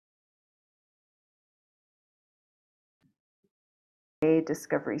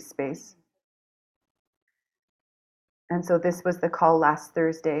discovery space. And so this was the call last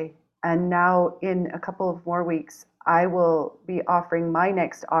Thursday. And now in a couple of more weeks, I will be offering my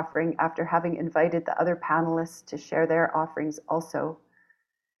next offering after having invited the other panelists to share their offerings also.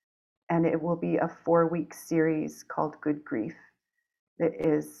 And it will be a 4-week series called Good Grief. It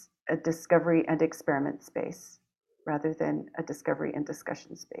is a discovery and experiment space rather than a discovery and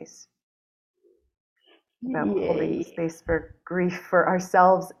discussion space. About holding space for grief for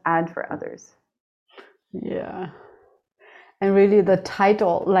ourselves and for others. Yeah. And really the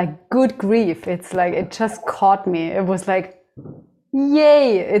title, like Good Grief, it's like, it just caught me. It was like,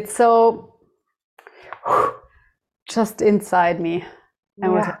 yay, it's so just inside me.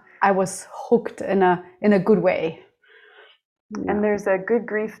 And Yeah. I was hooked in a good way. Yeah. And there's a Good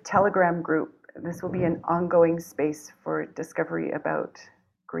Grief Telegram group. This will be an ongoing space for discovery about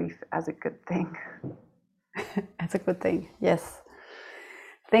grief as a good thing. As a good thing, yes.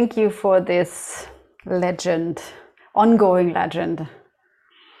 Thank you for this legend, ongoing legend.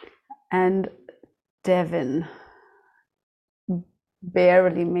 And Devin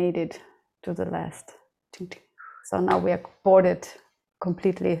barely made it to the last. So now we are boarded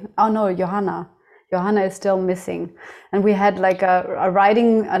completely. Oh no, Johanna is still missing. And we had like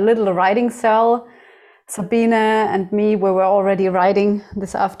a little writing cell. Sabine and me, we were already writing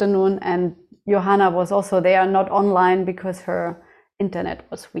this afternoon, and Johanna was also there, not online because her internet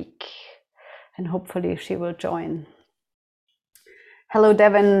was weak. And hopefully she will join. Hello,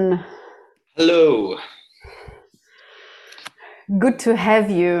 Devin. Hello. Good to have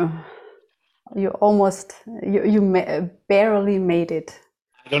you. You barely made it.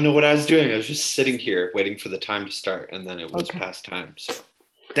 I don't know what I was doing. I was just sitting here waiting for the time to start, and then it was past time. So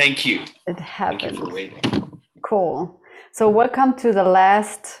thank you. It happened. Thank you for waiting. Cool. So welcome to the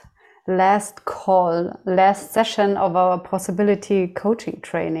last session of our possibility coaching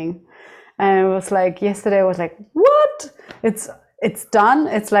training. And it was like yesterday I was like, what? It's done.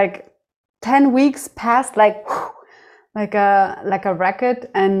 It's like 10 weeks past, like a racket,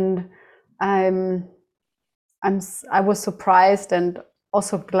 and I was surprised and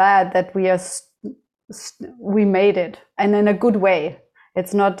also glad that we made it, and in a good way.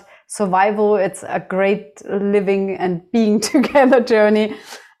 It's not survival, it's a great living and being together journey.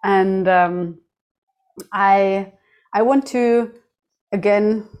 And I want to,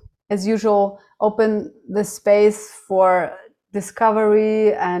 again, as usual, open the space for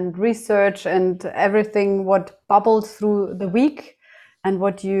discovery and research and everything what bubbled through the week and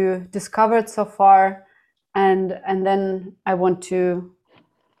what you discovered so far. And then I want to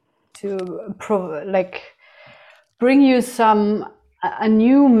bring you a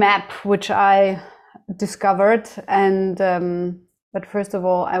new map which I discovered, and but first of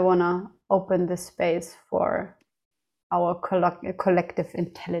all I want to open the space for our collective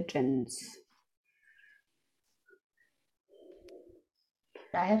intelligence.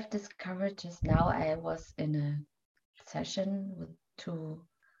 I have discovered just now, I was in a session with 2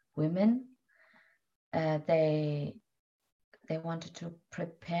 women. They wanted to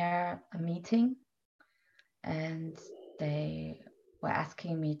prepare a meeting, and they were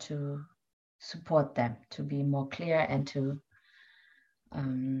asking me to support them to be more clear and to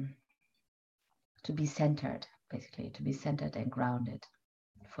be centered, basically, to be centered and grounded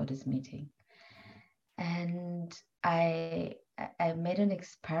for this meeting. And I made an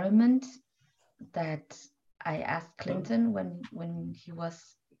experiment that I asked Clinton when he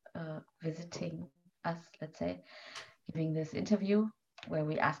was visiting us, let's say, giving this interview where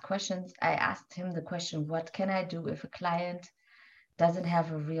we ask questions. I asked him the question, what can I do if a client doesn't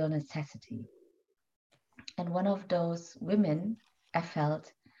have a real necessity? And one of those women, I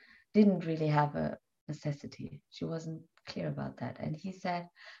felt, didn't really have a necessity. She wasn't clear about that. And he said,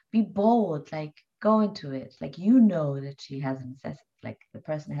 be bold, like go into it. Like, you know that she has a necessity, like the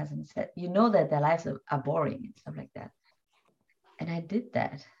person has a necessity. You know that their lives are boring and stuff like that. And I did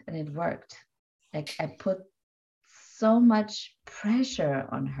that and it worked. Like, I put so much pressure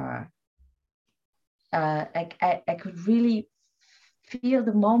on her. Like I could really feel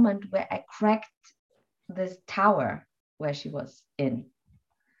the moment where I cracked this tower where she was in.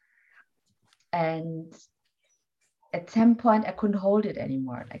 And at some point I couldn't hold it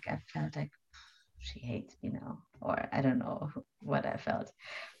anymore. Like, I felt like she hates me now, or I don't know what I felt,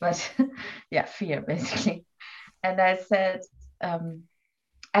 but yeah, fear basically. And I said,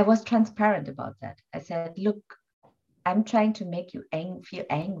 I was transparent about that. I said, look, I'm trying to make you feel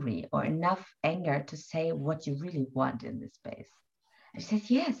angry, or enough anger to say what you really want in this space. And she said,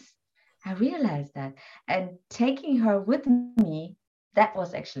 yes, I realized that. And taking her with me, that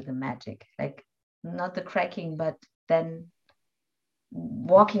was actually the magic. Like, not the cracking, but then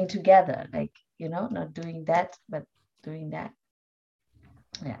walking together, like, not doing that, but doing that.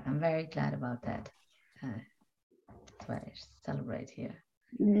 Yeah, I'm very glad about that. That's why I celebrate here.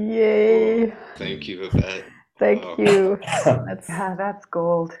 Yay! Thank you, Babette. Thank Wow. you. Yeah, that's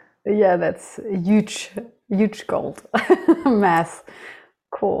gold. Yeah, that's huge gold. Mass.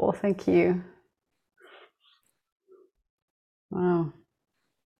 Cool. Thank you. Wow.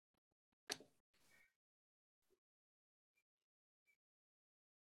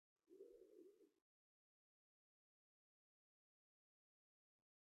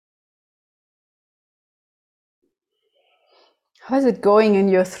 How is it going in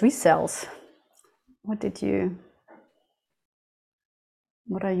your 3 cells? What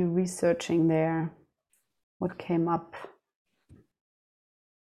are you researching there? What came up?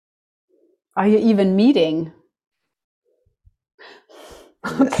 Are you even meeting?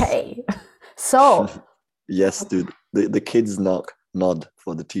 Yes. Okay. So. Yes, dude. The kids nod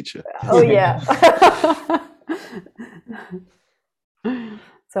for the teacher. Oh yeah.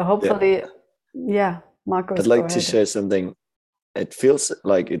 So hopefully, yeah, Marcus, I'd like go to ahead. share something. It feels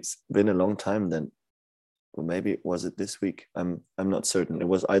like it's been a long time then. Or maybe was it this week? I'm not certain. It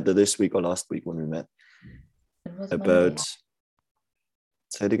was either this week or last week when we met. It was About Monday.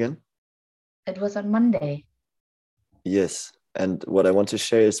 Say it again. It was on Monday. Yes. And what I want to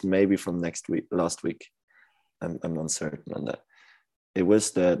share is maybe from last week. I'm uncertain on that. It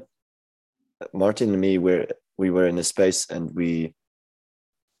was that Martin and me we were in a space and we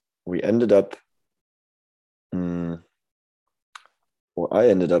ended up or I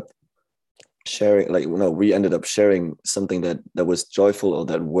ended up sharing we ended up sharing something that was joyful or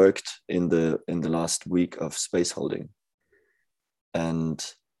that worked in the last week of space holding. And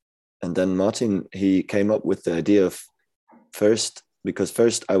then Martin, he came up with the idea of first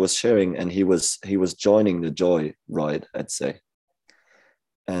I was sharing and he was joining the joy ride, I'd say.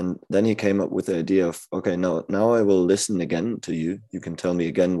 And then he came up with the idea of, okay, now I will listen again to you. You can tell me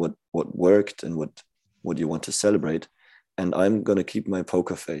again what worked and what you want to celebrate. And I'm going to keep my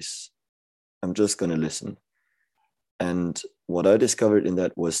poker face. I'm just going to listen. And what I discovered in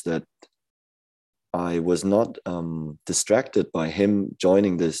that was that I was not distracted by him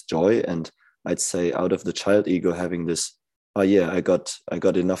joining this joy. And I'd say out of the child ego having this, oh yeah, I got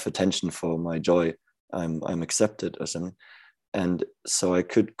enough attention for my joy. I'm accepted or something. And so I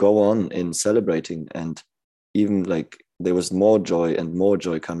could go on in celebrating, and even like there was more joy and more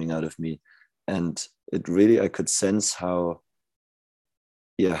joy coming out of me. And it really, I could sense how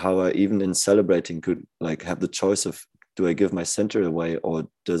I, even in celebrating, could like have the choice of, do I give my center away, or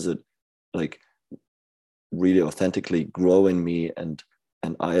does it like really authentically grow in me, and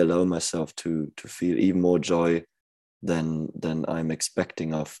I allow myself to feel even more joy than I'm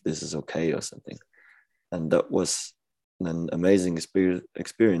expecting of this is okay or something. And that was an amazing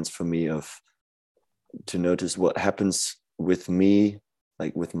experience for me to notice what happens with me,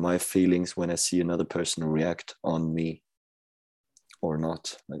 like with my feelings when I see another person react on me or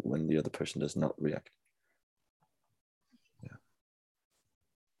not, like when the other person does not react. Yeah.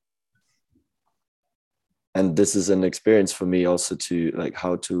 And this is an experience for me also to like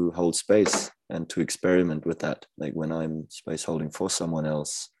how to hold space and to experiment with that, like when I'm space holding for someone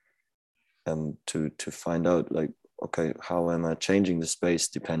else, to find out like, okay, how am I changing the space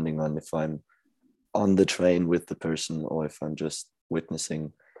depending on if I'm on the train with the person or if I'm just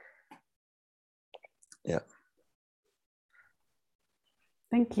witnessing. Yeah.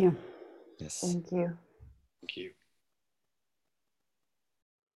 Thank you. Yes. Thank you. Thank you.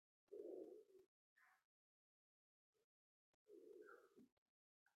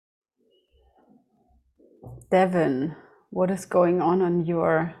 Devin, what is going on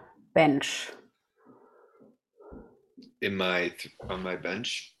your bench? On my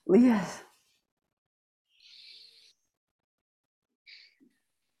bench? Yes.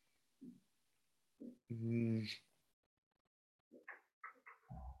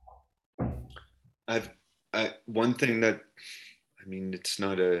 One thing that, I mean, it's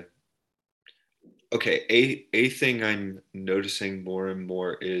not a thing I'm noticing more and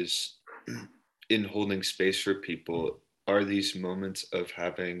more is in holding space for people are these moments of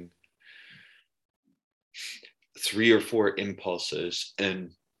having 3 or 4 impulses.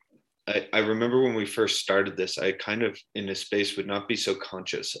 And I remember when we first started this, I kind of in a space would not be so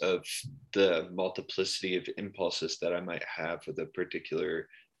conscious of the multiplicity of impulses that I might have at a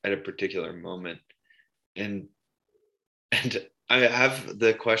particular moment. And I have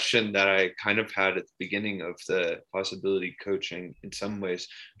the question that I kind of had at the beginning of the possibility coaching in some ways,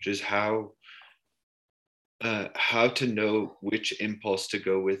 which is how to know which impulse to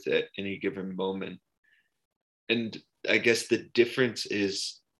go with at any given moment. And I guess the difference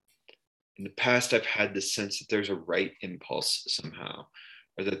is, in the past, I've had the sense that there's a right impulse somehow,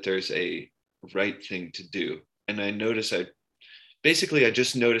 or that there's a right thing to do. And I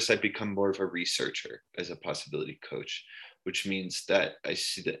just noticed I become more of a researcher as a possibility coach, which means that I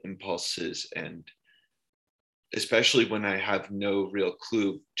see the impulses, and especially when I have no real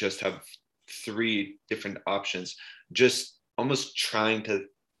clue, just have 3 different options, just almost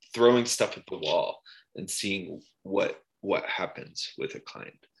throwing stuff at the wall and seeing what happens with a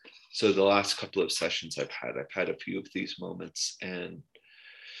client. So the last couple of sessions I've had a few of these moments, and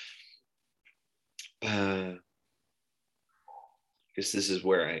I guess this is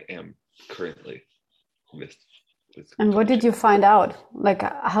where I am currently with And what did you find out? Like,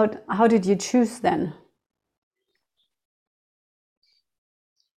 how did you choose then?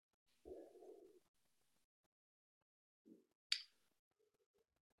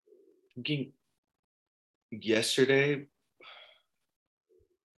 Thinking yesterday,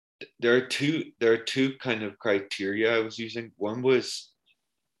 there are two kind of criteria I was using. One was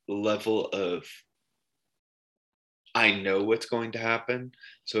level of, I know what's going to happen.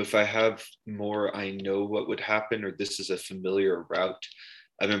 So if I have more, I know what would happen, or this is a familiar route,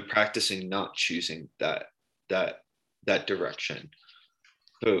 I've been practicing not choosing that direction.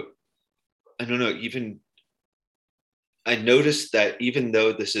 So I don't know, I noticed that even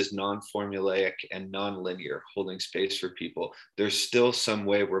though this is non-formulaic and non-linear, holding space for people, there's still some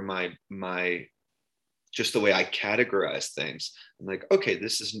way where my just the way I categorize things, I'm like, okay,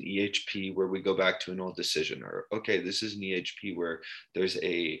 this is an EHP where we go back to an old decision, or okay, this is an EHP where there's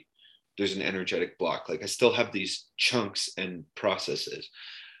an energetic block. Like I still have these chunks and processes.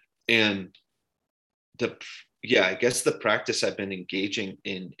 And I guess the practice I've been engaging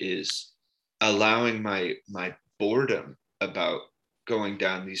in is allowing my boredom about going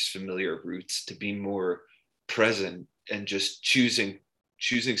down these familiar routes to be more present, and just choosing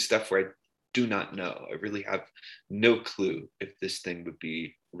stuff where I do not know. I really have no clue if this thing would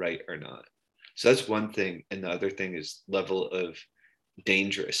be right or not. So that's one thing. And the other thing is level of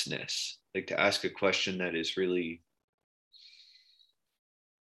dangerousness, like to ask a question that is really,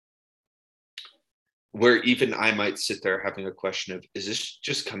 where even I might sit there having a question of, is this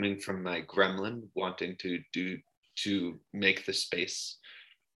just coming from my gremlin wanting to make the space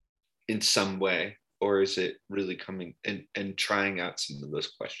in some way, or is it really coming and trying out some of those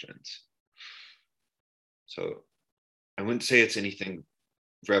questions? So I wouldn't say it's anything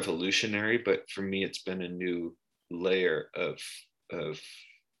revolutionary, but for me, it's been a new layer of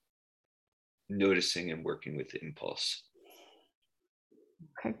noticing and working with impulse.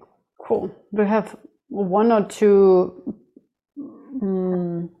 Okay, cool. Do you have 1 or 2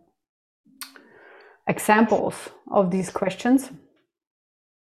 examples of these questions?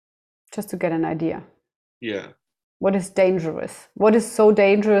 Just to get an idea. Yeah. What is dangerous? What is so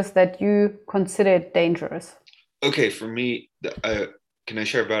dangerous that you consider it dangerous? Okay, for me, can I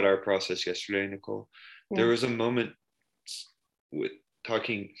share about our process yesterday, Nicole? Yeah. There was a moment with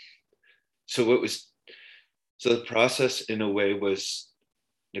talking. So the process in a way was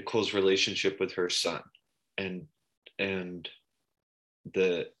Nicole's relationship with her son, and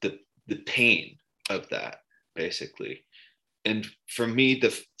the pain of that, basically. And for me,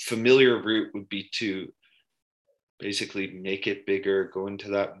 the familiar route would be to basically make it bigger, go into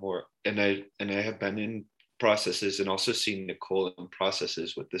that more. And I have been in processes and also seen Nicole in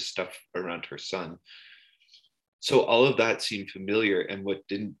processes with this stuff around her son. So all of that seemed familiar. And what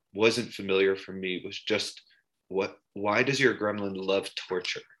wasn't familiar for me was just why does your gremlin love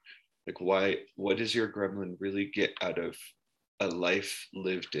torture? Like what does your gremlin really get out of a life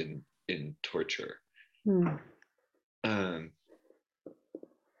lived in torture?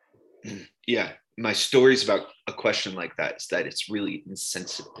 Yeah, my stories about a question like that is that it's really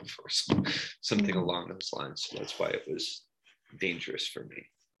insensitive or something along those lines. So that's why it was dangerous for me.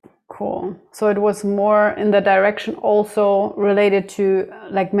 Cool. So it was more in the direction also related to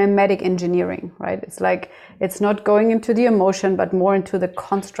like mimetic engineering, right? It's like it's not going into the emotion, but more into the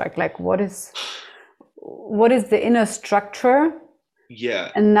construct. Like what is the inner structure?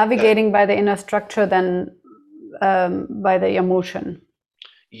 Yeah. And navigating by the inner structure than by the emotion.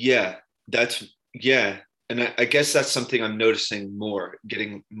 Yeah, and I guess that's something I'm noticing more,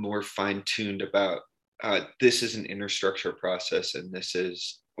 getting more fine-tuned about. This is an inner structure process, and this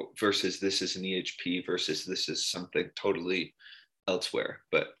is an EHP versus this is something totally elsewhere.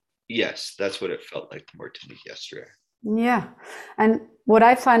 But yes, that's what it felt like more to me yesterday. Yeah, and what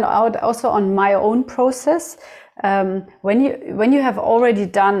I find out also on my own process, when you have already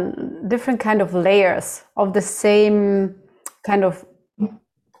done different kind of layers of the same kind of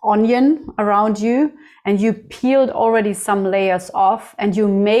onion around you, and you peeled already some layers off, and you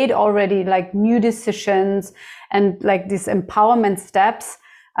made already like new decisions and like these empowerment steps.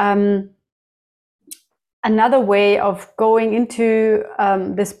 Another way of going into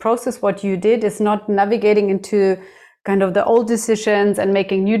this process, what you did, is not navigating into kind of the old decisions and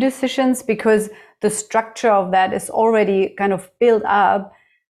making new decisions, because the structure of that is already kind of built up,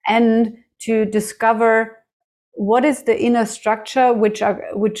 and to discover what is the inner structure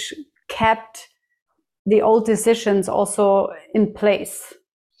which kept the old decisions also in place.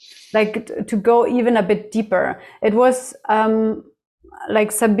 Like to go even a bit deeper. It was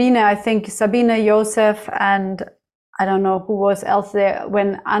like Sabine, I think Sabine, Joseph, and I don't know who was else there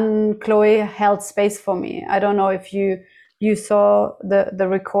when Chloe held space for me. I don't know if you saw the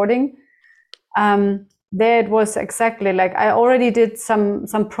recording. There it was exactly like I already did some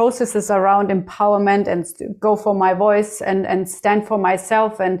processes around empowerment and go for my voice and stand for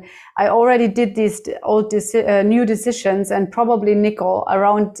myself, and I already did these old new decisions, and probably Nicole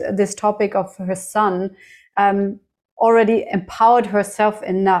around this topic of her son already empowered herself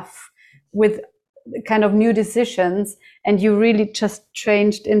enough with kind of new decisions, and you really just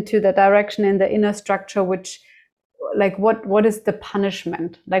changed into the direction in the inner structure, which like what is the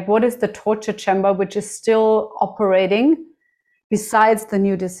punishment, like what is the torture chamber which is still operating besides the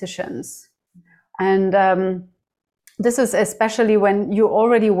new decisions. And this is especially when you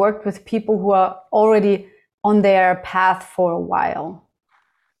already worked with people who are already on their path for a while,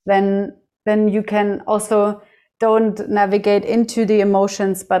 then you can also don't navigate into the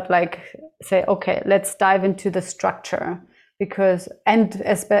emotions, but like say, okay, let's dive into the structure, because and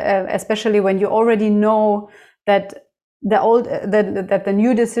especially when you already know that the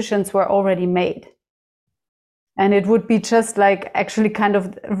new decisions were already made, and it would be just like actually kind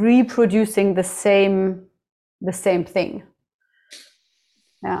of reproducing the same thing.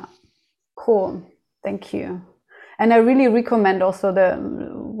 Yeah, cool. Thank you. And I really recommend also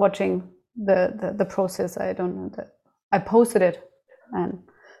watching the process. I don't know that I posted it, and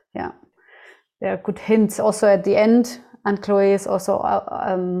yeah, there are good hints also at the end. And Chloe is also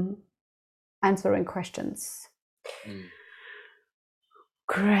answering questions.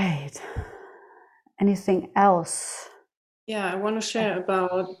 Great. Anything else? Yeah, I want to share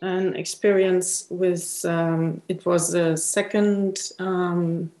about an experience with. It was a second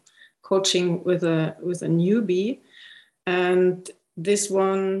coaching with a newbie, and this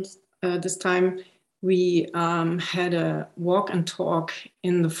time we had a walk and talk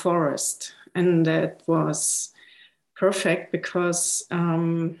in the forest, and that was perfect because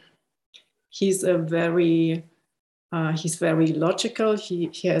he's very logical. He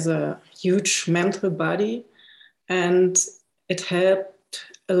has a huge mental body, and it helped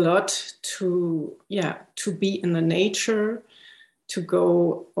a lot to be in the nature, to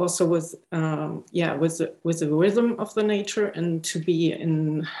go also with the rhythm of the nature, and to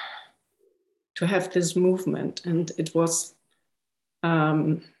have this movement. And it was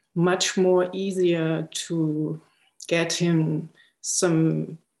much more easier to get him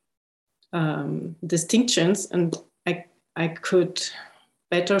some distinctions, and I could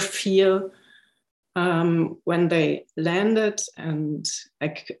better feel when they landed, and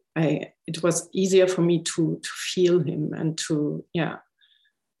it was easier for me to feel him and to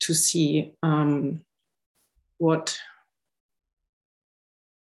see what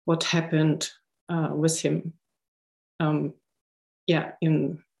happened with him im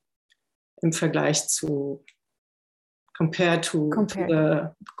Vergleich compared to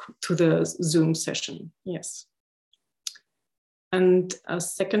the Zoom session. Yes. And a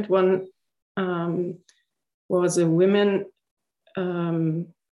second one was a woman.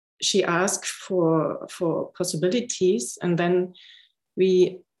 She asked for possibilities, and then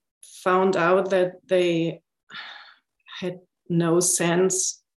we found out that they had no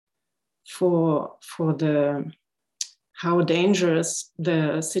sense for how dangerous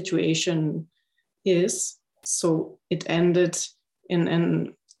the situation is. So it ended in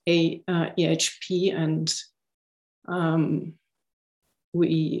an EHP, and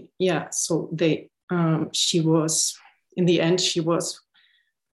she was, in the end, she was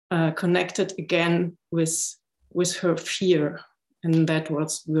connected again with her fear, and that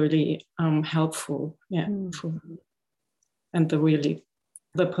was really helpful. And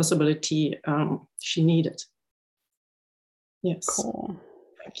the possibility she needed. Yes. Cool.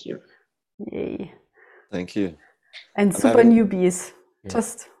 Thank you. Yay. Thank you. And super newbies.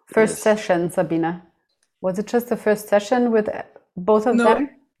 Just first session, Sabine. Was it just the first session with both of them?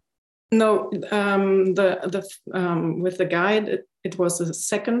 No, with the guide, it was the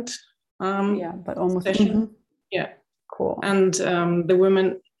second but almost session. Yeah. Cool. And the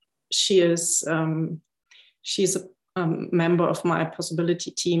women she's a member of my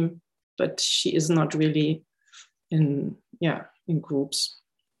possibility team, but she is not really in groups.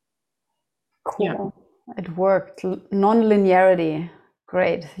 Cool. Yeah. It worked. Non-linearity.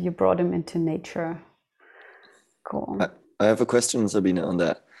 Great. You brought him into nature. Cool. I have a question, Sabine, on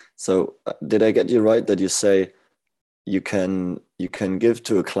that. So did I get you right that you say you can give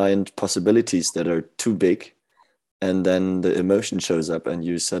to a client possibilities that are too big, and then the emotion shows up and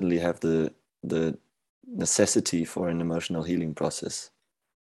you suddenly have the necessity for an emotional healing process?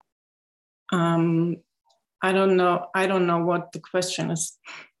 I don't know what the question is.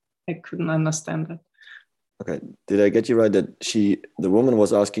 I couldn't understand that. Okay. Did I get you right that the woman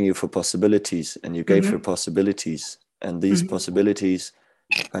was asking you for possibilities and you gave her possibilities, and these possibilities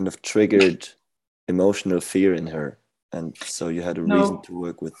kind of triggered emotional fear in her, and so you had a reason to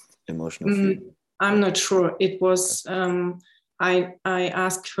work with emotional fear? I'm not sure. It was I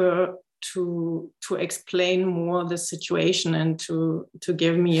asked her to explain more the situation and to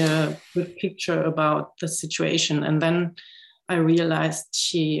give me a good picture about the situation, and then I realized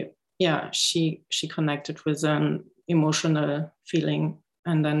she connected with an emotional feeling,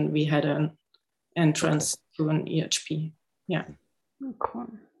 and then we had an entrance to an EHP. Yeah. Cool.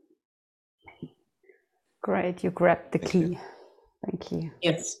 Great. You grabbed the key. Thank you.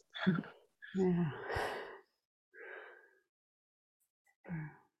 Yes. Yeah.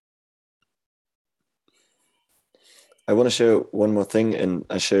 I want to share one more thing, and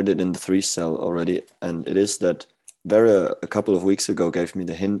I shared it in the 3-cell already, and it is that Vera a couple of weeks ago gave me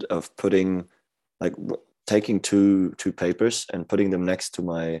the hint of putting, like, taking two papers and putting them next to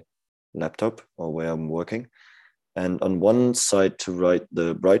my laptop or where I'm working, and on one side to write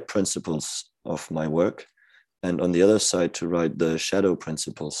the bright principles of my work, and on the other side to write the shadow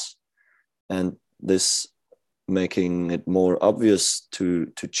principles, and this making it more obvious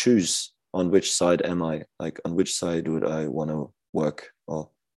to choose on which side am I, like on which side would I want to work or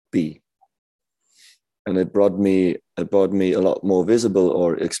be. And it brought me a lot more visible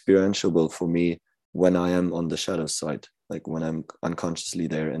or experiential for me when I am on the shadow side, like when I'm unconsciously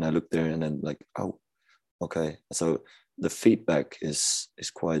there and I look there and then like, oh, okay. So the feedback is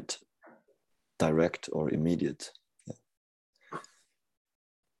quite direct or immediate. Yeah.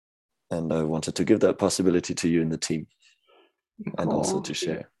 And I wanted to give that possibility to you in the team. Cool. And also to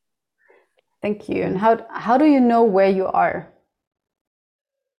share. Thank you. And how do you know where you are?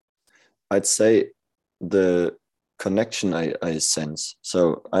 I'd say the connection I sense.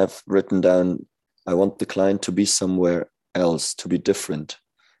 So I've written down, I want the client to be somewhere else, to be different.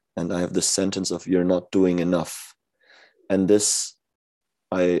 And I have the sentence of, you're not doing enough. And this,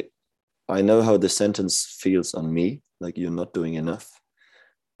 I know how the sentence feels on me, like you're not doing enough.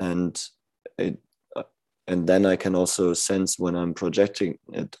 And and then I can also sense when I'm projecting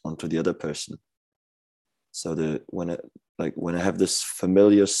it onto the other person. So when I have this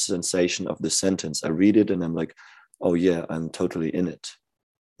familiar sensation of the sentence, I read it and I'm like, oh yeah, I'm totally in it.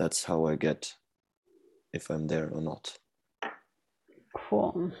 That's how I get if I'm there or not.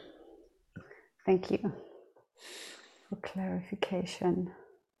 Cool. Thank you for clarification.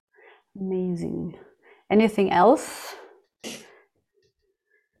 Amazing. Anything else? If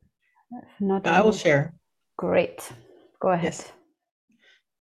not, I will share. Great. Go ahead. Yes.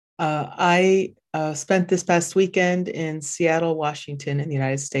 I spent this past weekend in Seattle, Washington, in the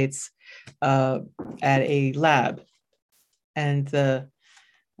United States, at a lab, and that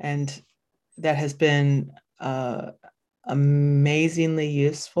has been amazingly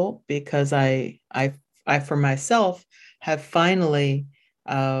useful because I for myself have finally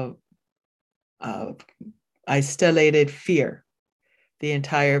isolated fear, the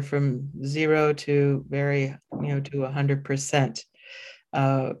entire from 0 to to 100%.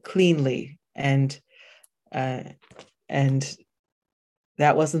 Cleanly, and that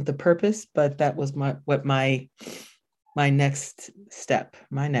wasn't the purpose, but that was my next step,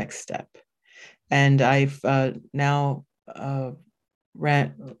 and I've now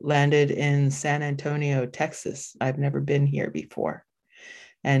landed in San Antonio, Texas. I've never been here before,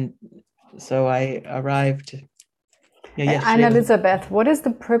 and so I arrived yesterday. Anna-Elisabeth, what is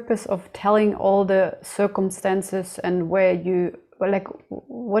the purpose of telling all the circumstances and where you, like,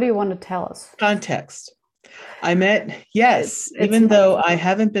 what do you want to tell us? Context. I met, yes, even though I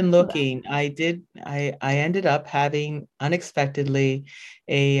haven't been looking, I ended up having unexpectedly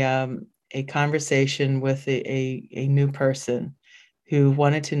a conversation with a new person who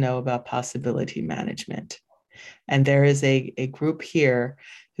wanted to know about possibility management. And there is a group here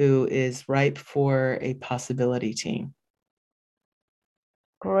who is ripe for a possibility team.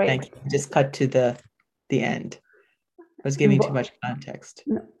 Great. Thank you. Just cut to the end. I was giving too much context.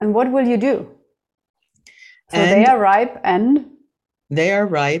 And what will you do? So And they are ripe and? They are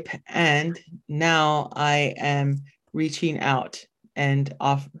ripe, and now I am reaching out and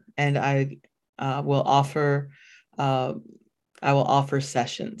I will offer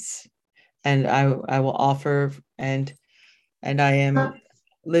sessions, and I will offer and I am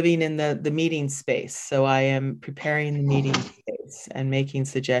living in the meeting space, so I am preparing the meeting space and making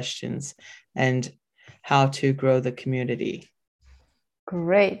suggestions and how to grow the community.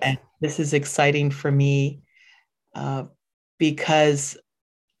 Great. And this is exciting for me because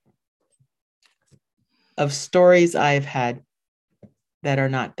of stories I've had that are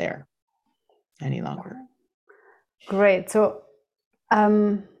not there any longer. Great. So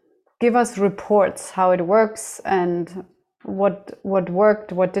give us reports how it works and what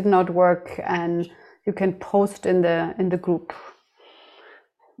worked, what did not work, and you can post in the group.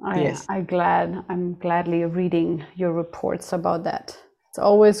 Yes. I'm gladly reading your reports about that. It's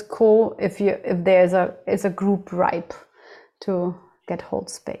always cool if there's a group ripe to get hold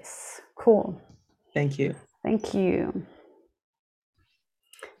space. Cool. Thank you. Thank you.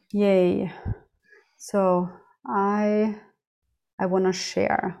 Yay. So I want to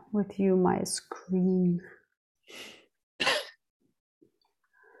share with you my screen.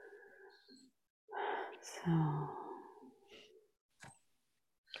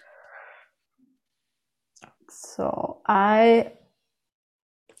 So I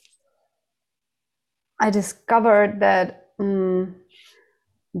discovered that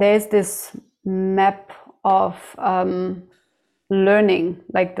there's this map of learning,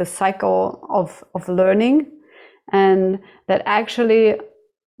 like the cycle of learning, and that actually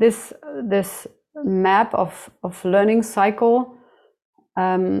this map of learning cycle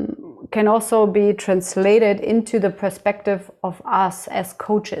can also be translated into the perspective of us as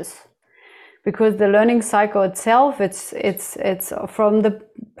coaches, because the learning cycle itself, it's from the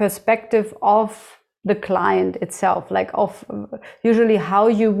perspective of the client itself, like of usually how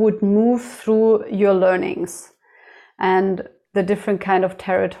you would move through your learnings and the different kind of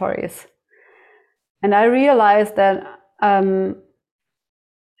territories. And I realized that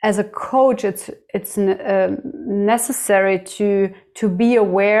as a coach, it's necessary to be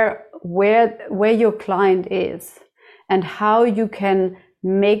aware where your client is and how you can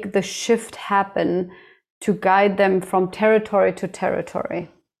make the shift happen to guide them from territory to territory.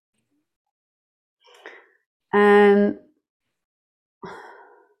 And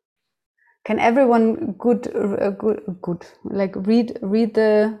can everyone like read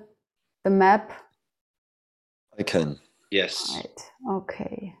the map? I can. Yes. Right.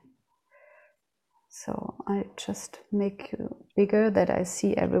 Okay. So I just make you bigger that I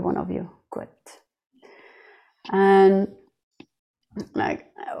see every one of you. Good. And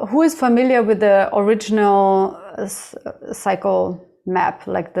like, who is familiar with the original cycle map,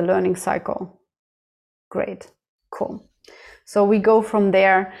 like the learning cycle? Great. Cool. So we go from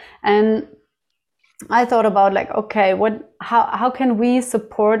there, and I thought about like, okay, how can we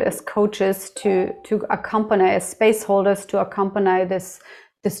support as coaches to accompany, as space holders, to accompany this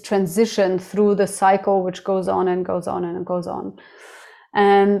transition through the cycle, which goes on and goes on and goes on.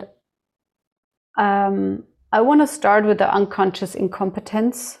 And I want to start with the unconscious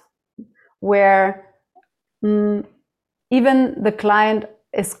incompetence, where even the client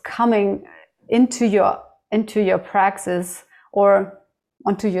is coming into your praxis or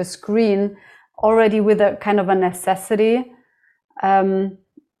onto your screen already with a kind of a necessity.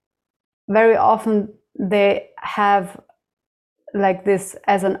 Very often they have like this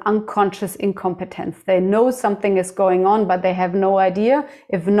as an unconscious incompetence. They know something is going on, but they have no idea.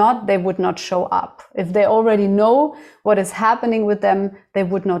 If not, they would not show up. If they already know what is happening with them, they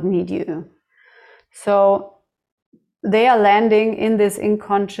would not need you. So they are landing in this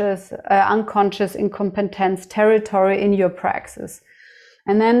unconscious incompetence territory in your praxis.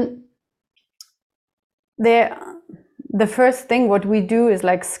 And then the first thing what we do is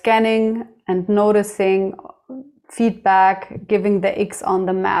like scanning and noticing feedback, giving the X on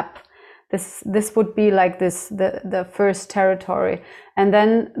the map. This would be like the first territory. And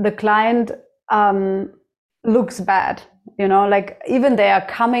then the client looks bad, like even they are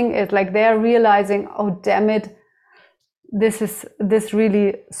coming, it's like they're realizing, oh damn it, this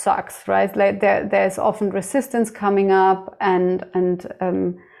really sucks, right? Like there's often resistance coming up and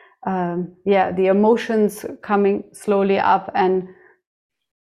the emotions coming slowly up, and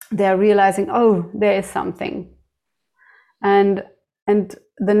they're realizing, oh, there is something. And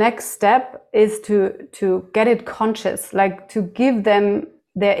the next step is to get it conscious, like to give them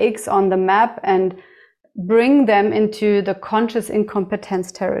their X on the map and bring them into the conscious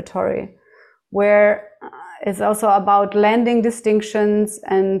incompetence territory, where it's also about landing distinctions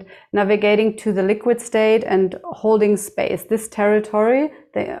and navigating to the liquid state and holding space. This territory,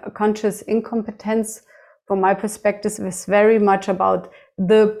 the conscious incompetence, from my perspective, is very much about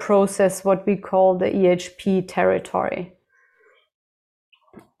the process, what we call the EHP territory.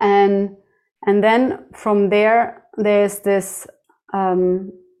 And then from there's this,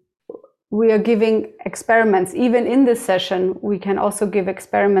 we are giving experiments. Even in this session, we can also give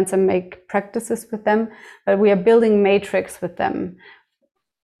experiments and make practices with them, but we are building matrix with them.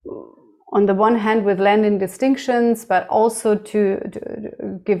 On the one hand, with landing distinctions, but also to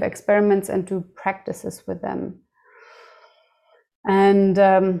give experiments and do practices with them. And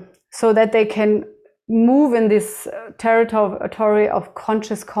so that they can move in this territory of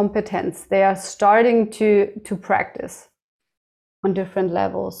conscious competence. They are starting to practice on different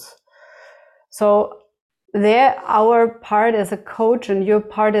levels. So there, our part as a coach and your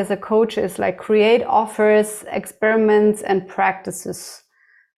part as a coach is like create offers, experiments, and practices,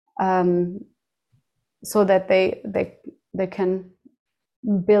 so that they can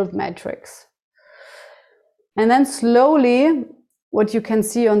build metrics. And then slowly, what you can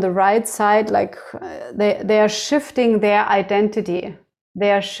see on the right side, like they are shifting their identity.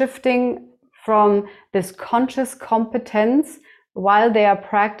 They are shifting from this conscious competence while they are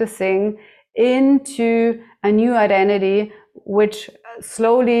practicing into a new identity, which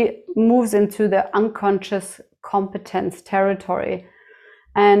slowly moves into the unconscious competence territory.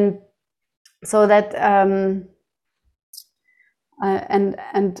 And so that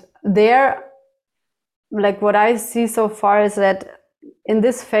and there, like what I see so far is that in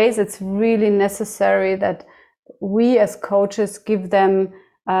this phase, it's really necessary that we as coaches give them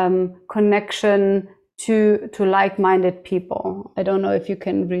connection to like-minded people. I don't know if you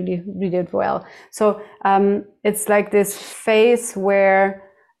can really read it well. So it's like this phase where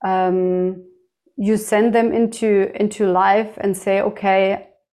you send them into life and say, okay,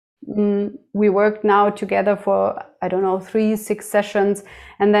 we worked now together for, I don't know, 3-6 sessions,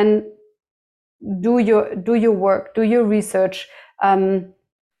 and then do your work, do your research,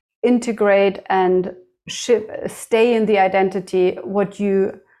 integrate and stay in the identity what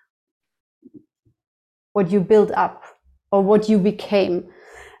you build up or what you became.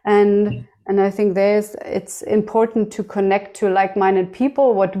 And I think it's important to connect to like-minded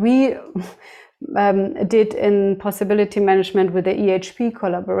people. What we did in possibility management with the EHP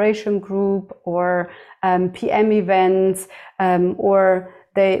collaboration group or PM events, or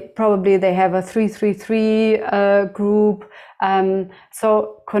they have a 333 group.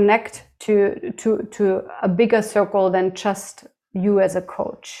 So connect to a bigger circle than just you as a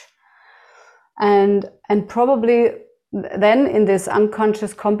coach. And probably then in this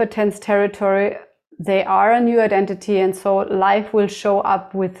unconscious competence territory, they are a new identity, and so life will show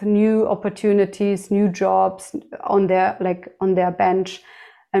up with new opportunities, new jobs on their bench,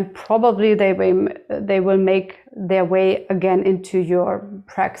 and probably they will make their way again into your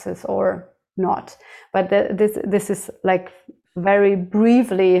praxis or not. But this is like very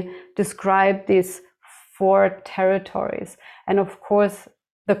briefly describe these 4 territories, and of course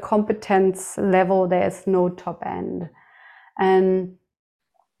the competence level, there's no top end.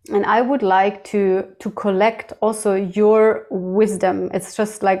 And I would like to collect also your wisdom. It's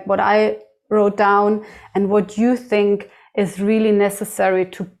just like what I wrote down and what you think is really necessary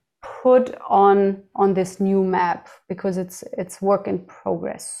to put on this new map, because it's work in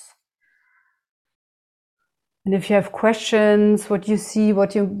progress. And if you have questions, what you see,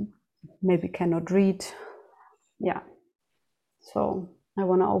 what you maybe cannot read, yeah. So I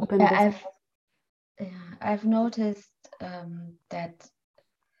want to open this. I've noticed that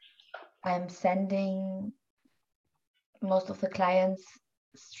I'm sending most of the clients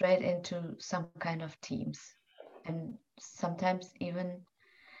straight into some kind of teams. And sometimes even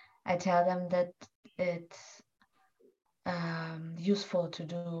I tell them that it's useful to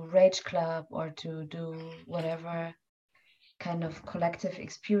do Rage Club or to do whatever kind of collective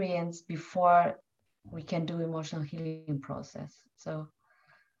experience before we can do emotional healing process. So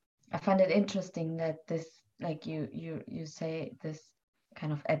I find it interesting that this, like you say this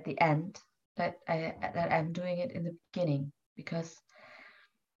kind of at the end, that I'm doing it in the beginning, because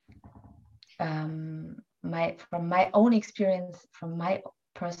from my own experience, from my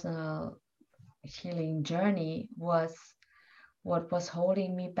personal healing journey, was what was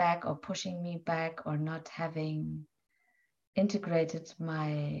holding me back or pushing me back or not having integrated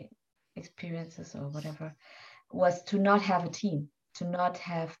my experiences or whatever, was to not have a team, to not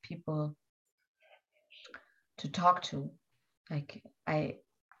have people to talk to. Like I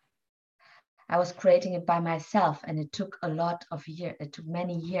was creating it by myself, and it took a lot of years. It took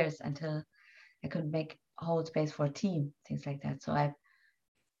many years until I could make hold space for a team, things like that. So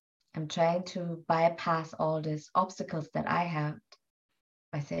I'm trying to bypass all these obstacles that I have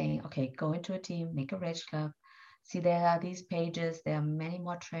by saying, okay, go into a team, make a rage club, see there are these pages, there are many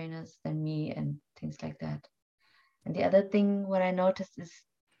more trainers than me and things like that. And the other thing what I noticed is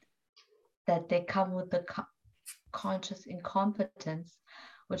that they come with the conscious incompetence,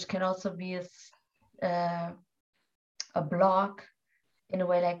 which can also be a block in a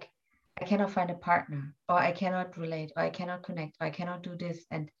way, like I cannot find a partner, or I cannot relate, or I cannot connect, or I cannot do this,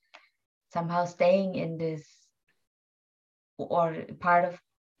 and somehow staying in this, or part of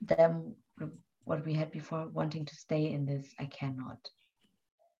them, what we had before, wanting to stay in this, I cannot.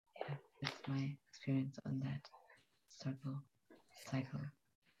 Yeah, that's my experience on that cycle.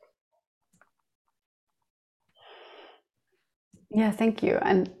 Yeah, thank you.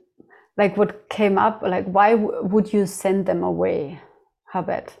 And like what came up, like why would you send them away,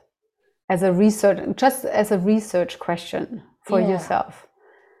 Habet? As a research, just as a research question for yourself.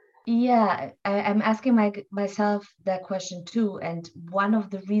 Yeah, I'm asking myself that question too. And one of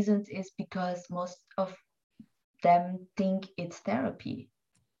the reasons is because most of them think it's therapy.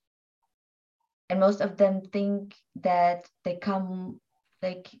 And most of them think that they come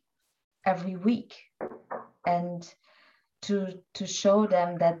like every week. And to show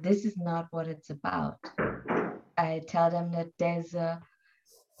them that this is not what it's about, I tell them that there's a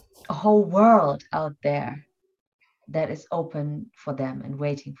whole world out there that is open for them and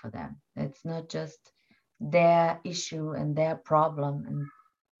waiting for them. It's not just their issue and their problem and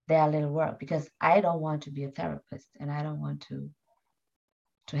their little world, because I don't want to be a therapist, and I don't want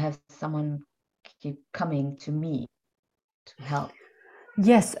to have someone keep coming to me to help.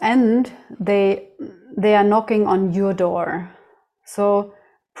 Yes, and they are knocking on your door. So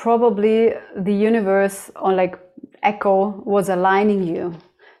probably the universe, or like echo, was aligning you.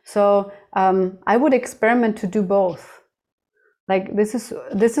 So I would experiment to do both. Like this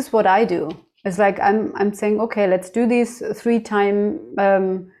is what I do. It's like I'm saying, okay, let's do these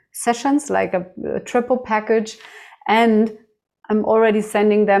 3-time sessions, like a triple package, and I'm already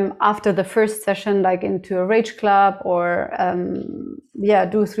sending them after the first session, like into a rage club, or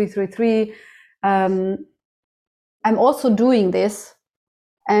do 333. I'm also doing this,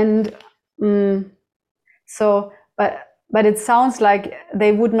 and but it sounds like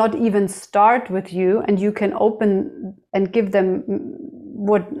they would not even start with you, and you can open and give them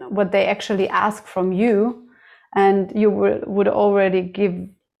what they actually ask from you, and you would already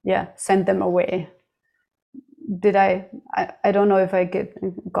send them away. Did I don't know if I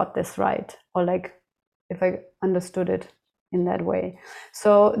got this right, or like if I understood it in that way.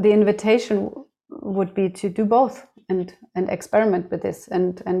 So the invitation would be to do both and experiment with this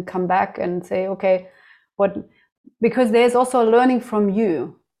and come back and say, okay, because there's also learning from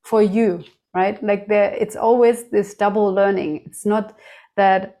you, for you, right? Like it's always this double learning. It's not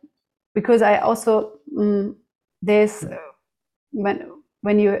that, because I also there's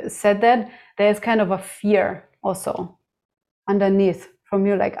when you said that, there's kind of a fear also underneath from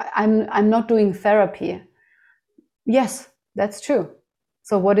you, like I'm not doing therapy. Yes, that's true.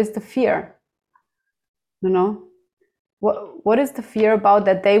 So what is the fear? What is the fear about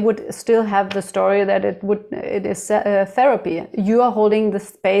that they would still have the story that it is therapy? You are holding the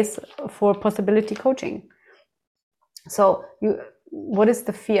space for possibility coaching. So what is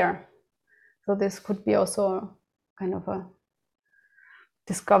the fear? So this could be also kind of a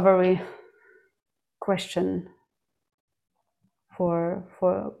discovery question for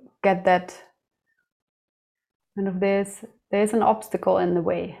get that kind of there's an obstacle in the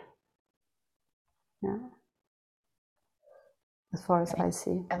way. Yeah. As far as I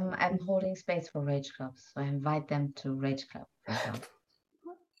see. I'm holding space for rage clubs, so I invite them to rage club, for example.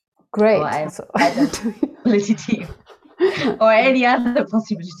 Great. Or I invite them to possibility team, or any other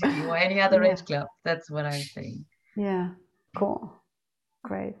possibility team, or any other rage club. That's what I'm saying. Yeah. Cool.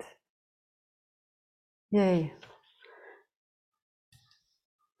 Great. Yay.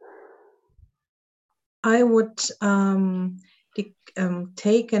 I would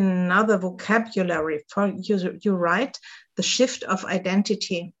take another vocabulary for you right, the shift of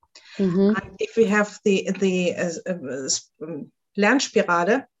identity. Mm-hmm. And if we have the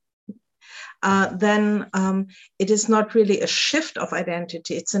Lernspirale, then it is not really a shift of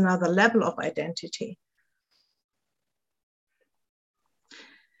identity, it's another level of identity.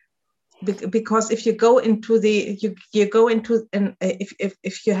 Because if you go into if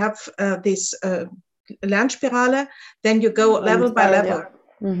you have this Lernspirale, then you go level by level.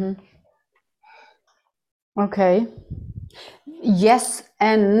 Mm-hmm. Okay. Yes,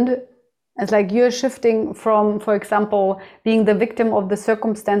 and it's like you're shifting from, for example, being the victim of the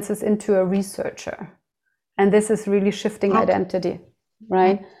circumstances into a researcher. and this is really shifting identity,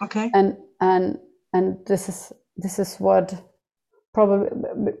 right? Okay. And this is what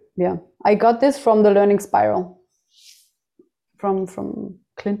probably, yeah, I got this from the learning spiral from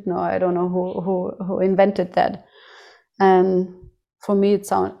Clinton, or I don't know who invented that, and for me it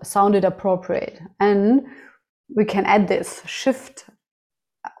sounded appropriate. And we can add this shift,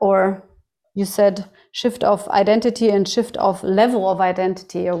 or you said shift of identity and shift of level of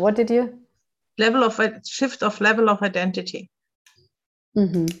identity, or what did you? Shift of level of identity.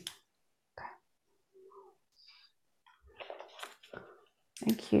 Mm-hmm.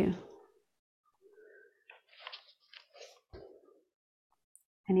 Thank you.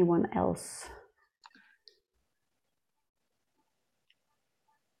 Anyone else?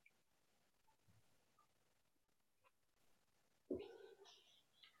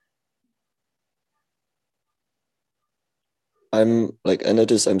 I'm like, I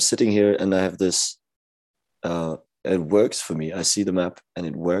notice I'm sitting here and I have this, it works for me. I see the map and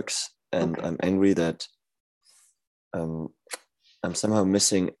it works. And Okay. I'm angry that I'm somehow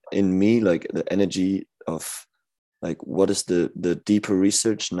missing in me, like the energy of like, what is the deeper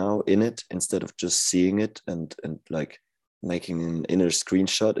research now in it, instead of just seeing it and like making an inner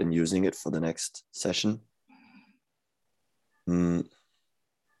screenshot and using it for the next session.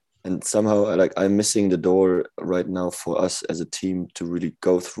 And somehow like I'm missing the door right now for us as a team to really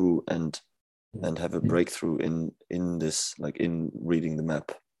go through and have a breakthrough in this, like in reading the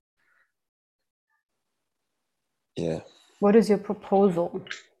map. Yeah. What is your proposal?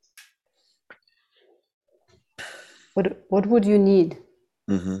 What would you need?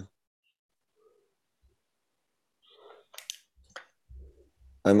 Mm-hmm.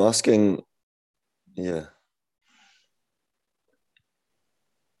 I'm asking, yeah.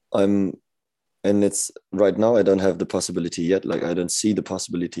 And it's right now I don't have the possibility yet, like I don't see the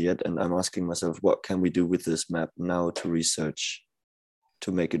possibility yet, and I'm asking myself, what can we do with this map now to research,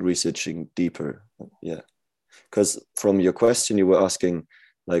 to make it researching deeper? Yeah, because from your question you were asking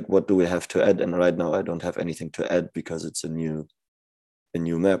like, what do we have to add, and right now I don't have anything to add because it's a new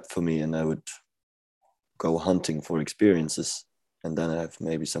map for me, and I would go hunting for experiences and then I have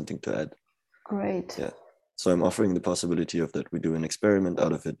maybe something to add. Great. Yeah. So I'm offering the possibility of that we do an experiment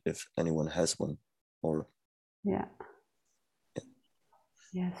out of it if anyone has one. Or yeah.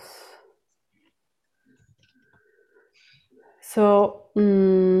 Yes. So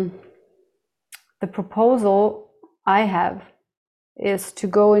the proposal I have is to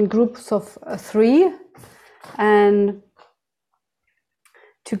go in groups of 3 and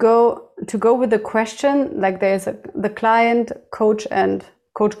to go with the question, like there's the client, coach, and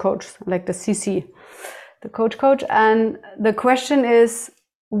coach, like the CC, the coach, and the question is,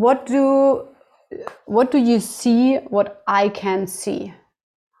 what do you see what I can see?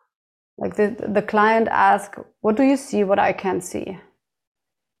 Like the client asks, what do you see what I can see?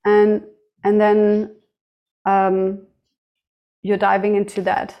 And then you're diving into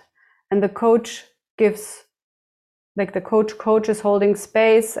that, and the coach gives, like the coach is holding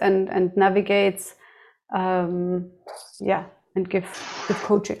space and navigates, and give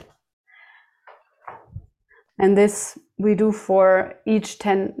coaching. And this we do for each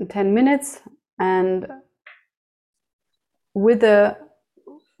 10 minutes, and with the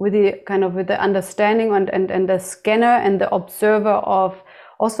kind of with the understanding and the scanner and the observer of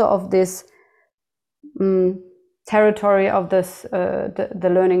also of this territory of this the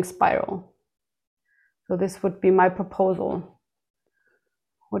learning spiral. So this would be my proposal.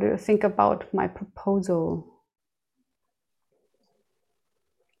 What do you think about my proposal?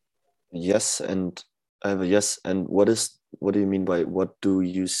 yes, and I have a yes. And what do you mean by what do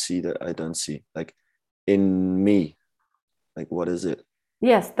you see that I don't see? Like in me, like what is it?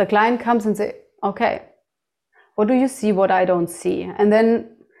 Yes, the client comes and say, okay, what do you see what I don't see? And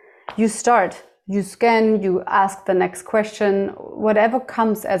then you start, you scan, you ask the next question, whatever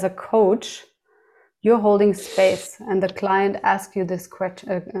comes as a coach, you're holding space, and the client asks you this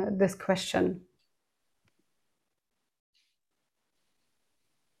question.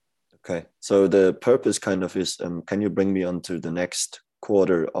 Okay, so the purpose kind of is, can you bring me onto the next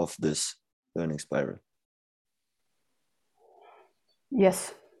quarter of this learning spiral?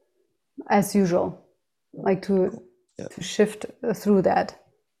 Yes, as usual, like to shift through that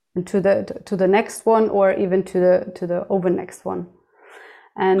and to the next one, or even to the over next one.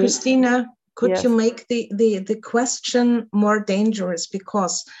 And Christina, could yes. you make the question more dangerous?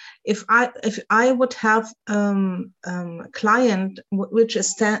 Because if I would have a client which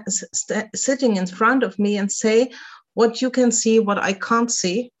is sitting in front of me and say, what you can see, what I can't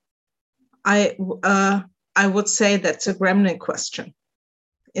see, I would say that's a gremlin question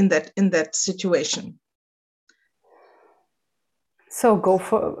in that situation. So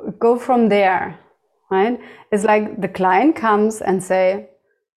go from there, right? It's like the client comes and say,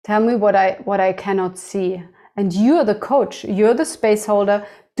 tell me what I cannot see. And you're the coach, you're the space holder,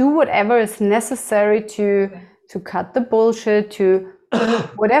 do whatever is necessary to cut the bullshit, to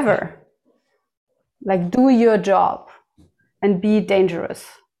whatever. Like do your job and be dangerous.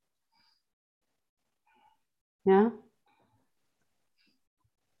 Yeah.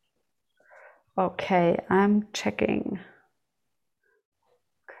 Okay, I'm checking.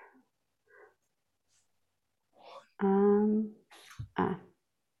 Ah.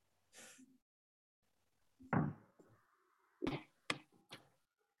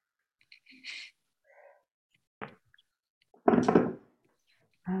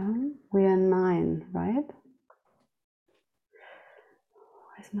 We are 9, right?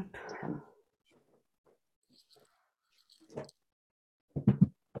 Why is not?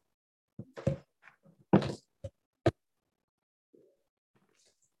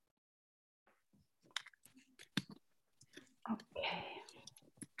 Okay.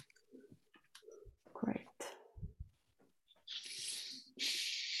 Great.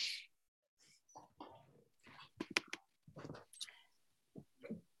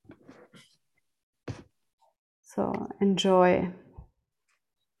 So enjoy.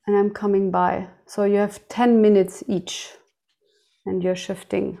 And I'm coming by. So you have 10 minutes each and you're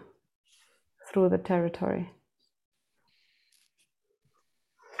shifting through the territory.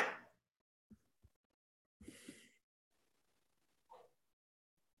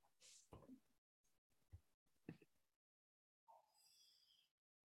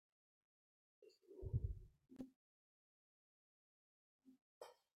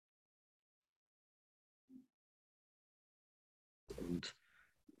 Und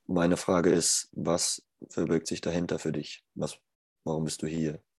meine Frage ist, was verbirgt sich dahinter für dich? Warum bist du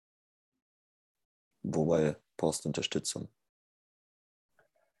hier? Wobei brauchst du Unterstützung?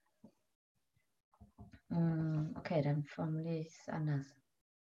 Okay, dann formuliere ich es anders.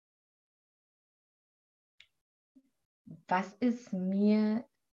 Was ist mir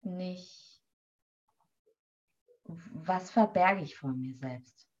nicht, was verberge ich vor mir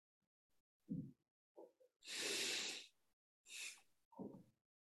selbst?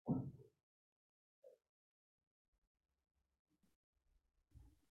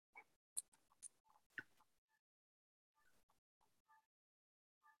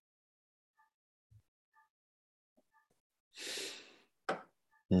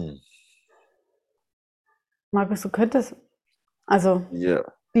 Markus, du könntest, also, Ja.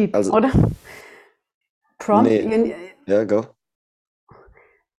 Beep, Also, oder? Prompt, nee. Ja, go.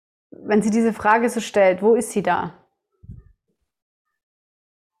 wenn sie diese Frage so stellt, wo ist sie da?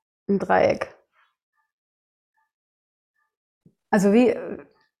 Im Dreieck. Also wie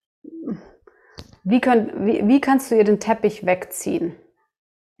kannst du ihr den Teppich wegziehen?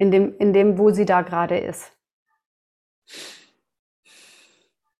 In dem, wo sie da gerade ist.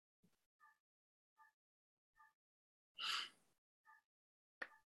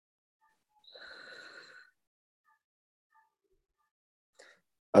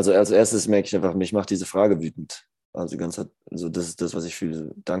 Also als erstes merke ich einfach, mich macht diese Frage wütend. Also das ist das, was ich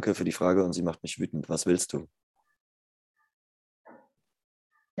fühle. Danke für die Frage und sie macht mich wütend. Was willst du?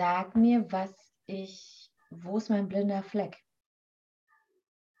 Sag mir, wo ist mein blinder Fleck?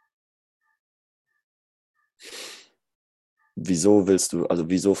 Wieso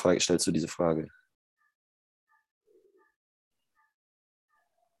stellst du diese Frage?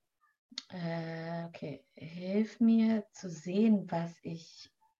 Okay, hilf mir zu sehen,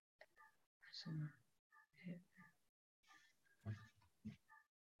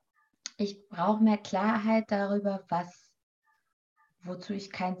 ich brauche mehr Klarheit darüber, wozu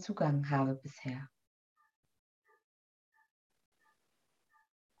ich keinen Zugang habe bisher.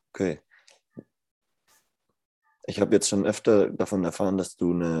 Okay. Ich habe jetzt schon öfter davon erfahren, dass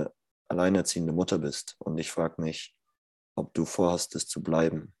du eine alleinerziehende Mutter bist. Und ich frage mich, ob du vorhast, es zu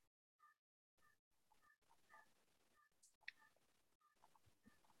bleiben.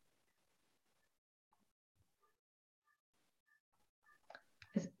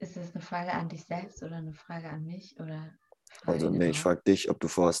 Ist das eine Frage an dich selbst oder eine Frage an mich? Oder Also nee, ich frage dich, ob du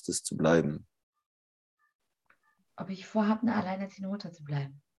vorhast, es zu bleiben. Ob ich vorhabe, eine alleinerziehende Mutter zu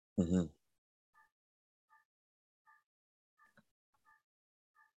bleiben? Mhm.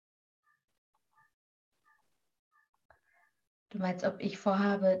 Du meinst, ob ich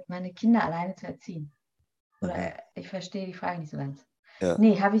vorhabe, meine Kinder alleine zu erziehen? Oder Mhm. ich verstehe die Frage nicht so ganz. Ja.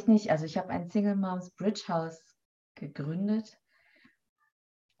 Nee, habe ich nicht. Also ich habe ein Single Moms Bridge House gegründet,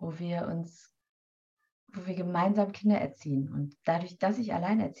 wo wir gemeinsam Kinder erziehen. Und dadurch, dass ich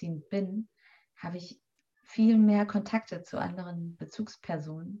alleinerziehend bin, habe ich viel mehr Kontakte zu anderen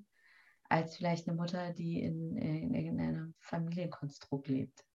Bezugspersonen als vielleicht eine Mutter, die in einem Familienkonstrukt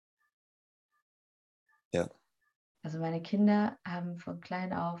lebt. Ja. Also meine Kinder haben von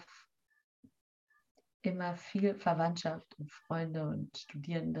klein auf immer viel Verwandtschaft und Freunde und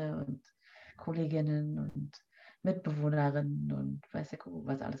Studierende und Kolleginnen und Mitbewohnerinnen und weiß der Kuckuck,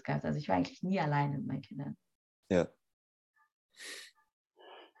 was alles gab. Also ich war eigentlich nie alleine mit meinen Kindern. Ja.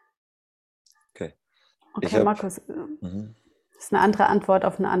 Okay. Okay, Markus, das ist eine andere Antwort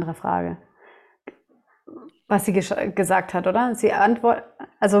auf eine andere Frage, was sie gesagt hat, oder? Sie antwortet,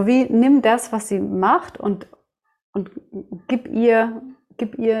 also nimm das, was sie macht und gib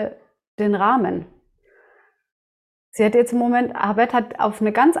ihr den Rahmen. Sie hat jetzt im Moment, Arbeit hat auf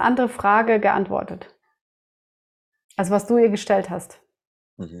eine ganz andere Frage geantwortet, als was du ihr gestellt hast.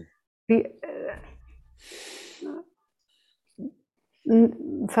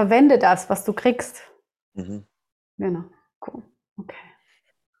 Verwende das, was du kriegst. Genau, cool. Okay.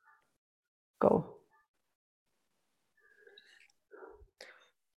 Go.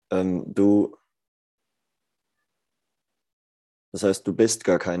 Das heißt, du bist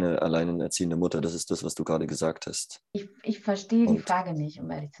gar keine alleinerziehende Mutter. Das ist das, was du gerade gesagt hast. Ich verstehe die Frage nicht, um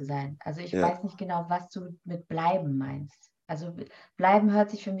ehrlich zu sein. Also ich Ja. weiß nicht genau, was du mit bleiben meinst. Also bleiben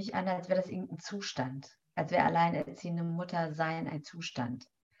hört sich für mich an, als wäre das irgendein Zustand. Als wäre alleinerziehende Mutter sein ein Zustand.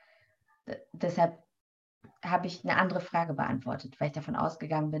 Deshalb habe ich eine andere Frage beantwortet, weil ich davon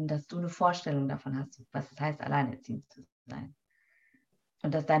ausgegangen bin, dass du eine Vorstellung davon hast, was es heißt, alleinerziehend zu sein.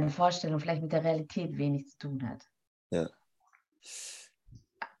 Und dass deine Vorstellung vielleicht mit der Realität wenig zu tun hat. Ja.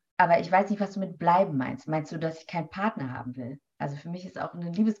 Aber ich weiß nicht, was du mit bleiben meinst. Meinst du, dass ich keinen Partner haben will? Also für mich ist auch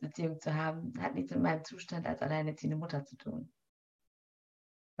eine Liebesbeziehung zu haben, hat nichts mit meinem Zustand als alleinerziehende Mutter zu tun.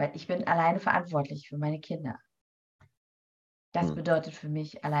 Weil ich bin alleine verantwortlich für meine Kinder. Das bedeutet für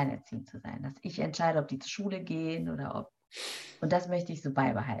mich, alleinerziehend zu sein. Dass ich entscheide, ob die zur Schule gehen oder ob. Und das möchte ich so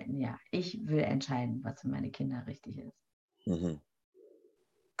beibehalten, ja. Ich will entscheiden, was für meine Kinder richtig ist.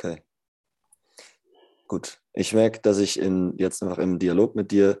 Okay. Gut. Ich merke, dass ich jetzt einfach im Dialog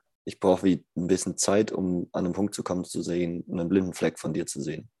mit dir, ich brauche wie ein bisschen Zeit, um an einen Punkt zu kommen, zu sehen, einen blinden Fleck von dir zu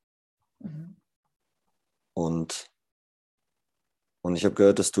sehen. Und ich habe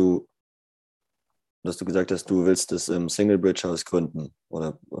gehört, dass du gesagt hast, du willst das Single Bridge House gründen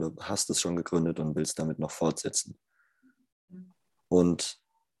oder hast es schon gegründet und willst damit noch fortsetzen. Und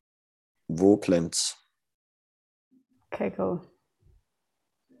wo klemmt's? Okay, go.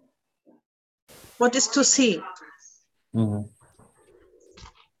 What is to see?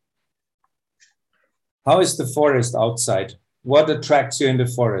 How is the forest outside? What attracts you in the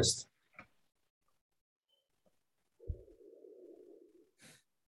forest?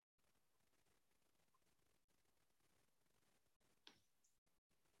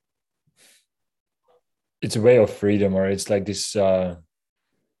 It's a way of freedom, or it's like this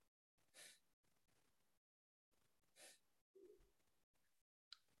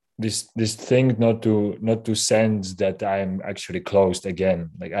this thing not to sense that I'm actually closed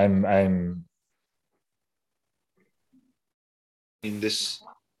again. Like I'm in this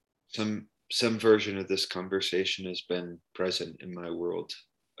some version of this conversation has been present in my world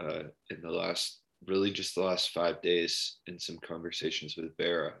in the last 5 days in some conversations with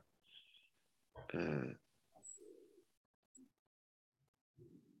Vera.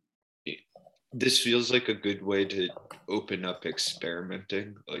 This feels like a good way to open up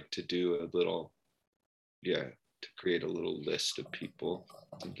experimenting, like to do a little, to create a little list of people,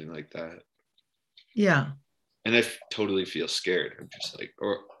 something like that. Yeah. And I totally feel scared. I'm just like,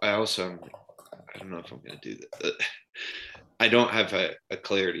 I'm like, I don't know if I'm going to do that. I don't have a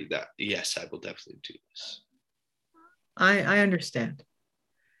clarity that, yes, I will definitely do this. I understand.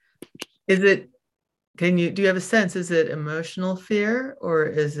 Do you have a sense, is it emotional fear or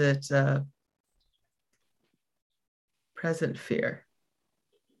is it present fear?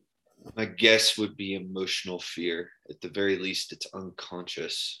 My guess would be emotional fear. At the very least, it's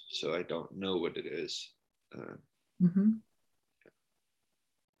unconscious, so I don't know what it is.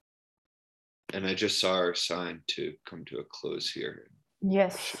 And I just saw our sign to come to a close here.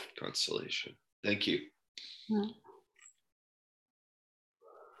 Yes. Shift constellation. Thank you. Yeah.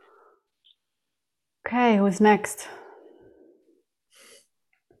 Okay, who's next?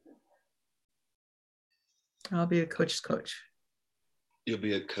 I'll be a coach's coach. You'll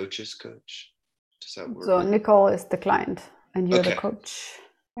be a coach's coach? Does that work? So Nicole is the client and you're the Okay. coach.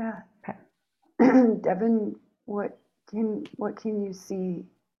 Yeah. Okay. Devin, what can you see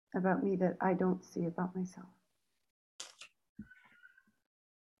about me that I don't see about myself?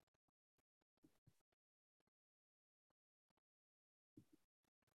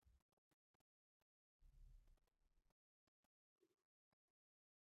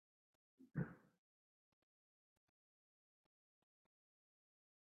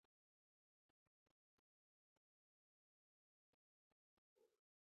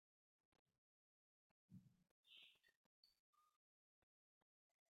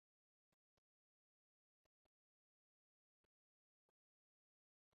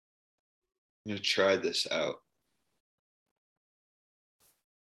 going to try this out.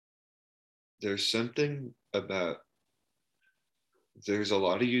 There's something about, there's a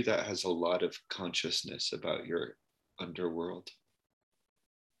lot of you that has a lot of consciousness about your underworld.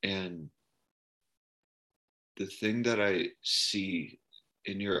 And the thing that I see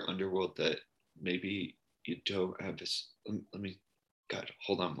in your underworld that maybe you don't have is, let me, God,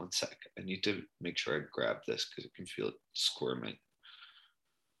 hold on one sec. I need to make sure I grab this because I can feel it squirming.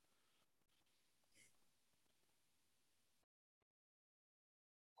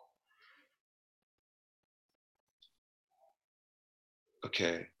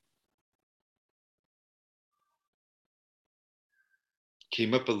 Okay.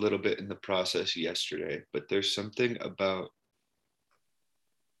 Came up a little bit in the process yesterday, but there's something about,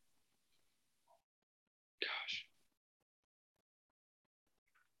 gosh,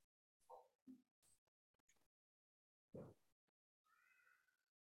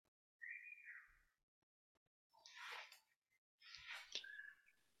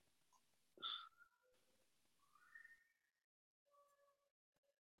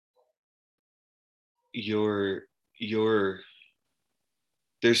 your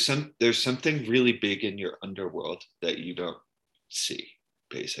there's something really big in your underworld that you don't see,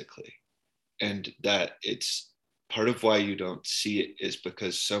 basically. And that it's part of why you don't see it is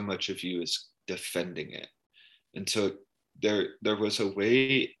because so much of you is defending it. And so there was a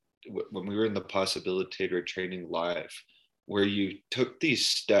way when we were in the possibilitator training live where you took these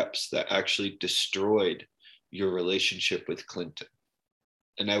steps that actually destroyed your relationship with Clinton.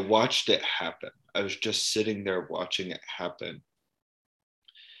 And I watched it happen. I was just sitting there watching it happen.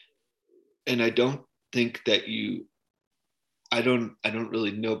 And I don't think that you, I don't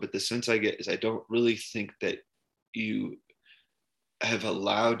really know, but the sense I get is I don't really think that you have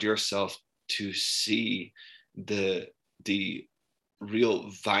allowed yourself to see the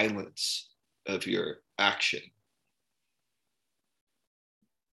real violence of your action.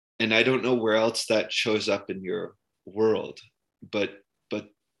 And I don't know where else that shows up in your world, but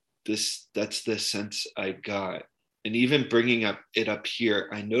that's the sense I got. And even bringing it up here,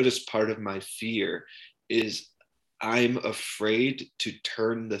 I noticed part of my fear is I'm afraid to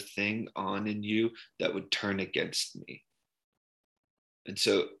turn the thing on in you that would turn against me. And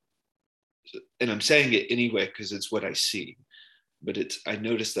so, and I'm saying it anyway because it's what I see, but I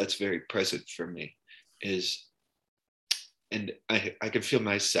notice that's very present for me is, and I can feel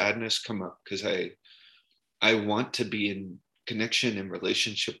my sadness come up because I want to be in connection and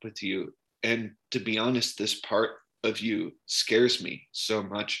relationship with you. And to be honest, this part of you scares me so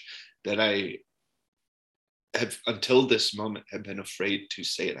much that I have, until this moment, have been afraid to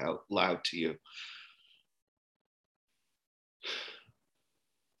say it out loud to you.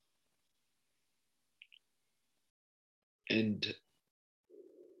 And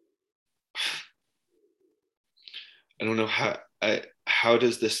I don't know how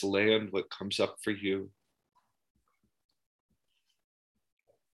does this land, what comes up for you?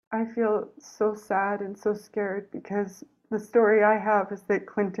 I feel so sad and so scared because the story I have is that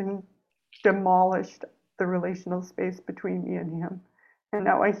Clinton demolished the relational space between me and him. And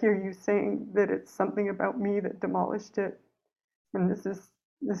now I hear you saying that it's something about me that demolished it. And this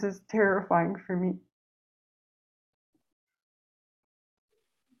is terrifying for me.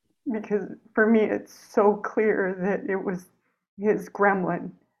 Because for me, it's so clear that it was his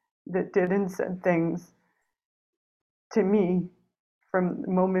gremlin that did and said things to me from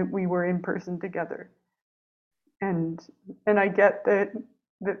the moment we were in person together. And I get that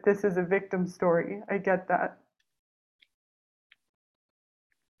this is a victim story. I get that.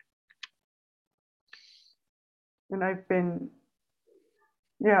 And I've been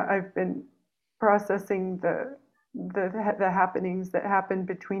processing the happenings that happened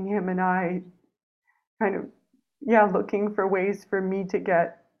between him and I, kind of, looking for ways for me to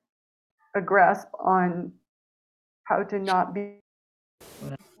get a grasp on how to not be.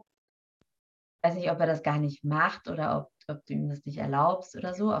 Ich weiß nicht, ob er das gar nicht macht oder ob du ihm das nicht erlaubst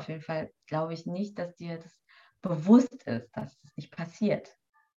oder so. Auf jeden Fall glaube ich nicht, dass dir das bewusst ist, dass das nicht passiert.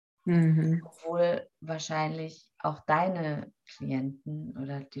 Obwohl wahrscheinlich auch deine Klienten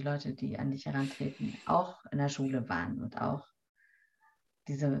oder die Leute, die an dich herantreten, auch in der Schule waren und auch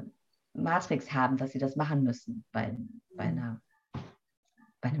diese Matrix haben, dass sie das machen müssen bei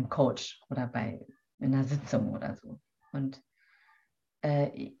einem Coach oder in einer Sitzung oder so. Und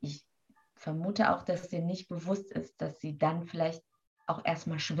ich vermute auch, dass dir nicht bewusst ist, dass sie dann vielleicht auch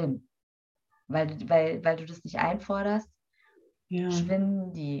erstmal schwimmen. Weil du das nicht einforderst,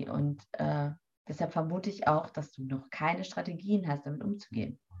 schwimmen die. Und deshalb vermute ich auch, dass du noch keine Strategien hast, damit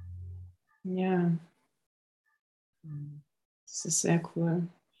umzugehen. Ja. Das ist sehr cool.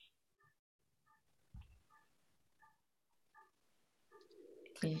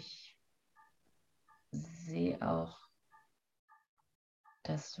 ich sehe auch,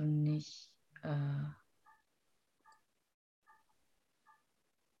 dass du nicht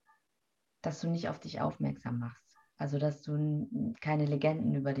auf dich aufmerksam machst. Also, dass du keine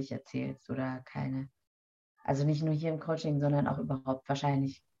Legenden über dich erzählst oder also nicht nur hier im Coaching, sondern auch überhaupt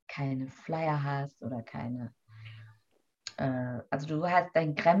wahrscheinlich keine Flyer hast oder also du hast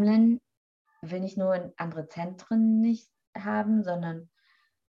dein Gremlin, will nicht nur in andere Zentren nicht haben, sondern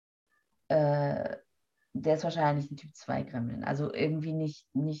der ist wahrscheinlich ein Typ 2 Gremlin. Also irgendwie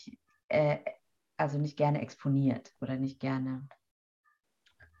also nicht gerne exponiert oder nicht gerne,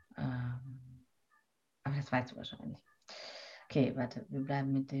 aber das weißt du wahrscheinlich. Okay, warte, wir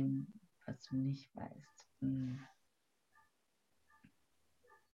bleiben mit dem, was du nicht weißt.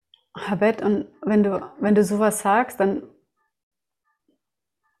 Habet, und wenn du sowas sagst, dann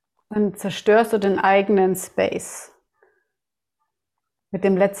zerstörst du den eigenen Space mit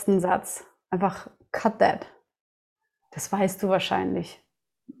dem letzten Satz. Einfach cut that. Das weißt du wahrscheinlich.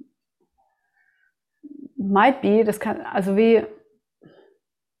 Might be, das kann, also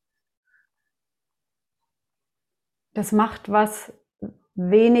das macht was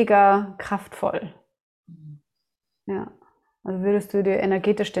weniger kraftvoll. Ja. Also würdest du dir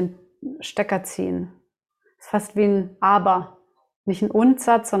energetisch den Stecker ziehen. Das ist fast wie ein Aber. Nicht ein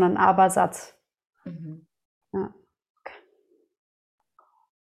Und-Satz, sondern ein Aber-Satz. Ja. Okay.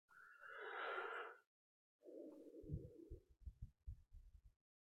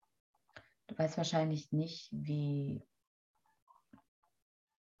 Du weißt wahrscheinlich nicht, wie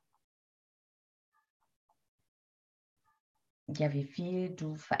viel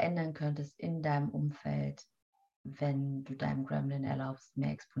du verändern könntest in deinem Umfeld, wenn du deinem Gremlin erlaubst, mehr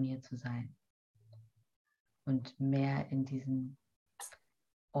exponiert zu sein und mehr in diesen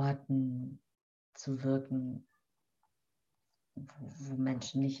Orten zu wirken, wo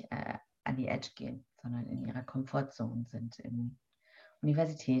Menschen nicht an die Edge gehen, sondern in ihrer Komfortzone sind, in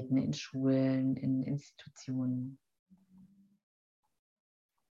Universitäten, in Schulen, in Institutionen.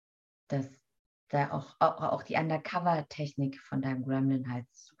 Dass da auch die Undercover-Technik von deinem Gremlin halt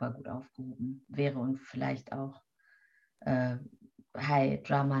super gut aufgehoben wäre und vielleicht auch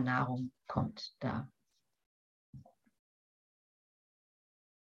High-Drama-Nahrung kommt da.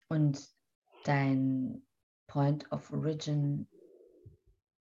 Und dein Point of Origin,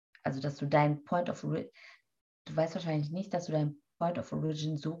 also dass du dein Point of Origin, du weißt wahrscheinlich nicht, dass du dein Point of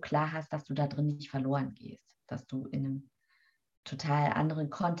Origin so klar hast, dass du da drin nicht verloren gehst, dass du in einem total anderen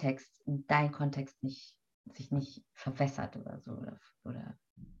Kontext, in dein Kontext sich nicht verwässert oder so oder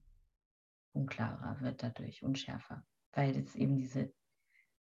unklarer wird dadurch, unschärfer, weil es eben diese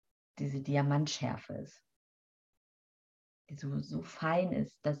Diamantschärfe ist, die so fein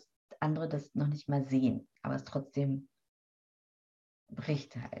ist, dass andere das noch nicht mal sehen, aber es trotzdem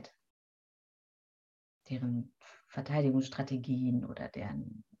bricht halt deren Verteidigungsstrategien oder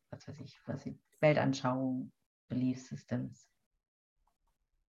deren, was weiß ich, Weltanschauung, Belief Systems.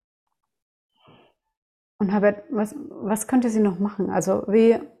 Und Habert, was könnte sie noch machen? Also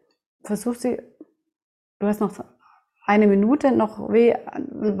wie versucht sie, du hast noch eine Minute, noch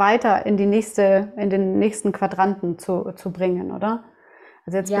weiter in den nächsten Quadranten zu bringen, oder?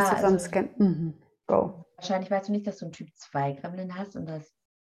 Also jetzt bist du so am Scan. Go. Wahrscheinlich weißt du nicht, dass du einen Typ 2 Gremlin hast und dass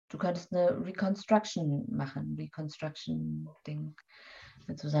du könntest eine Reconstruction machen, Reconstruction-Ding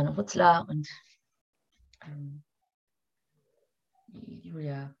mit Susanne Hutzler und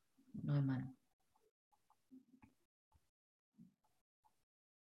Julia Neumann.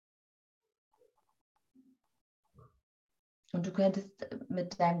 Und du könntest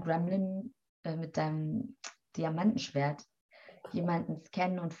mit deinem Gremlin, mit deinem Diamantenschwert jemanden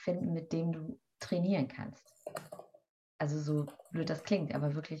scannen und finden, mit dem du trainieren kannst. Also so blöd das klingt,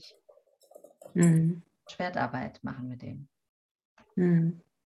 aber wirklich Schwertarbeit machen mit dem.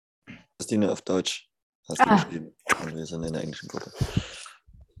 Christine auf Deutsch hast du geschrieben. Und wir sind in der englischen Gruppe.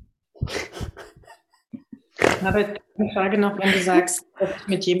 Aber eine Frage noch, wenn du sagst, dass ich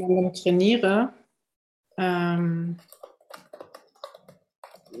mit jemandem trainiere,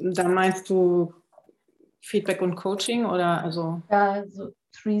 dann meinst du Feedback und Coaching oder also? Ja, so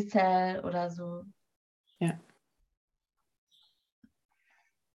 3-Cell oder so. Ja.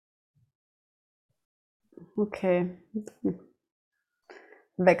 Okay.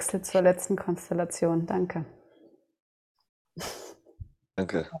 Wechsel zur letzten Konstellation. Danke.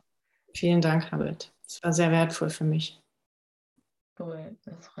 Danke. Vielen Dank, Habit. Das war sehr wertvoll für mich. Cool,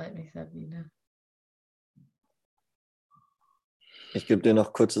 das freut mich, Sabine. Ich gebe dir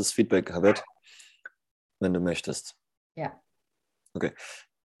noch kurzes Feedback, Habit, wenn du möchtest. Ja. Okay.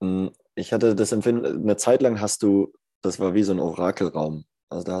 Ich hatte das Empfinden, eine Zeit lang das war wie so ein Orakelraum.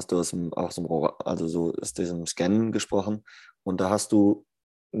 also da hast du also so aus diesem Scannen gesprochen und da hast du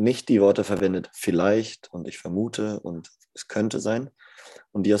nicht die Worte verwendet, vielleicht und ich vermute und es könnte sein.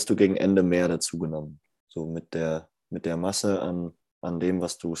 Und die hast du gegen Ende mehr dazu genommen. So mit der Masse an dem,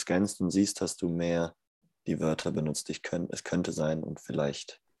 was du scannst und siehst, hast du mehr die Wörter benutzt. Es könnte sein und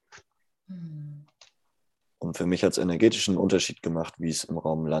vielleicht. Und für mich hat es energetischen Unterschied gemacht, wie es im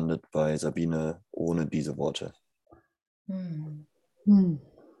Raum landet bei Sabine ohne diese Worte. Hm. Hm.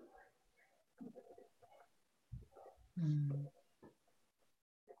 Hm.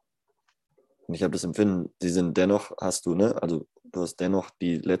 Und ich habe das Empfinden, sie sind dennoch, hast du, ne? Also du hast dennoch,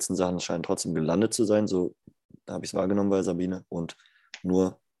 die letzten Sachen scheinen trotzdem gelandet zu sein, so habe ich es wahrgenommen bei Sabine. Und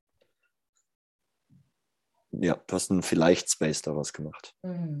nur, ja, du hast einen Vielleicht-Space daraus gemacht.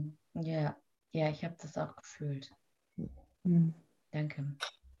 Ja, ja, ich habe das auch gefühlt. Hm. Danke.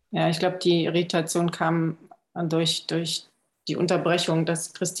 Ja, ich glaube, die Irritation kam durch die Unterbrechung,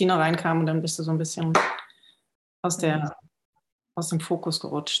 dass Christina reinkam und dann bist du so ein bisschen aus dem Fokus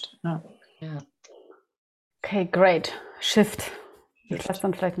gerutscht. Ja. Ja. Okay, great. Shift. Ich lasse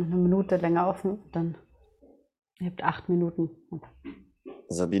dann vielleicht noch eine Minute länger offen, dann ihr habt 8 Minuten.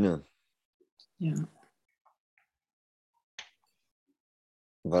 Sabine, Ja.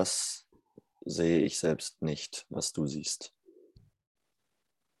 was sehe ich selbst nicht, was du siehst?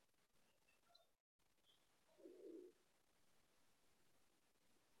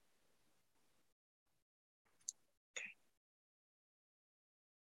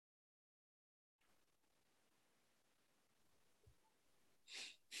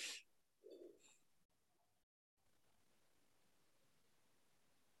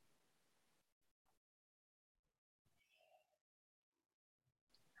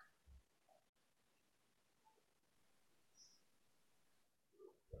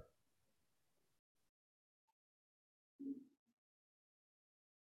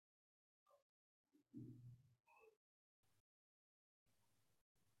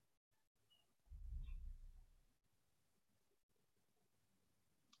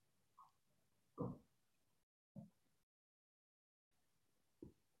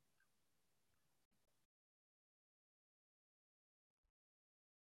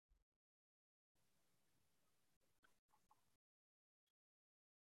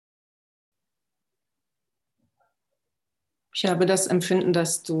 Ich habe das Empfinden,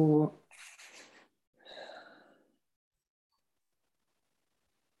 dass du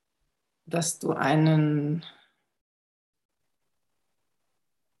einen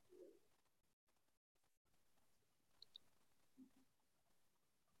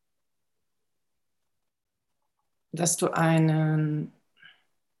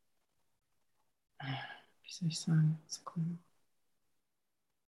wie soll ich sagen, Sekunde.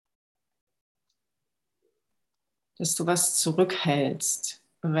 Dass du was zurückhältst,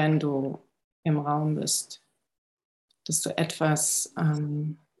 wenn du im Raum bist. Dass du etwas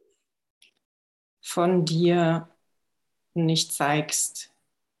von dir nicht zeigst.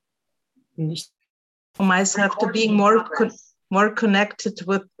 Nicht For myself to being more connected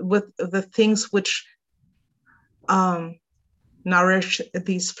with the things which nourish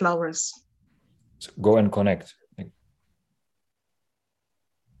these flowers. So go and connect.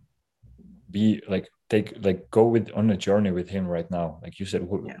 Be like go on a journey with him right now. Like you said,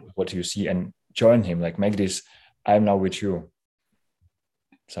 what do you see? And join him. Like make this. I'm now with you.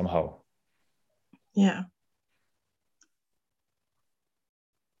 Somehow. Yeah.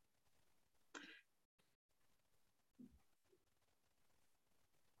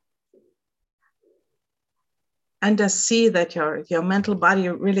 And I see that your mental body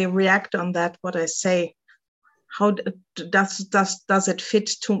really react on that, what I say. How does it fit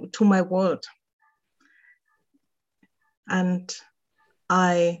to my world? And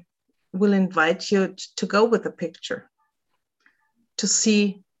I will invite you to go with the picture, to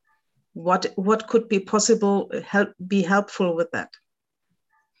see what could be possible, be helpful with that.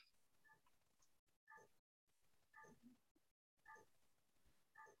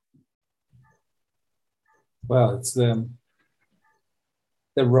 Well, it's the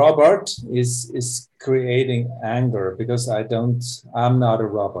robot is creating anger because I'm not a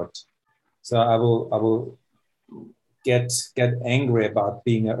robot. So I will get angry about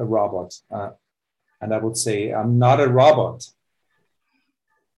being a robot. And I would say, I'm not a robot.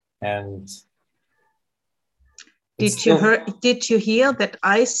 And did you hear that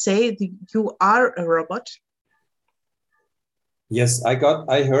I say that you are a robot? Yes, I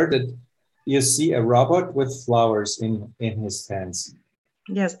heard that you see a robot with flowers in his hands.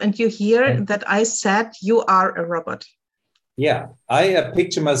 Yes, and you hear that I said you are a robot. Yeah, I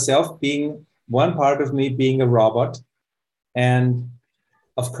picture myself being one part of me being a robot, and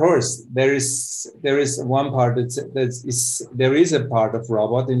of course, there is one part there is a part of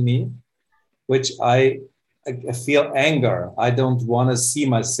robot in me, which I feel anger. I don't want to see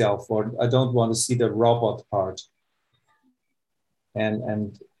myself, or I don't want to see the robot part.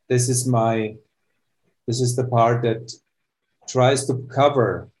 And this is the part that tries to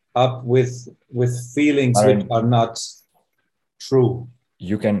cover up with feelings which are not true.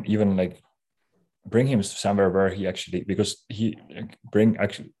 You can even like bring him somewhere where he actually, because he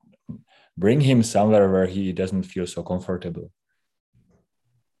bring him somewhere where he doesn't feel so comfortable.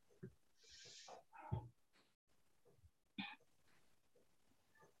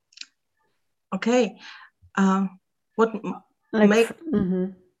 Okay. What Like, make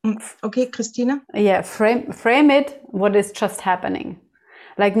okay, Christina? Yeah, frame it what is just happening.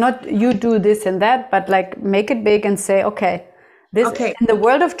 Like, not you do this and that, but like make it big and say, okay, this Okay. in the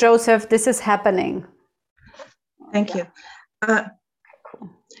world of Joseph, this is happening. Thank you. Cool.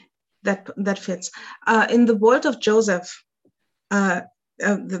 That fits. In the world of Joseph,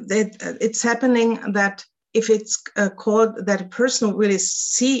 it's happening that if it's called that a person really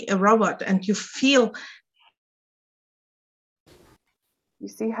see a robot and you feel. You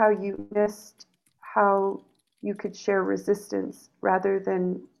see how you missed how you could share resistance rather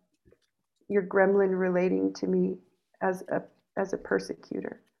than your gremlin relating to me as a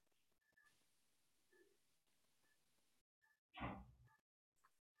persecutor.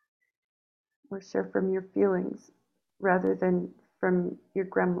 Or share from your feelings rather than from your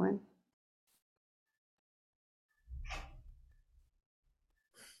gremlin.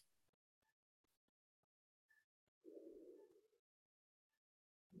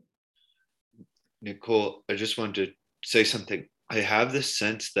 Nicole, I just wanted to say something. I have this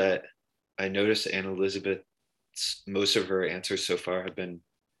sense that I noticed Anne-Elizabeth, most of her answers so far have been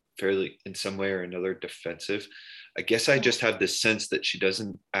fairly, in some way or another, defensive. I guess I just have this sense that she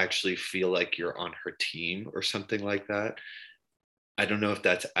doesn't actually feel like you're on her team or something like that. I don't know if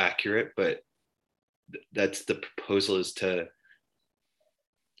that's accurate, but that's the proposal, is to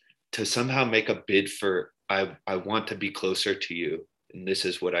somehow make a bid for, I want to be closer to you, and this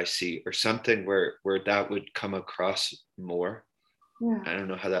is what I see, or something where that would come across more. Yeah. I don't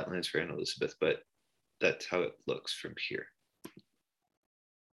know how that lands for Anne-Elizabeth, but that's how it looks from here.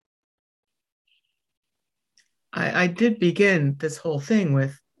 I did begin this whole thing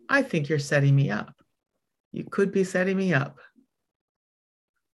with, I think you're setting me up. You could be setting me up.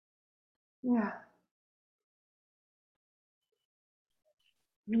 Yeah.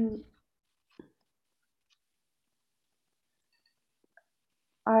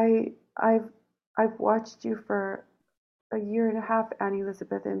 I've watched you for a year and a half,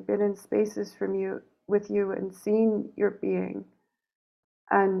 Anne-Elizabeth, and been in spaces with you and seen your being.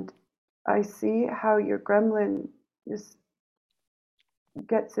 And I see how your gremlin just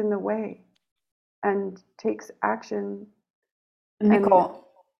gets in the way and takes action. Nico,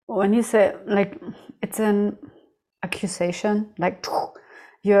 when you say like it's an accusation, like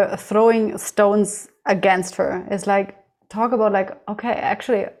you're throwing stones against her, it's like talk about like, okay,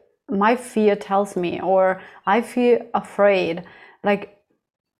 actually my fear tells me, or I feel afraid. Like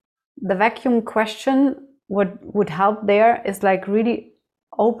the vacuum question, what would help there is like really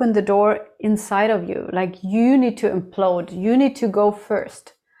open the door inside of you. Like you need to implode, you need to go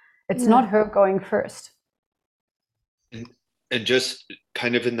first. It's not her going first. And just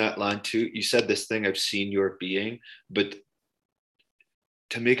kind of in that line too, you said this thing, I've seen your being, but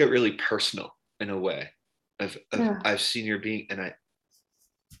to make it really personal in a way, I've seen your being, and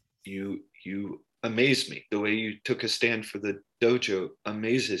you amaze me. The way you took a stand for the dojo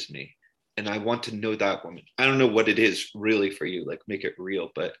amazes me, and I want to know that woman. I don't know what it is really for you, like make it real,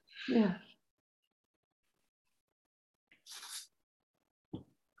 but yeah.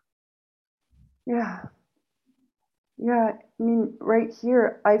 I mean, right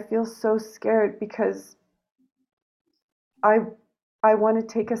here, I feel so scared because I want to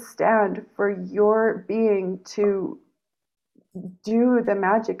take a stand for your being to do the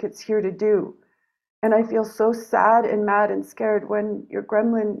magic it's here to do. And I feel so sad and mad and scared when your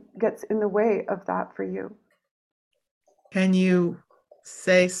gremlin gets in the way of that for you. Can you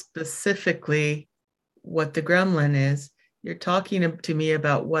say specifically what the gremlin is? You're talking to me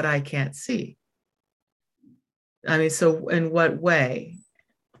about what I can't see. I mean, so in what way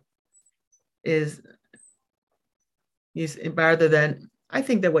is rather than, I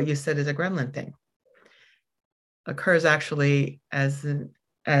think that what you said is a gremlin thing occurs actually as an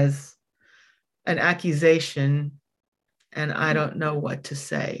accusation, and I don't know what to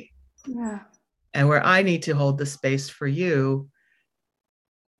say. Yeah. And where I need to hold the space for you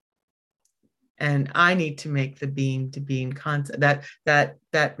and I need to make the being to being concept.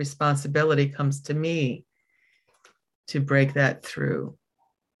 That responsibility comes to me to break that through,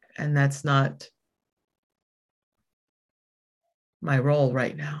 and that's not my role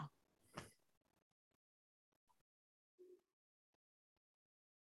right now.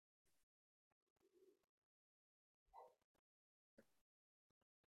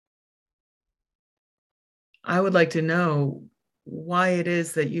 I would like to know why it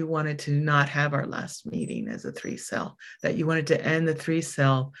is that you wanted to not have our last meeting as a 3-cell, that you wanted to end the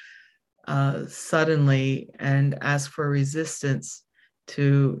 3-cell suddenly and ask for resistance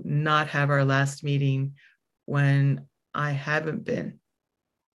to not have our last meeting when I haven't been.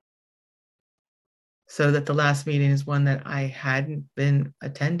 So that the last meeting is one that I hadn't been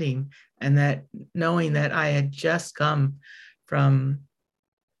attending, and that knowing that I had just come from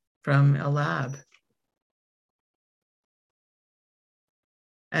a lab.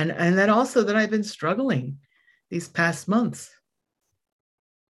 And that also that I've been struggling these past months.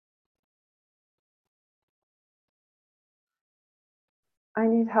 I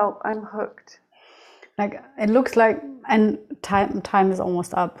need help. I'm hooked. Like it looks like, and time is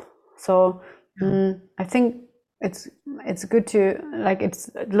almost up. So I think it's good to like it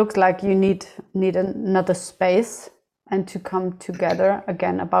looks like you need another space and to come together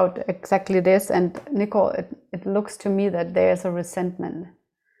again about exactly this. And Nicole, it looks to me that there's a resentment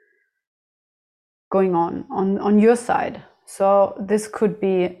going on your side. So this could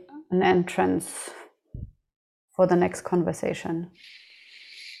be an entrance for the next conversation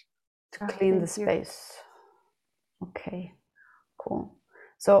to clean the space. Okay, cool.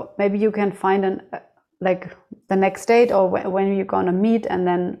 So maybe you can find like the next date or when you're gonna meet, and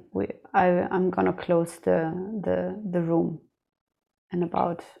then I'm gonna close the room in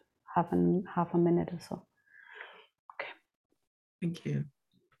about half a minute or so. Okay. Thank you.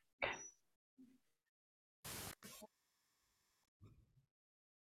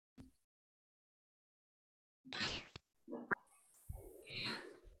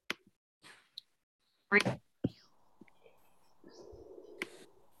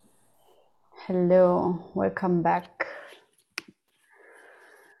 Hello, welcome back.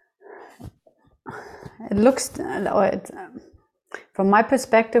 It looks, from my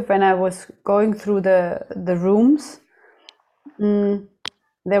perspective, when I was going through the rooms,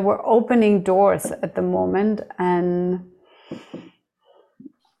 there were opening doors at the moment, and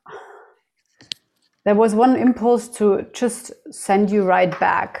there was one impulse to just send you right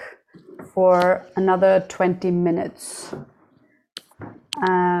back for another 20 minutes.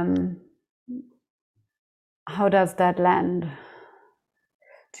 How does that land?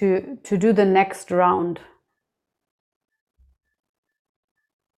 To do the next round.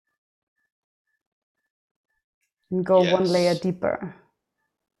 And go one layer deeper.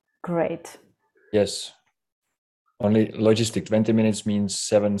 Great. Yes. Only logistic 20 minutes means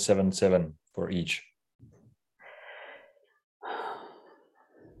 777 for each.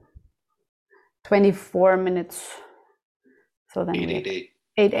 24 minutes. So then 888.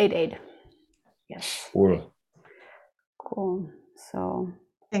 888. Yes. Cool. Cool. So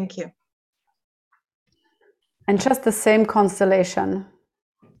thank you. And just the same constellation.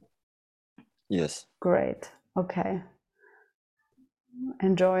 Yes. Great. Okay.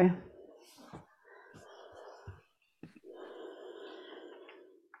 Enjoy.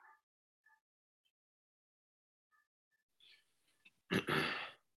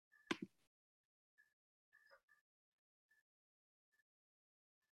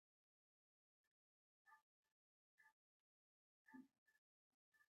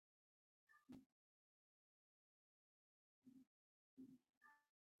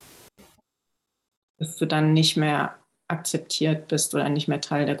 Dass du dann nicht mehr akzeptiert bist oder nicht mehr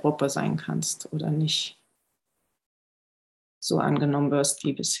Teil der Gruppe sein kannst oder nicht so angenommen wirst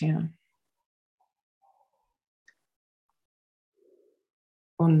wie bisher.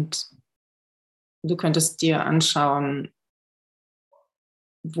 Und du könntest dir anschauen,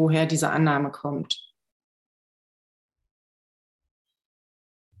 woher diese Annahme kommt.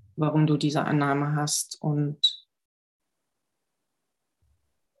 Warum du diese Annahme hast und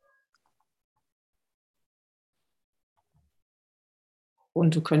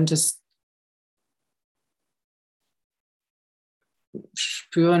du könntest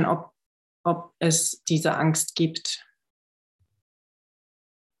spüren, ob es diese Angst gibt.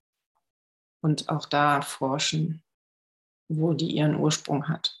 Und auch da forschen, wo die ihren Ursprung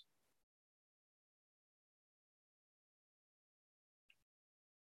hat.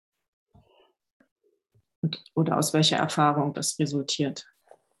 Oder aus welcher Erfahrung das resultiert.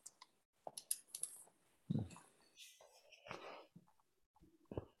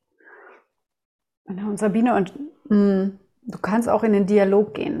 Genau, und Sabine, du kannst auch in den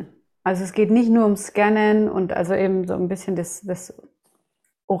Dialog gehen. Also es geht nicht nur um Scannen und also eben so ein bisschen das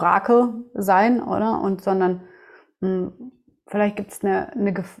Orakel sein, oder? Und sondern vielleicht gibt es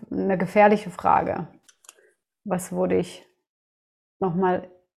eine gefährliche Frage. Was wurde ich nochmal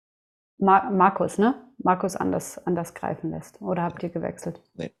Markus, ne? Markus anders greifen lässt. Oder habt ihr gewechselt?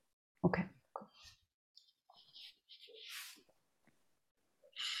 Nee. Okay.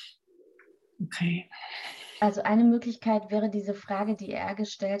 Okay. Also eine Möglichkeit wäre diese Frage, die er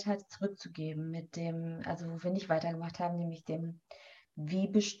gestellt hat, zurückzugeben mit dem, also wo wir nicht weitergemacht haben, nämlich dem, wie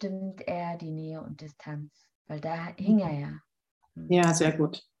bestimmt er die Nähe und Distanz? Weil da hing er ja. Ja, sehr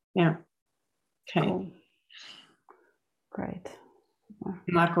gut. Ja. Okay. Cool. Great.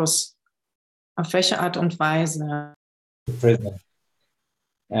 Markus, auf welche Art und Weise? Prison.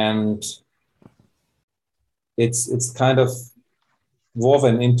 And it's kind of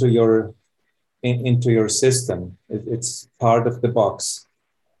woven into your system. It's part of the box,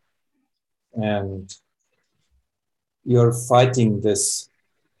 and you're fighting this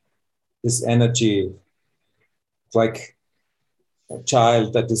energy like a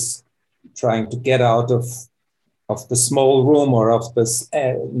child that is trying to get out of the small room or of this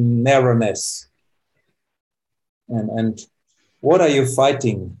narrowness. And what are you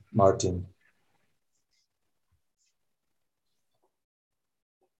fighting, Martin?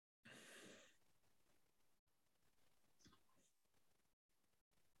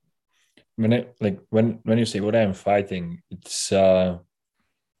 When you say what I'm fighting, it's I'm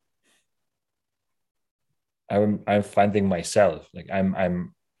fighting myself. Like I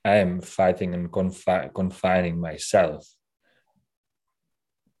am fighting and confining myself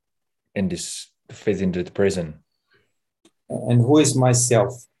in this to fit into the prison. And who is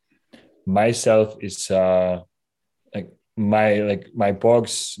myself? Myself is my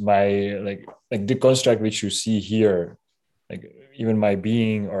box, my like the construct which you see here, like even my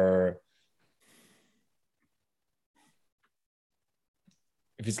being, or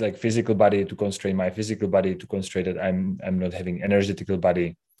if it's like physical body, to constrain my physical body, to constrain that I'm not having energetical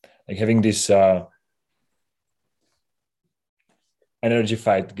body, like having this energy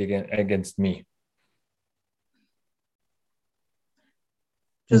fight against me.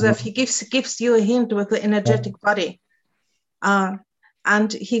 Joseph, he gives you a hint with the energetic body.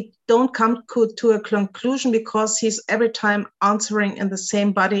 And he don't come to a conclusion because he's every time answering in the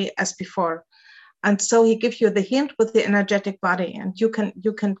same body as before. And so he gives you the hint with the energetic body, and you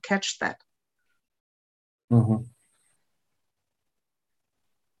can catch that. Mm-hmm.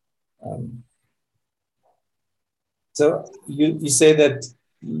 So you say that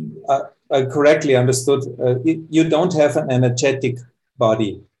I correctly understood. You don't have an energetic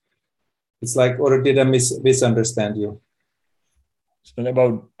body. It's like, or did I misunderstand you? It's not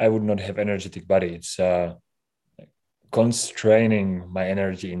about I would not have energetic body. It's constraining my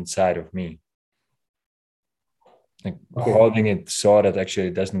energy inside of me, like holding it so that actually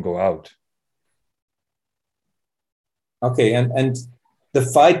it doesn't go out. Okay, and the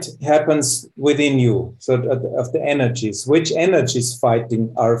fight happens within you. So of the energies, which energies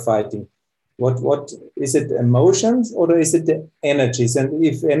are fighting? What is it? Emotions, or is it the energies? And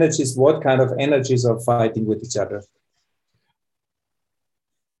if energies, what kind of energies are fighting with each other?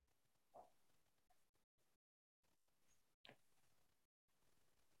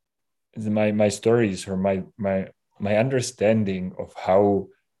 My stories, or my understanding of how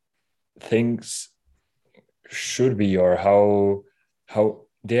things should be, or how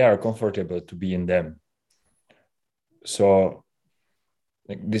they are comfortable to be in them. So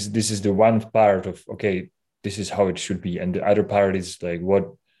like this is the one part of, okay, this is how it should be, and the other part is like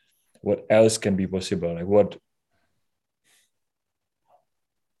what else can be possible, like what.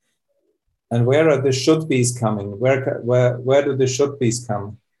 And where are the should be's coming? Where do the should be's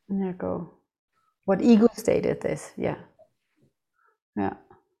come? There go. What ego stated this? Yeah.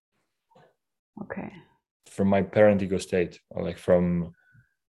 Okay. From my parent ego state, or like from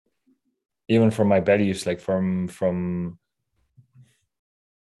even from my beliefs, like from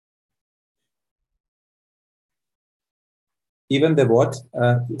even the what?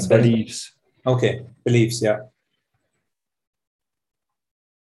 Beliefs. Okay, beliefs, yeah.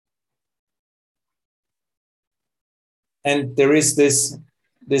 And there is this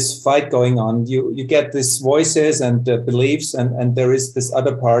fight going on. You get these voices and beliefs, and there is this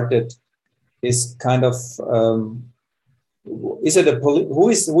other part that is kind of is it who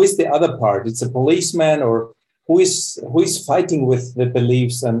is the other part? It's a policeman, or who is fighting with the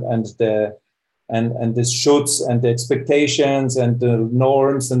beliefs and the shoulds and the expectations and the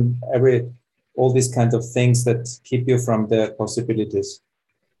norms and all these kinds of things that keep you from the possibilities.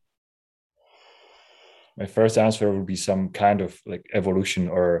 my first answer would be some kind of like evolution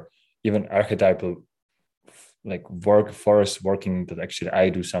or even archetypal like force working that actually I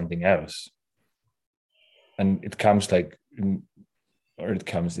do something else. And it comes like, or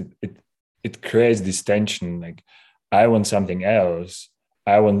it creates this tension, like I want something else.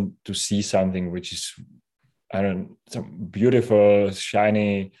 I want to see something which is, I don't know, some beautiful,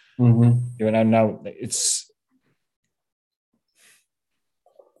 shiny. Even now, it's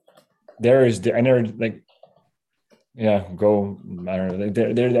there is the energy, like go. I don't know.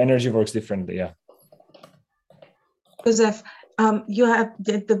 The energy works differently. Yeah. Joseph, you have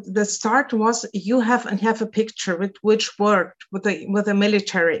the start was you have a picture which worked with the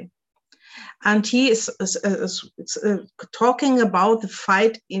military, and he is talking about the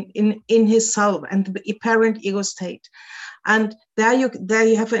fight in himself and the apparent ego state, and there you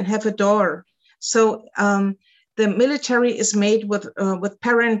have a door. So the military is made with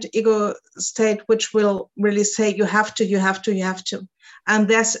parent ego state, which will really say you have to, and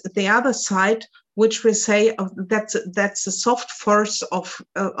there's the other side, which we say that's a soft force of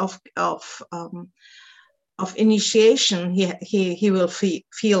initiation. He will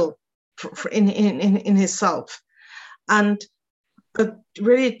feel in himself, and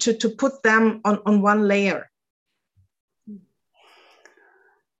really to put them on one layer.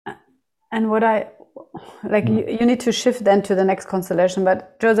 And what I like, you need to shift then to the next constellation.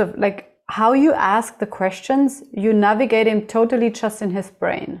 But Joseph, like how you ask the questions, you navigate him totally just in his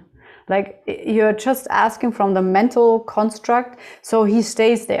brain. Like you're just asking from the mental construct, so he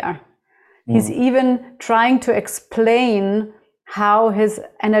stays there. He's even trying to explain how his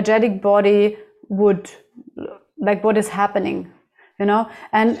energetic body would, like what is happening, you know?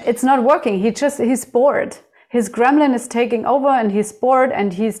 And it's not working. He's bored. His gremlin is taking over and he's bored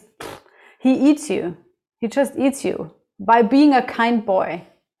and he eats you. He just eats you by being a kind boy,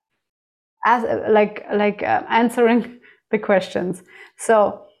 as answering the questions.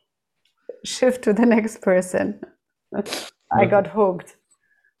 So shift to the next person. I got hooked.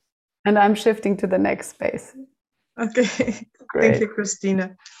 And I'm shifting to the next space. Okay. Great. Thank you,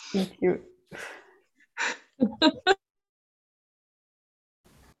 Christina. Thank you.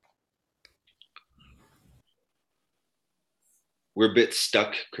 We're a bit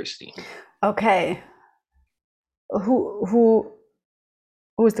stuck, Christine. Okay. Who's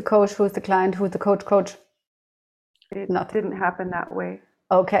the coach? Who's the client? Who's the coach? It didn't happen that way.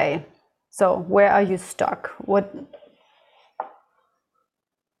 Okay. So where are you stuck?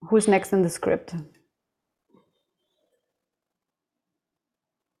 Who's next in the script?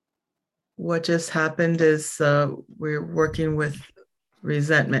 What just happened is we're working with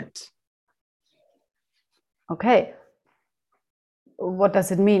resentment. Okay. What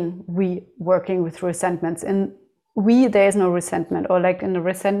does it mean? We working with resentments. In we, there is no resentment, or like in the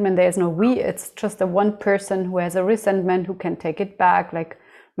resentment, there is no we. It's just the one person who has a resentment who can take it back, like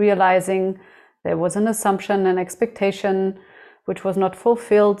realizing there was an assumption, an expectation which was not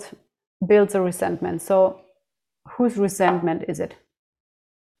fulfilled, builds a resentment. So whose resentment is it?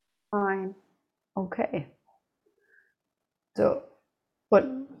 Fine. Okay. So what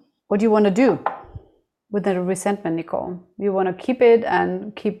do you want to do with the resentment, Nicole? Do you want to keep it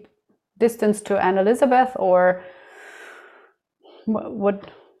and keep distance to Anne Elizabeth, or what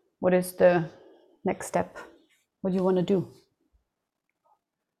is the next step? What do you want to do?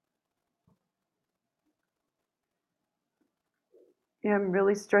 Yeah, I'm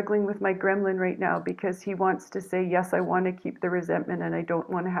really struggling with my gremlin right now because he wants to say, yes, I want to keep the resentment and I don't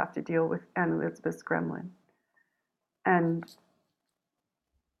want to have to deal with Anne Elizabeth's gremlin. And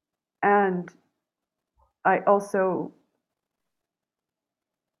I also,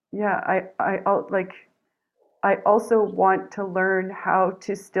 I also want to learn how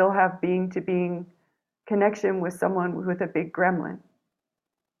to still have being to being connection with someone with a big gremlin.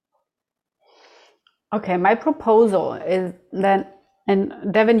 Okay, my proposal is that,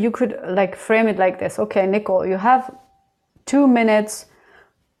 and Devin, you could like frame it like this. Okay, Nicole, you have 2 minutes.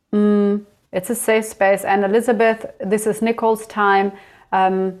 It's a safe space. And Elizabeth, this is Nicole's time.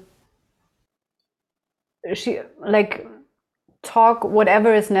 She like talk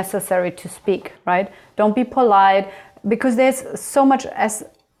whatever is necessary to speak, right? Don't be polite, because there's so much, as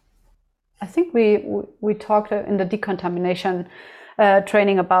I think we talked in the decontamination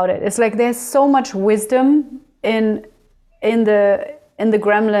training about it. It's like there's so much wisdom in the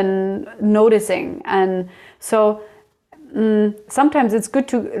gremlin noticing, and so sometimes it's good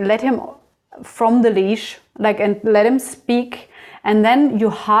to let him from the leash, like, and let him speak, and then you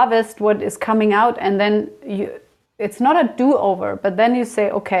harvest what is coming out, and then it's not a do-over, but then you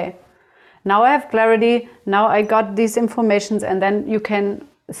say, okay, now I have clarity, now I got these informations, and then you can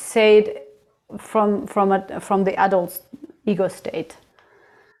say it from the adult ego state.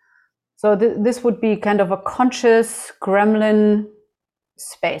 So this would be kind of a conscious gremlin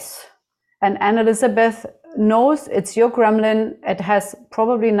space. And Anne-Elizabeth knows it's your gremlin. It has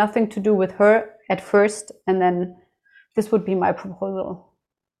probably nothing to do with her at first. And then this would be my proposal.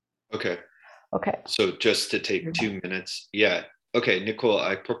 Okay. Okay. So just to take 2 minutes. Yeah. Okay, Nicole,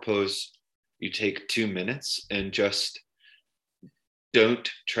 I propose you take 2 minutes and just don't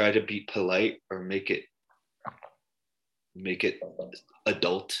try to be polite or make it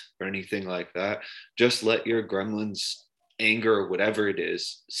adult or anything like that. Just let your gremlin's anger or whatever it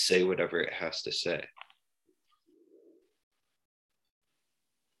is say whatever it has to say.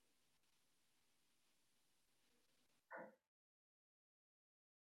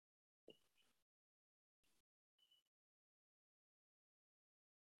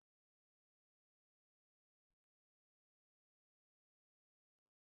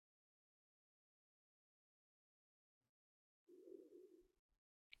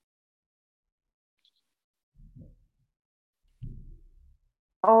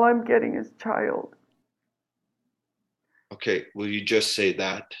 All I'm getting is child. Okay, will you just say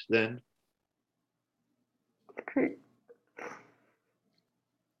that then? Okay.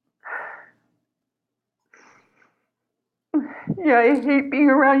 Yeah, I hate being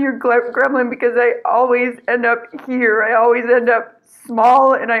around your gremlin because I always end up here. I always end up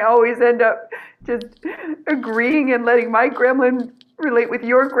small, and I always end up just agreeing and letting my gremlin relate with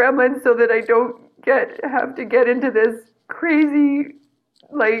your gremlin so that I don't have to get into this crazy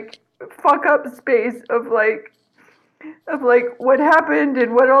like fuck up space of like what happened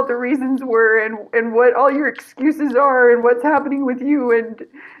and what all the reasons were and what all your excuses are and what's happening with you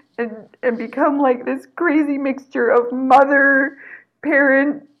and become like this crazy mixture of mother,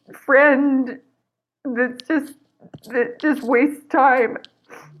 parent, friend that just wastes time.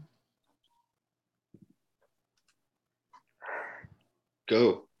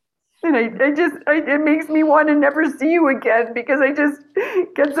 Go. And it makes me want to never see you again because I just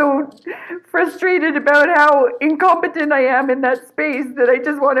get so frustrated about how incompetent I am in that space that I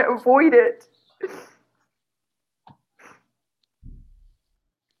just want to avoid it.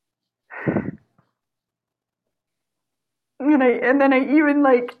 And then I even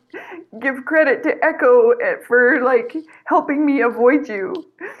like give credit to Echo for like helping me avoid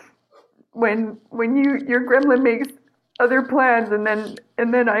you when your gremlin makes other plans and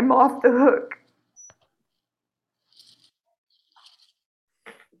then I'm off the hook.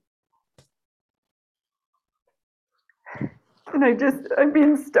 And I'm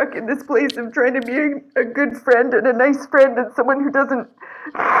being stuck in this place of trying to be a good friend and a nice friend and someone who doesn't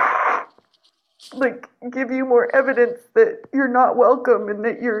like give you more evidence that you're not welcome and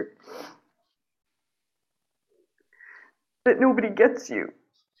that nobody gets you.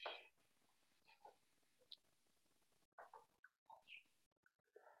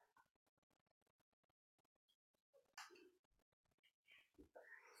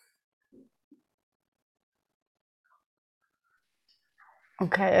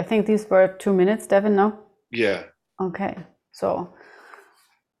 Okay, I think these were 2 minutes, Devin, no? Yeah. Okay, so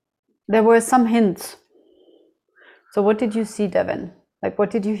there were some hints. So what did you see, Devin? Like, what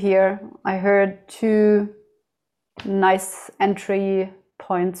did you hear? I heard 2 nice entry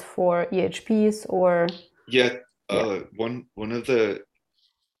points for EHPs or... Yeah, one of the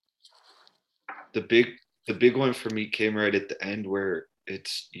big one for me came right at the end where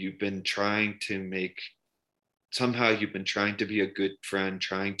you've been trying to be a good friend,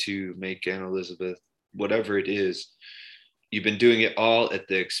 trying to make Anne-Elizabeth, whatever it is, you've been doing it all at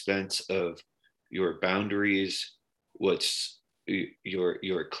the expense of your boundaries,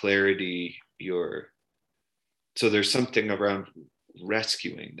 your clarity, so there's something around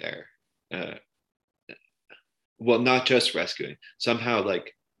rescuing there. Well, not just rescuing, somehow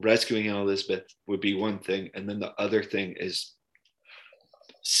like rescuing Elizabeth would be one thing, and then the other thing is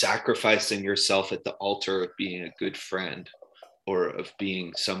sacrificing yourself at the altar of being a good friend or of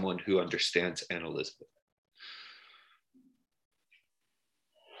being someone who understands Anne Elizabeth.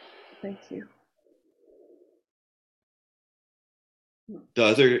 Thank you. The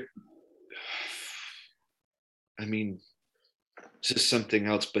other, I mean, this is something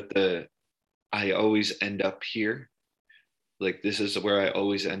else, but I always end up here. Like, this is where I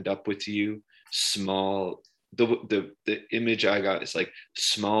always end up with you. Small, the image I got is like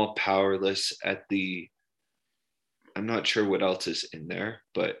small, powerless at the, I'm not sure what else is in there,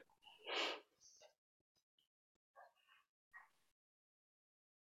 but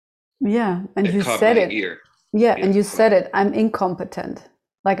yeah, and you said it. Ear. Yeah, and you said it. I'm incompetent.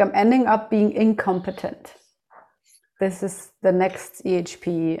 Like, I'm ending up being incompetent. this is the next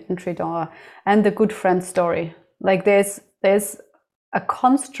EHP entry door, and the good friend story. Like there's a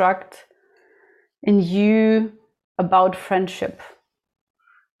construct in you about friendship,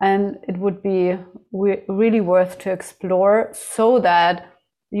 and it would be really worth to explore, so that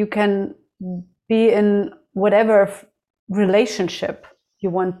you can be in whatever relationship you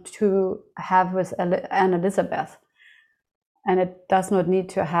want to have with Anne Elizabeth, and it does not need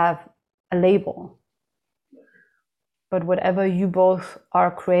to have a label, but whatever you both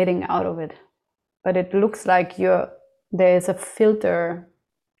are creating out of it. But it looks like there is a filter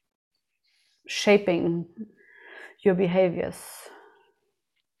shaping your behaviors.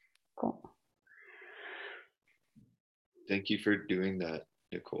 Cool. Thank you for doing that,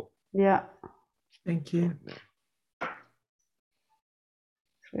 Nicole. Yeah. Thank you. It's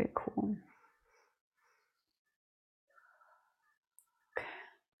really cool. Okay.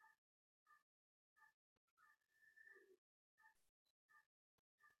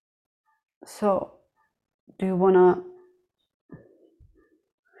 So, do you want to,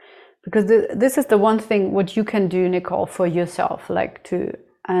 because this is the one thing what you can do, Nicole, for yourself, like to,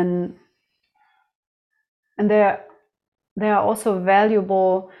 and there are also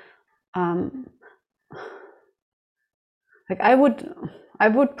valuable, like I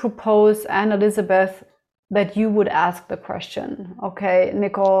would propose, Anne Elizabeth, that you would ask the question, okay,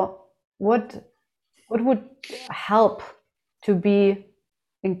 Nicole, what would help to be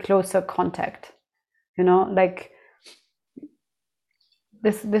in closer contact? You know, like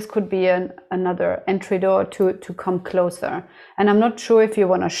this could be another entry door to come closer. And I'm not sure if you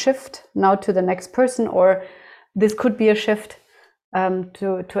want to shift now to the next person, or this could be a shift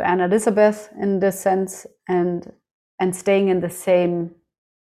to Anne Elizabeth in this sense, and staying in the same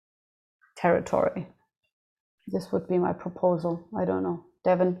territory. This would be my proposal. I don't know,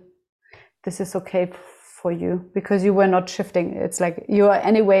 Devin, this is okay for you, because you were not shifting. It's like you are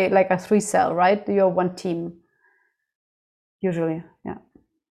anyway like a 3-cell, right? You're one team usually. Yeah.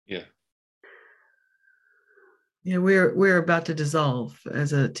 Yeah. Yeah, we're about to dissolve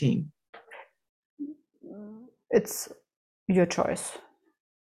as a team. It's your choice.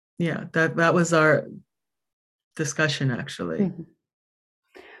 Yeah, that was our discussion actually. Mm-hmm.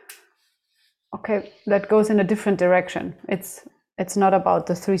 Okay, that goes in a different direction. It's not about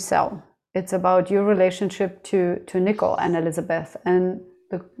the 3-cell. It's about your relationship to Nicole and Elizabeth, and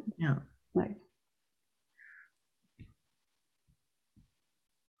the like.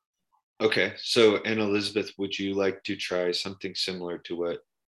 Okay, so Anne Elizabeth, would you like to try something similar to what,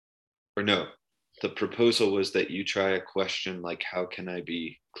 or no, the proposal was that you try a question like, how can I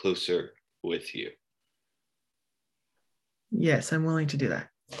be closer with you? Yes, I'm willing to do that.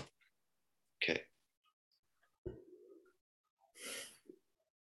 Okay.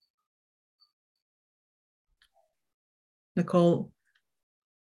 Nicole,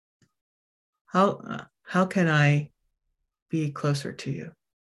 how can I be closer to you,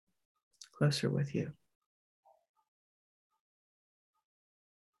 closer with you?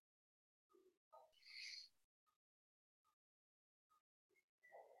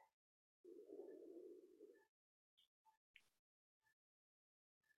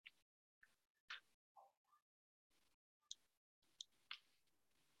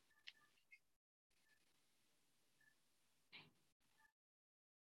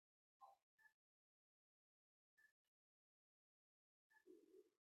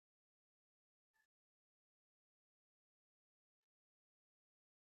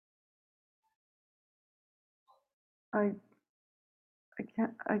 I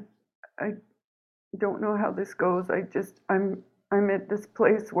can't, I don't know how this goes. I'm at this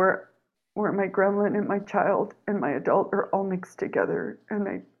place where my gremlin and my child and my adult are all mixed together,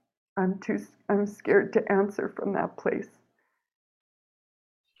 and I'm scared to answer from that place.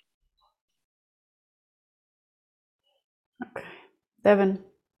 Okay, Devin,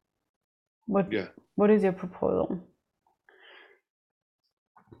 what is your proposal?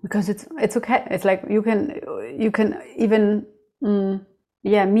 Because it's okay. It's like you can even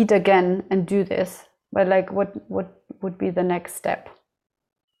meet again and do this. But like, what would be the next step?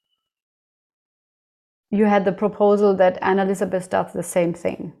 You had the proposal that Anne Elizabeth does the same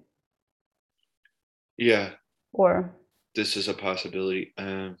thing. Yeah. Or this is a possibility.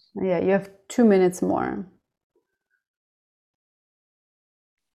 Yeah, you have 2 minutes more.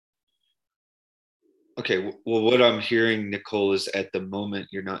 Okay, well, what I'm hearing, Nicole, is at the moment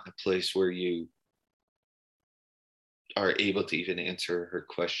you're not in a place where you are able to even answer her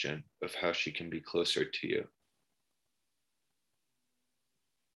question of how she can be closer to you.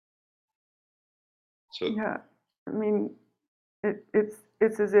 So yeah, I mean,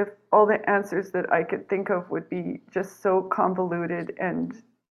 It's as if all the answers that I could think of would be just so convoluted and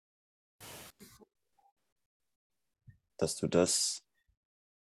dass du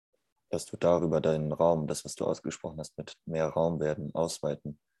darüber deinen Raum, das, was du ausgesprochen hast, mit mehr Raum werden,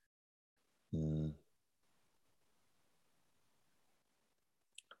 ausweiten,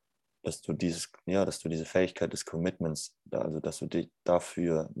 dass du diese Fähigkeit des Commitments, also dass du dich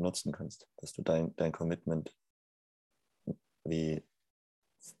dafür nutzen kannst, dass du dein Commitment wie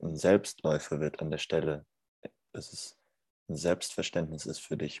ein Selbstläufer wird an der Stelle, dass es ein Selbstverständnis ist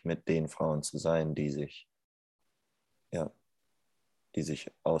für dich, mit den Frauen zu sein, die sich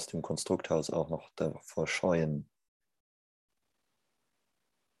aus dem Konstrukthaus auch noch davor scheuen,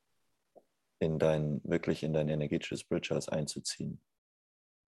 wirklich in dein energetisches Bridgehouse einzuziehen.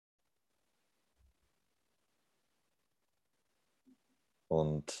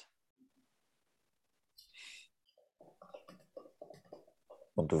 Und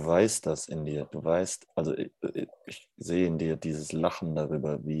du weißt das in dir, also ich sehe in dir dieses Lachen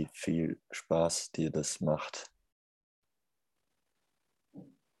darüber, wie viel Spaß dir das macht,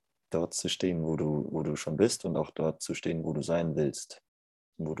 dort zu stehen, wo du schon bist und auch dort zu stehen, wo du sein willst,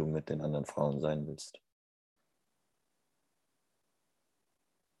 wo du mit den anderen Frauen sein willst.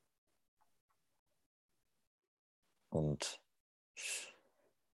 Und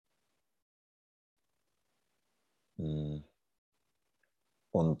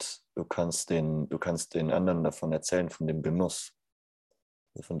du kannst den anderen davon erzählen, von dem Genuss,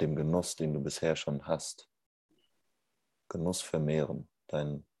 den du bisher schon hast. Genuss vermehren,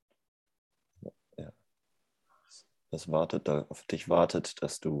 auf dich wartet,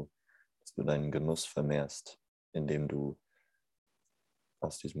 dass du deinen Genuss vermehrst, indem du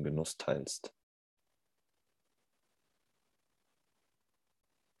aus diesem Genuss teilst.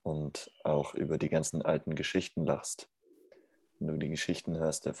 Und auch über die ganzen alten Geschichten lachst. Wenn du die Geschichten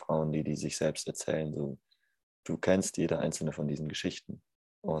hörst der Frauen, die sich selbst erzählen, so, du kennst jede einzelne von diesen Geschichten.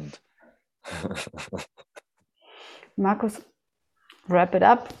 Und Markus, wrap it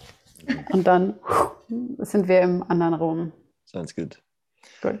up. Und dann sind wir im anderen Raum. Sounds good.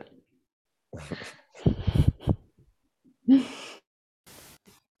 Good.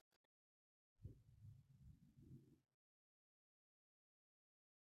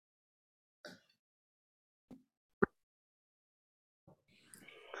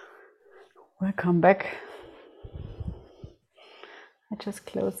 Welcome back. I just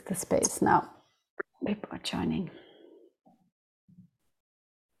closed the space now. People are joining.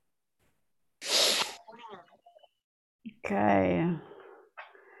 Okay.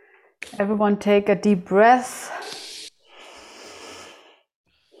 Everyone take a deep breath.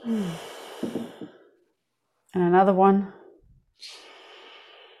 And another one.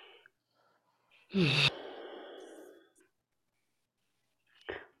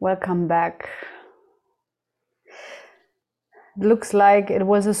 Welcome back. It looks like it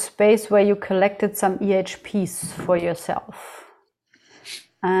was a space where you collected some EHPs for yourself.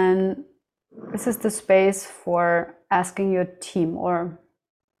 And this is the space for asking your team, or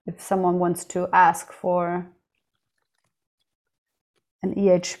if someone wants to ask for an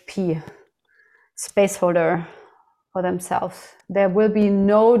EHP space holder for themselves. There will be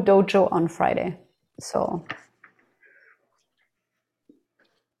no dojo on Friday. So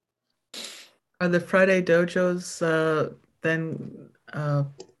are the Friday dojos then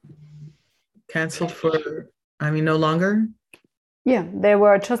canceled no longer? Yeah, they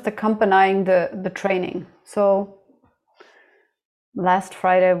were just accompanying the training. So last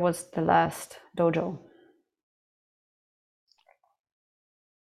Friday was the last dojo.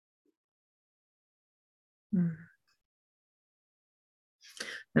 And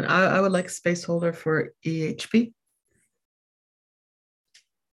I would like a space holder for EHP.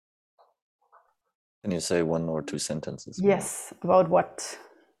 Can you say 1 or 2 sentences? Yes, about what?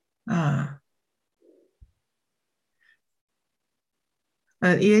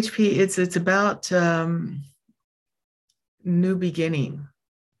 EHP, it's about new beginning.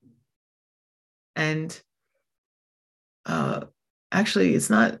 And actually, it's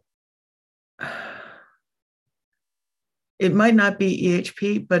not, it might not be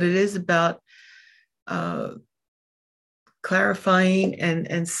EHP, but it is about clarifying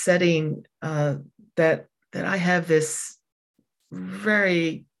and setting that I have this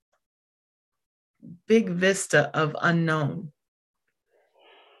very big vista of unknown.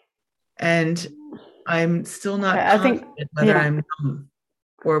 And I'm still not confident whether I'm numb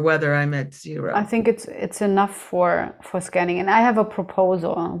or whether I'm at 0. I think it's enough for scanning. And I have a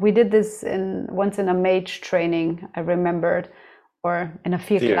proposal. We did this once in a mage training, I remembered, or in a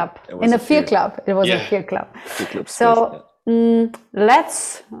fear club. In a fear club. It was a fear club. Fear club so space,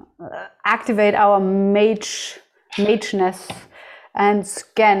 let's activate our mageness and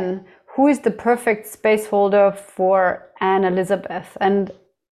scan who is the perfect space holder for Anne Elizabeth. And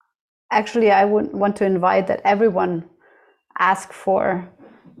actually, I would want to invite that everyone ask for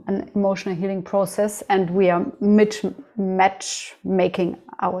an emotional healing process, and we are matchmaking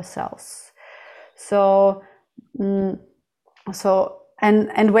ourselves. So, and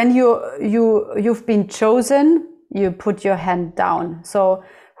when you've been chosen, you put your hand down. So,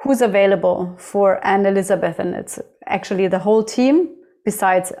 who's available for Anne Elizabeth? And it's actually the whole team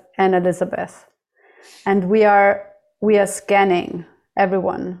besides Anne Elizabeth, and we are scanning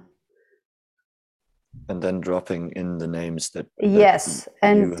everyone. And then dropping in the names that yes,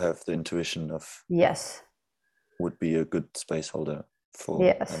 and you have the intuition of yes would be a good space holder for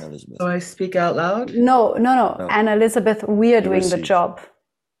yes. Anne Elizabeth. So I speak out loud? No. Anne Elizabeth, we are doing the job.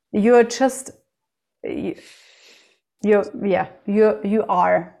 You're just you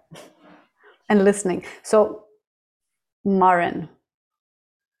are and listening. So Maren.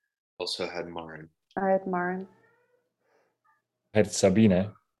 Also had Maren. I had Maren. I had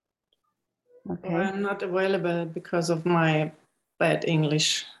Sabine. Okay. I'm not available because of my bad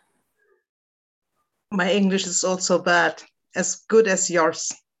English. My English is also bad, as good as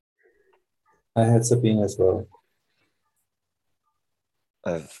yours. I had Sabine as well.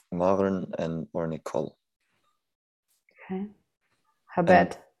 I have Maren or Nicole. Okay. How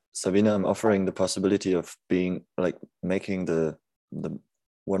bad? Sabina, I'm offering the possibility of being like making the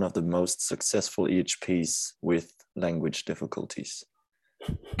one of the most successful EHPs with language difficulties.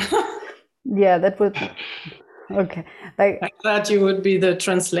 Yeah, that would. Okay, like I thought you would be the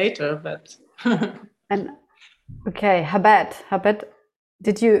translator, but. And okay, Habet,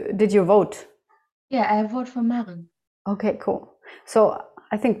 did you vote? Yeah, I vote for Maren. Okay, cool. So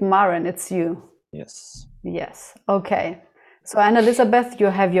I think Maren, it's you. Yes. Yes. Okay. So Anne Elizabeth, you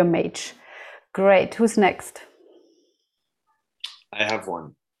have your mage. Great. Who's next? I have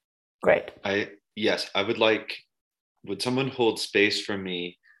one. Great. I would someone hold space for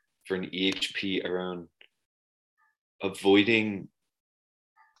me for an EHP around avoiding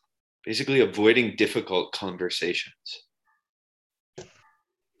difficult conversations?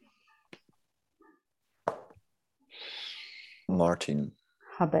 Martin.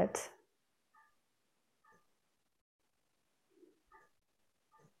 Habet.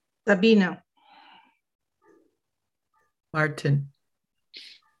 Sabina. Martin.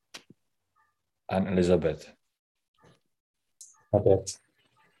 Anne Elizabeth. Habet.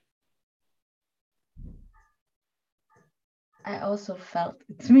 I also felt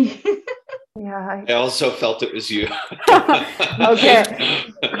it's me. Yeah. I also felt it was you. Okay,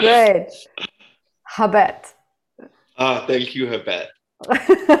 great. Habet. Thank you, Habet.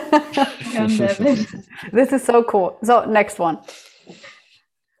 This is so cool. So next one.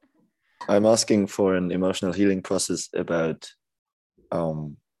 I'm asking for an emotional healing process about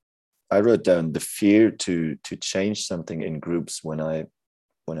I wrote down the fear to change something in groups when I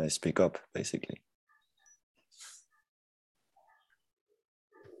speak up, basically.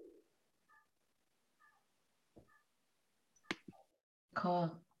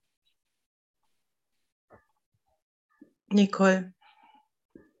 Call. Nicole.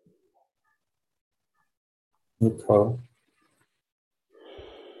 Nicole.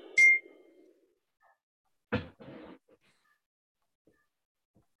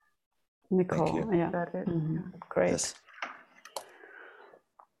 Nicole, yeah. Great. Yes.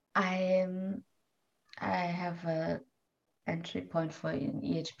 I have a entry point for an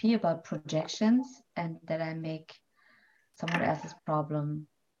EHP about projections, and that I make someone else's problem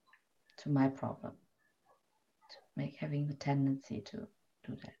to my problem, to make having the tendency to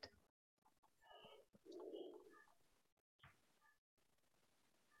do that.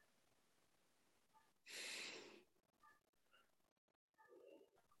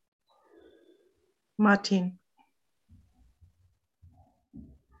 Martin.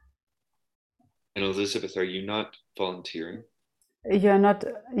 And Elizabeth, are you not volunteering? You're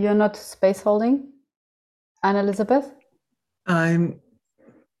not space holding, Anne Elizabeth? I'm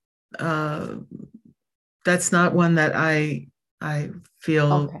that's not one that I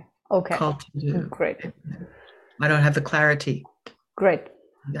feel okay. called to do. Great. I don't have the clarity. Great.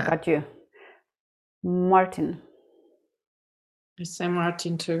 Yeah. Got you. Martin. I say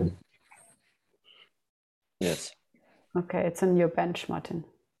Martin too. Yes. Okay, it's on your bench, Martin.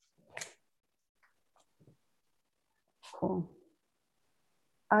 Cool.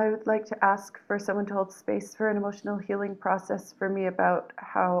 I would like to ask for someone to hold space for an emotional healing process for me about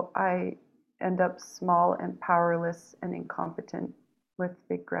how I end up small and powerless and incompetent with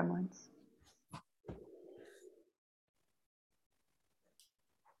big gremlins.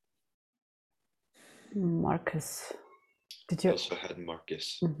 Marcus. Did I you? also had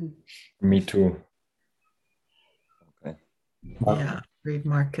Marcus. Mhm. Me too. Okay. Yeah, read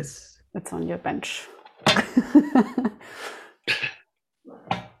Marcus. It's on your bench.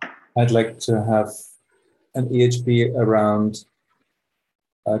 I'd like to have an EHP around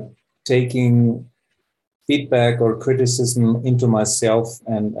taking feedback or criticism into myself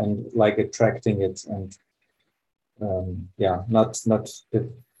and like attracting it and not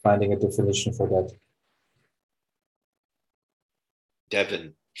finding a definition for that.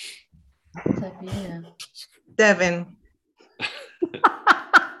 Devin. Sabine. Devin.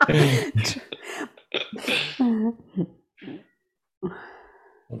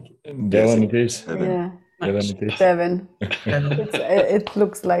 Devin it is. Devin. Yeah, Devin it is. Devin. Devin. It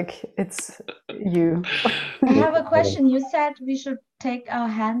looks like it's you. I have a question. You said we should take our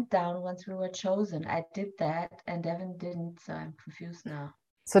hand down once we were chosen. I did that and Devin didn't, so I'm confused now.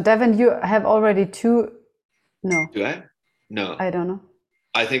 So Devin, you have already two. No, Do I? No. I don't know.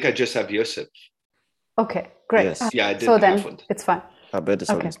 I think I just have Joseph. Okay, great. Yes. Yeah, I didn't So then have one. it's fine. I bet it's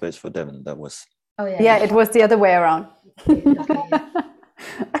holding Okay. space for Devin. That was. Oh yeah. Yeah, it was the other way around.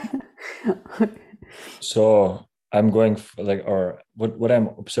 So I'm going like, or what I'm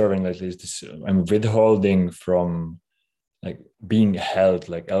observing lately is this: I'm withholding from like being held,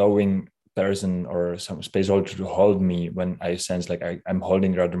 like allowing person or some space holder to hold me when I sense like I'm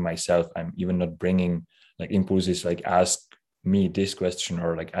holding rather myself. I'm even not bringing like impulses like ask me this question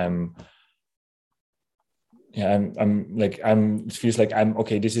or like I'm it feels like I'm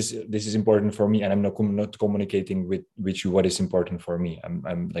okay, this is important for me and I'm not communicating with you what is important for me.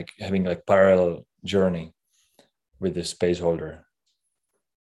 I'm like having like parallel journey with the space holder.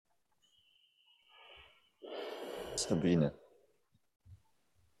 Sabine.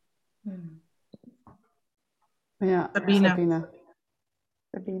 Yeah, Sabine.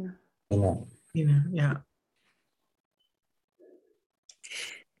 Sabine. Yeah.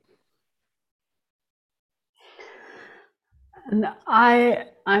 And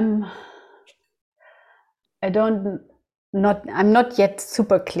I'm not yet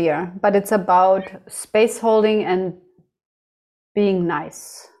super clear, but it's about space holding and being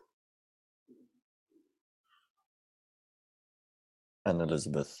nice. And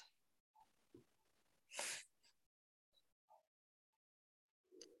Elizabeth.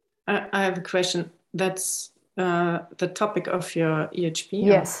 I have a question. That's the topic of your EHP?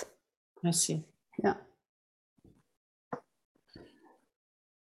 Yes. Or? I see. Yeah.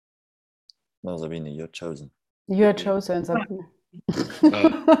 No, Sabine, you're chosen. You're chosen, Sabine.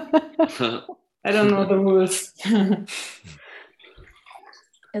 I don't know the rules.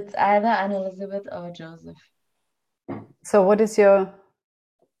 It's either Anne-Elizabeth or Joseph. So what is your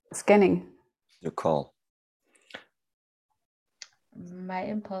scanning? Your call. My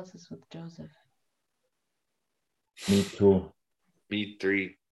impulse is with Joseph. Me too. Me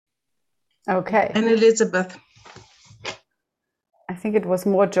 3. Okay. And Elizabeth. I think it was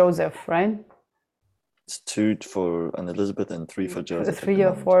more Joseph, right? It's 2 for Anne Elizabeth and 3 for Joseph. 3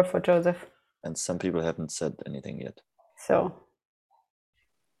 or 4 for Joseph. And some people haven't said anything yet. So.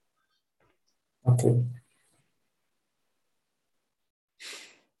 Okay.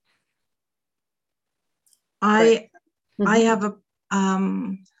 I have a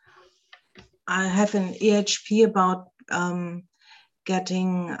I have an EHP about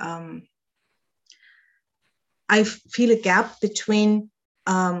getting. I feel a gap between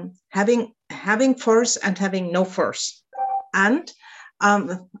having force and having no force, and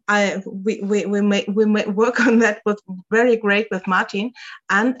we may work on that with very great with Martin.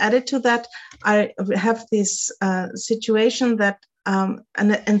 And added to that, I have this situation that and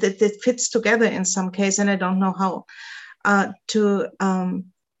that it fits together in some case, and I don't know how to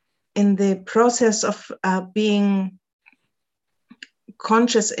in the process of being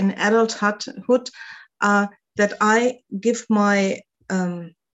conscious in adulthood, that I give my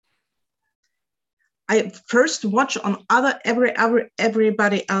I first watch on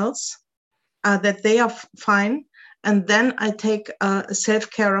everybody else that they are fine, and then I take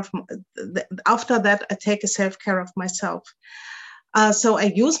self-care of. After that, I take a self-care of myself. So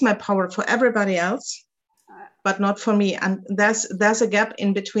I use my power for everybody else, but not for me. And there's a gap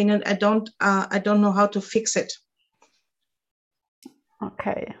in between, and I don't know how to fix it.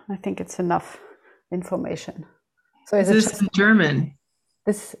 Okay, I think it's enough information. So is this in German?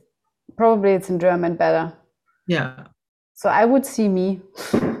 This probably it's in German better. Yeah. So I would see me,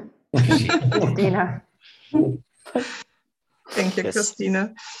 Christina. Thank you, yes.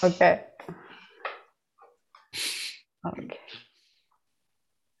 Christina. Okay. Okay.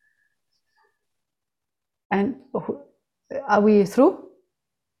 And are we through?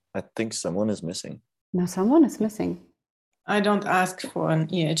 I think someone is missing. No, someone is missing. I don't ask for an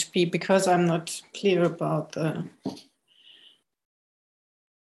EHP because I'm not clear about the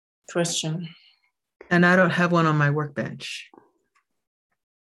question. And I don't have one on my workbench.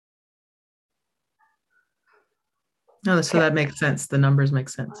 No, so that makes sense. The numbers make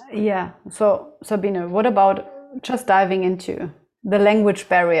sense. Yeah. So Sabine, what about just diving into the language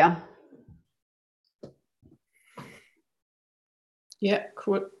barrier? Yeah,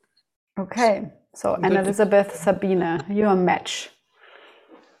 cool. Okay. So Good. Anne-Elisabeth, Sabine, you're a match.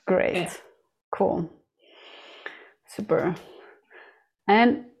 Great. Yeah. Cool. Super.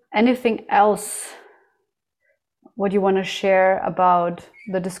 And anything else what you want to share about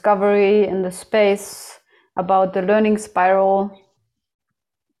the discovery in the space, about the learning spiral?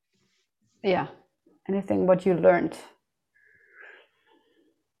 Yeah. Anything what you learned?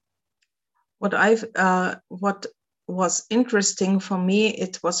 What was interesting for me,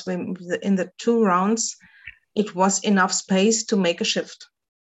 it was when in the 2 rounds, it was enough space to make a shift,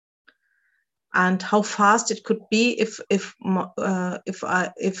 and how fast it could be if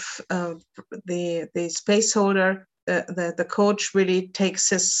the space holder, the coach, really takes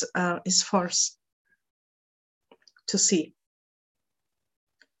his force to see,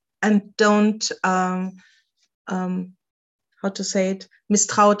 and don't how to say it,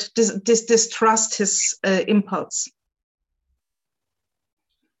 misstraut, distrust his impulse.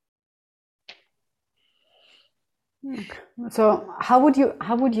 So how would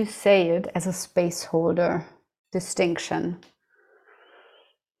you say it as a space holder distinction?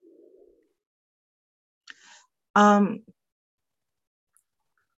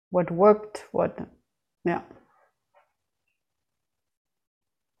 What worked? What? Yeah.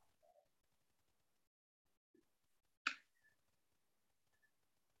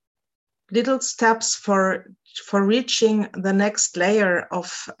 Little steps for reaching the next layer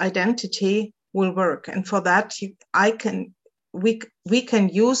of identity will work, and for that we can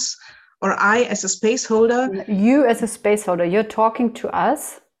use, or I as a space holder. You as a space holder, you're talking to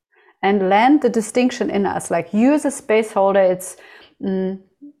us and land the distinction in us. Like you as a space holder, it's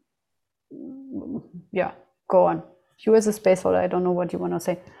yeah. Go on. You as a space holder, I don't know what you want to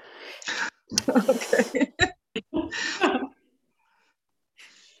say. Okay.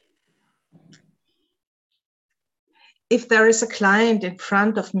 If there is a client in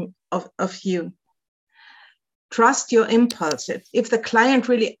front of you, trust your impulse. If the client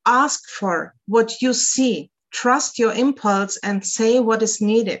really asks for what you see, trust your impulse and say what is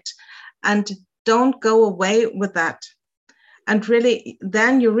needed, and don't go away with that. And really,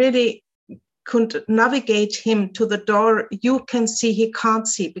 then you really could navigate him to the door you can see he can't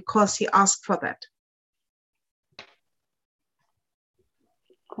see because he asked for that.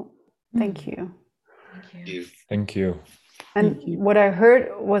 Cool. Thank you. Thank you. Thank you. And what I heard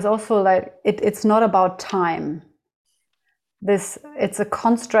was also like it's not about time. It's a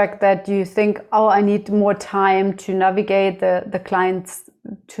construct that you think, oh, I need more time to navigate the clients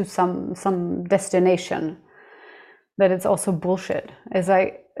to some destination. That it's also bullshit. It's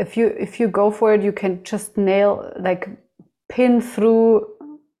like if you go for it, you can just pin through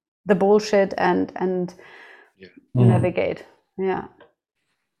the bullshit and navigate. Yeah.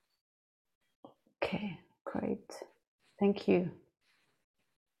 Okay, great. Thank you.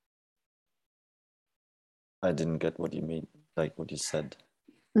 I didn't get what you mean, like what you said.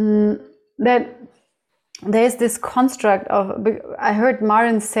 That there's this construct of, I heard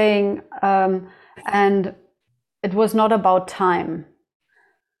Maren saying, and it was not about time,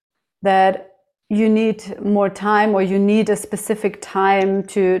 that you need more time, or you need a specific time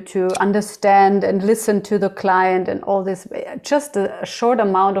to understand and listen to the client and all this. Just a short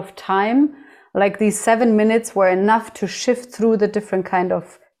amount of time, like these 7 minutes were enough to shift through the different kind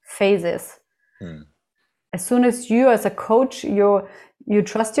of phases. As soon as you as a coach, you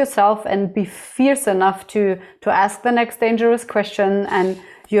trust yourself and be fierce enough to ask the next dangerous question, and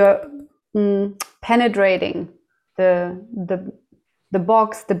you're penetrating the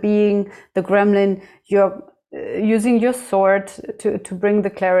box, the being, the gremlin. You're using your sword to bring the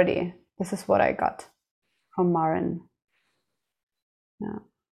clarity. This is what I got from Maren. Yeah.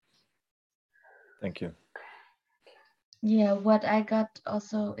 Thank you. Yeah, what I got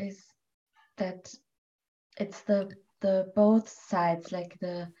also is that it's the both sides, like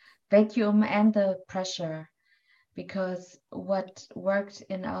the vacuum and the pressure, because what worked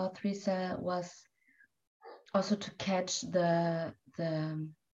in our 3-cell was also to catch the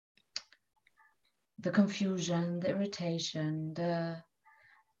confusion, the irritation,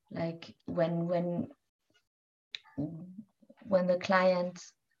 like when the client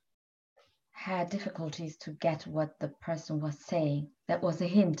had difficulties to get what the person was saying. That was a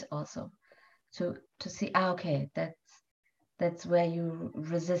hint also. to see, okay, that's where your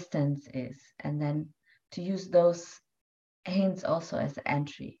resistance is, and then to use those hints also as an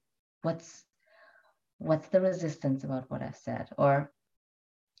entry. What's the resistance about what I've said? Or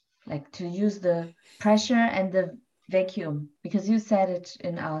like to use the pressure and the vacuum, because you said it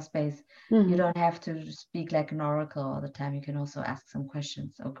in our space. You don't have to speak like an oracle all the time. You can also ask some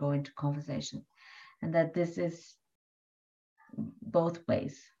questions or go into conversation, and that this is both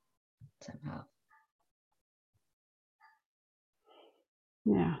ways somehow.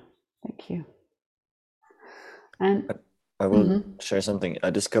 Yeah, thank you. And I will share something. I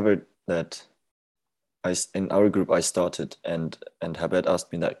discovered that in our group I started, and Habet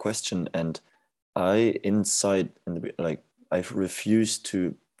asked me that question, and I I refused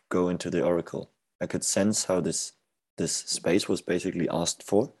to go into the oracle. I could sense how this space was basically asked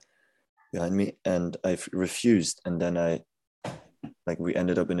for behind me, and I refused. And then we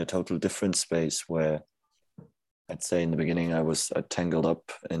ended up in a total different space where I'd say in the beginning I was tangled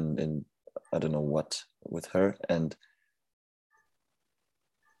up in I don't know what with her, and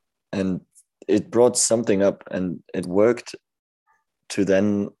it brought something up, and it worked to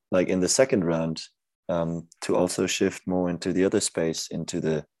then, like in the second round, to also shift more into the other space,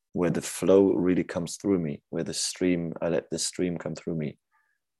 into where the flow really comes through me, where I let the stream come through me.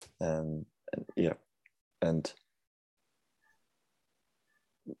 And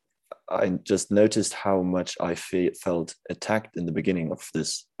I just noticed how much I felt attacked in the beginning of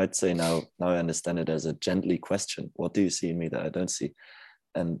this. I'd say now I understand it as a gently question. What do you see in me that I don't see?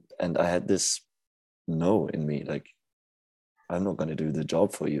 And I had this no in me, like, I'm not going to do the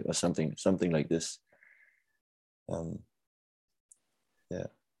job for you, or something like this. And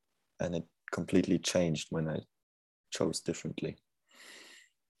it completely changed when I chose differently.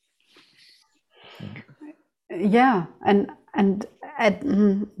 Yeah, and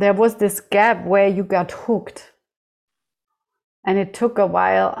there was this gap where you got hooked, and it took a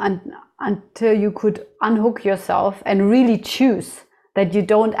while until you could unhook yourself and really choose that you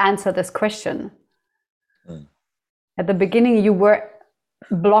don't answer this question. At the beginning, you were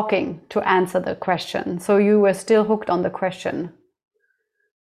blocking to answer the question, so you were still hooked on the question.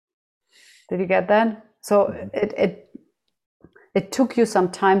 Did you get that? So it took you some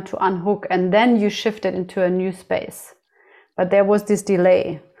time to unhook, and then you shifted into a new space. But there was this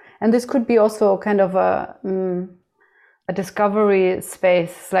delay, and this could be also kind of a discovery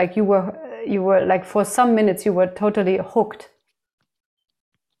space. Like you were like, for some minutes you were totally hooked.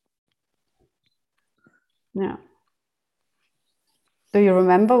 Yeah. Do you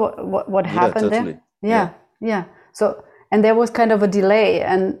remember what happened totally. there? Yeah. So, and there was kind of a delay,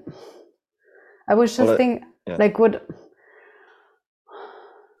 and I was just thinking, like, what?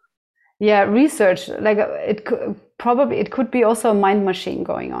 Yeah, research. Like, it could be also a mind machine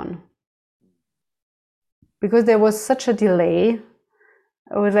going on, because there was such a delay.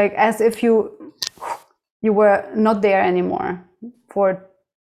 It was like as if you were not there anymore for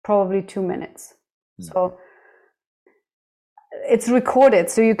probably 2 minutes. So it's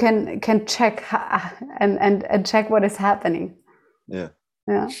recorded, so you can check and check what is happening. Yeah.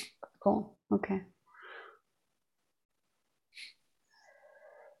 Cool. Okay.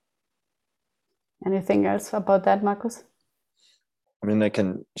 Anything else about that, Markus? I mean, I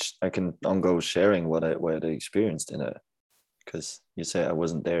can go sharing what I experienced in it, because you say I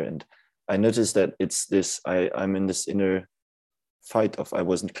wasn't there, and I noticed that it's this. I'm in this inner fight of I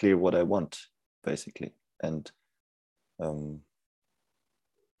wasn't clear what I want, basically, and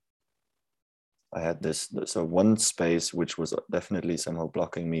I had this. So one space which was definitely somehow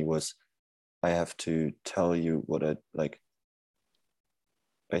blocking me was I have to tell you what I like.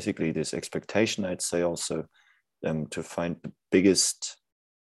 Basically, this expectation, I'd say, also to find the biggest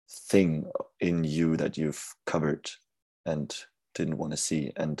thing in you that you've covered and didn't want to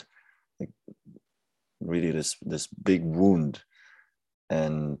see, and like, really this big wound,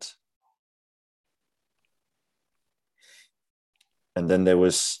 and then there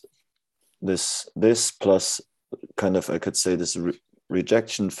was this plus kind of, I could say, this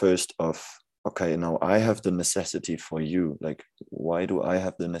rejection first of, okay, now I have the necessity for you. Like, why do I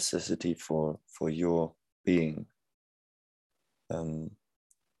have the necessity for your being? And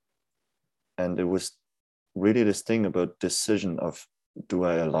it was really this thing about decision of, do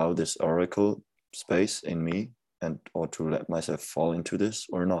I allow this oracle space in me, or to let myself fall into this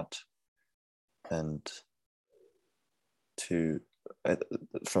or not? And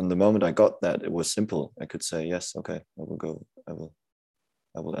from the moment I got that, it was simple. I could say, yes, okay, I will go. I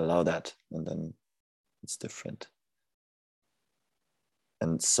will allow that, and then it's different.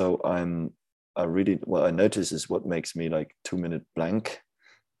 And so I really, what I notice is what makes me like 2 minute blank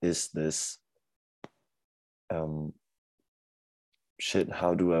is this shit,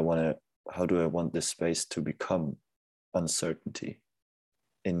 how do I want this space to become uncertainty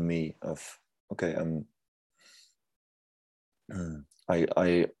in me of, okay,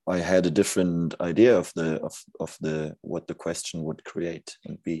 I had a different idea of the what the question would create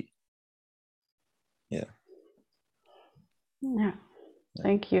and be. Yeah.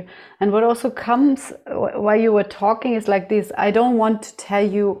 Thank you. And what also comes while you were talking is like this: I don't want to tell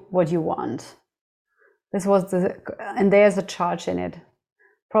you what you want. This was and there's a charge in it.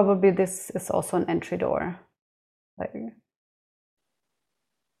 Probably this is also an entry door. Like,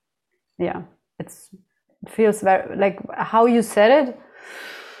 yeah, it feels very, like how you said it,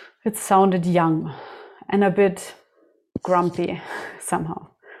 it sounded young and a bit grumpy somehow.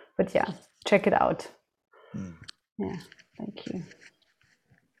 But yeah, check it out. Yeah, thank you.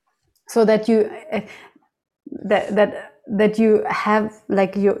 So that you that you have,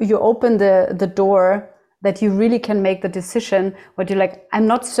 like, you open the door, that you really can make the decision what you're like, I'm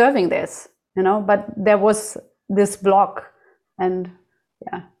not serving this, but there was this block, and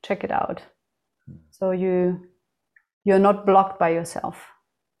yeah, check it out. So you're not blocked by yourself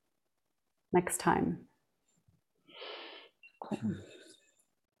next time.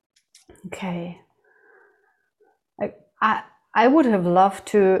 Okay. I would have loved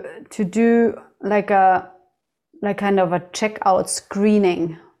to do like kind of a checkout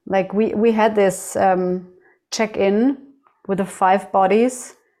screening. Like we had this check-in with the 5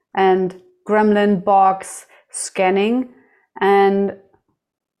 bodies and gremlin box scanning, and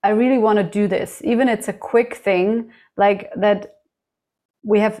I really want to do this. Even it's a quick thing, like that.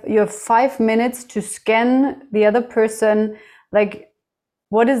 You have 5 minutes to scan the other person, like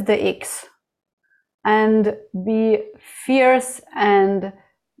what is the X, and be fierce. And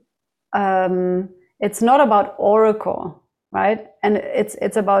it's not about oracle, right? And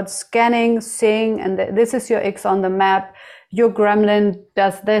it's about scanning, seeing, and this is your X on the map. Your gremlin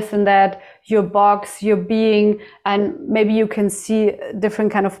does this and that, your box, your being, and maybe you can see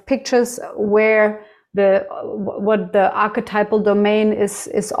different kind of pictures where what the archetypal domain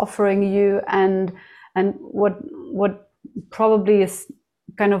is offering you, and what probably is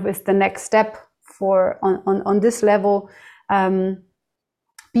kind of is the next step for on this level.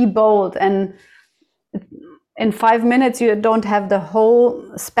 Be bold, and in 5 minutes you don't have the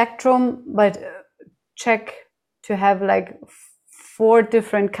whole spectrum, but check to have like 4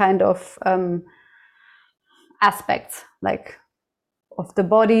 different kind of aspects, like of the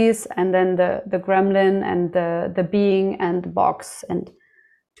bodies, and then the gremlin, and the being, and the box, and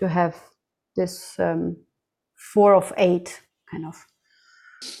to have this 4 of 8 kind of.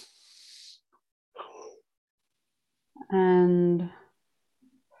 And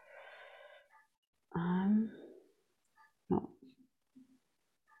no.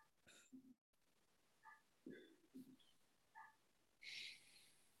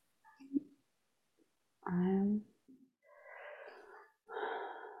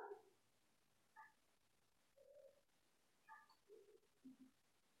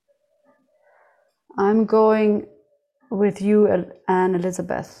 I'm going with you and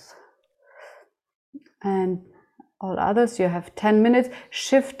Elizabeth, and all others. You have 10 minutes.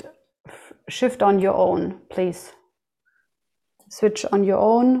 Shift on your own, please. Switch on your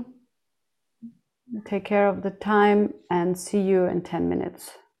own. Take care of the time, and see you in 10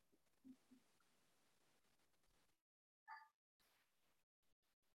 minutes.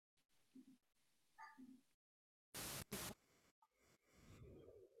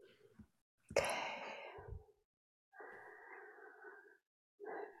 Okay.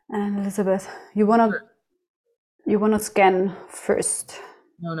 And Elizabeth, you wanna scan first?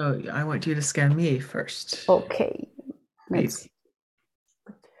 No, I want you to scan me first. Okay. Please.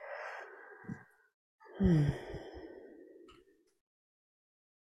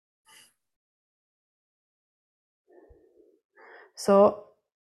 So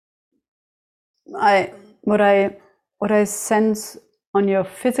what I sense on your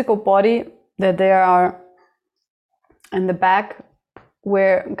physical body, that there are in the back,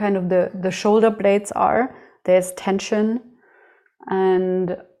 where kind of the shoulder blades are, there's tension,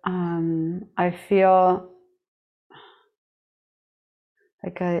 and I feel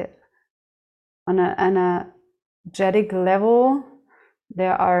like on an energetic level,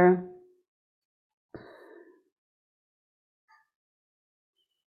 there are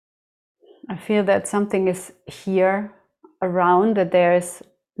I feel that something is here around, that there's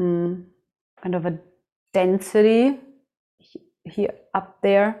kind of a density here up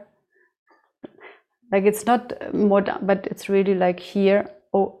there. Like it's not more down, but it's really like here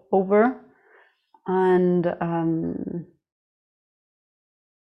over. And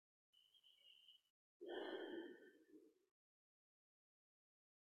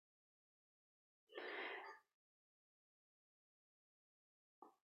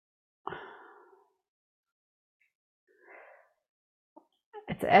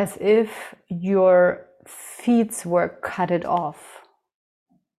it's as if your feet were cut it off.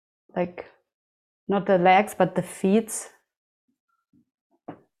 Like not the legs, but the feet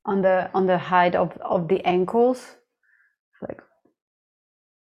on the height of the ankles, like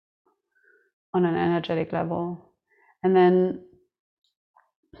on an energetic level. And then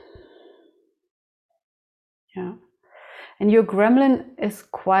yeah. And your gremlin is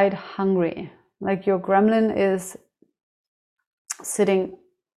quite hungry. Like your gremlin is sitting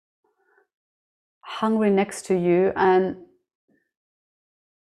hungry next to you and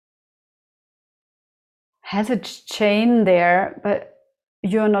has a chain there, but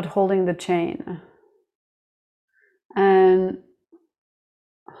you're not holding the chain. And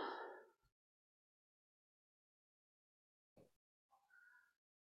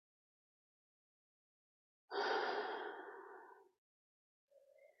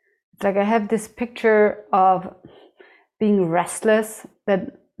it's like I have this picture of being restless,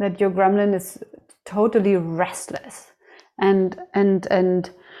 that your gremlin is totally restless and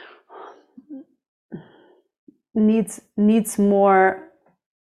needs more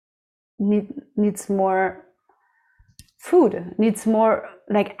food, needs more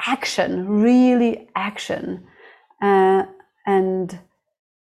like action, really action, and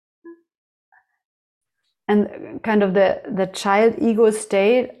kind of the child ego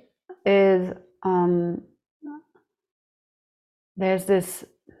state is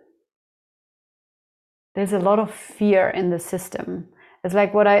there's a lot of fear in the system. It's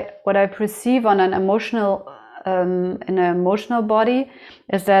like what I perceive on an emotional in an emotional body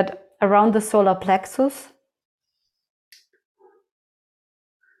is that around the solar plexus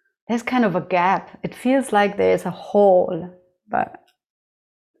there's kind of a gap. It feels like there's a hole, but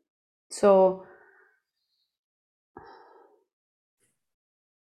so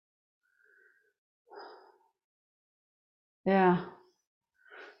yeah,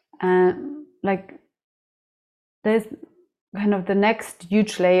 and like there's kind of the next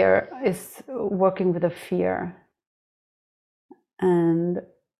huge layer is working with the fear. And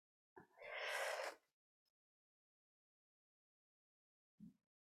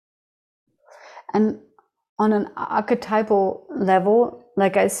on an archetypal level,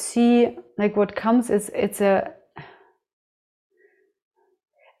 like I see, like what comes is it's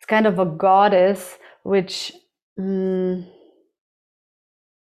kind of a goddess which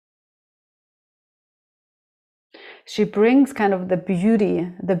she brings kind of the beauty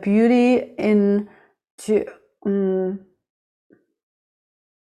into the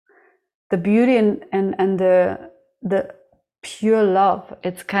beauty and the pure love.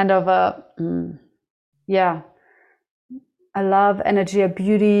 It's kind of a a love energy, a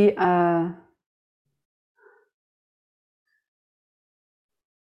beauty, I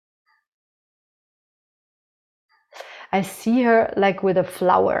see her like with a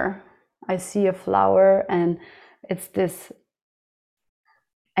flower. I see a flower and it's this,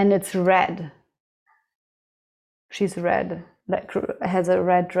 and it's red. She's red, like has a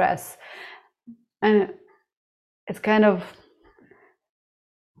red dress. And it's kind of,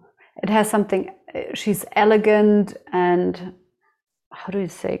 it has something, she's elegant and how do you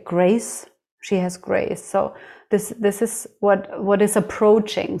say, grace? She has grace. So this is what is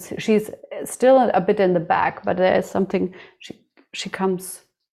approaching. She's still a bit in the back, but there is something, she comes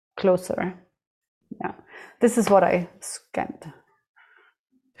closer. Yeah, this is what I scanned.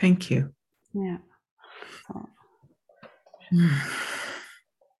 Thank you. Yeah. So.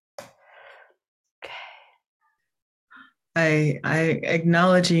 I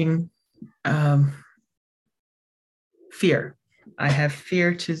acknowledging fear. I have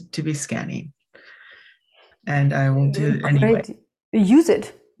fear to be scanning, and I will do it anyway. Great. Use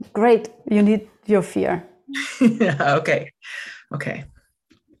it. Great. You need your fear. Okay.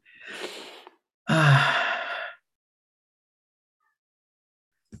 I'll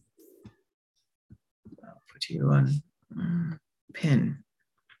put you on pin.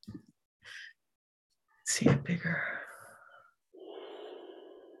 See it bigger.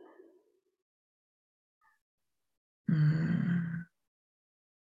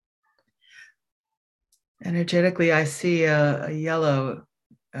 Energetically, I see a yellow,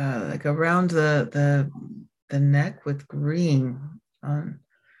 like around the neck with green on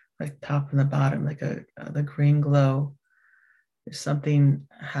like top and the bottom, like the green glow. There's something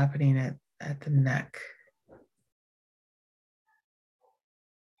happening at the neck.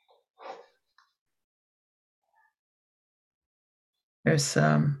 There's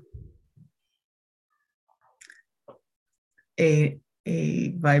a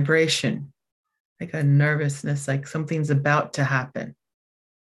vibration, like a nervousness, like something's about to happen.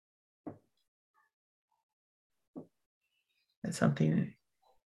 It's something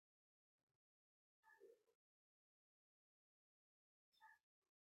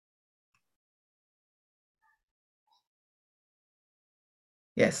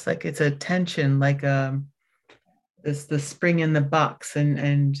Yes, like it's a tension, like this the spring in the box,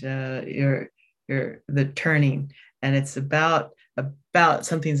 and your the turning, and it's about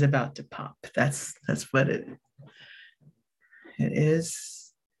something's about to pop. That's what it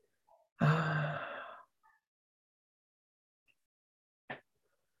is.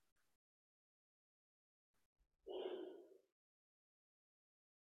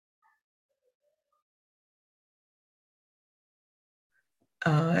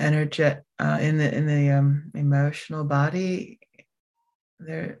 Energetic in the emotional body.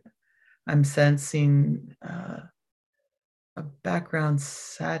 There, I'm sensing a background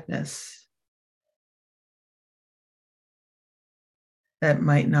sadness that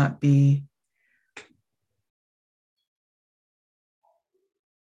might not be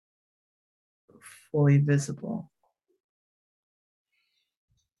fully visible.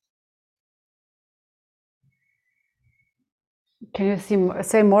 Can you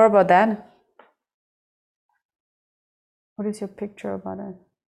say more about that? What is your picture about it?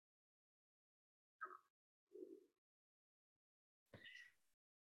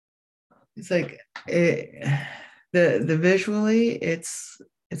 It's like the visually, it's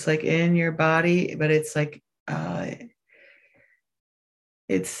like in your body, but it's like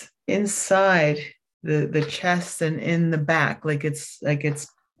it's inside the chest and in the back, like it's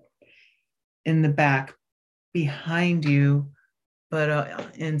in the back behind you,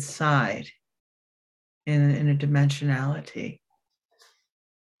 but inside in a dimensionality.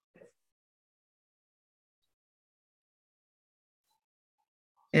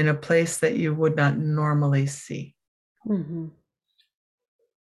 In a place that you would not normally see. Mm-hmm.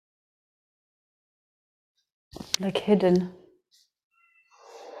 Like hidden.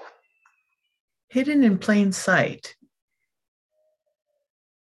 Hidden in plain sight.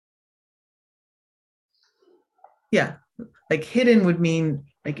 Yeah, like hidden would mean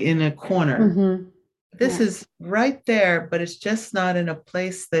like in a corner. Mm-hmm. This is right there, but it's just not in a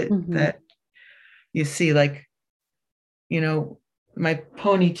place that you see, like, my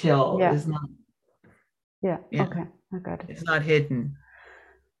ponytail is not. Yeah. Okay, I got it. It's not hidden.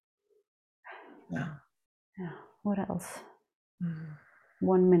 Yeah. What else?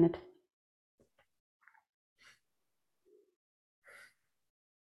 1 minute.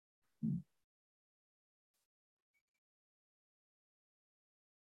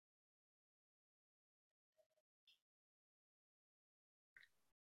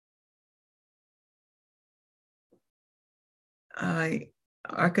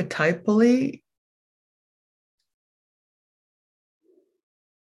 Archetypally,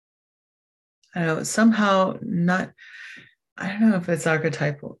 I don't know, somehow not. I don't know if it's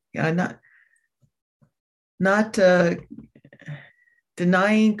archetypal. Yeah, not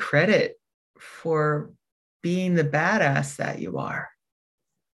denying credit for being the badass that you are.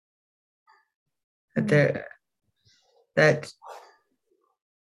 That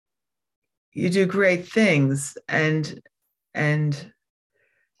you do great things and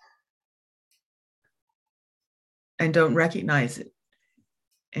don't recognize it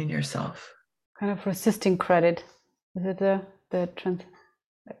in yourself. Kind of resisting credit. Is it the trend?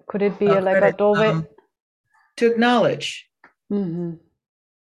 Could it be like a doorway? To acknowledge. Mm-hmm.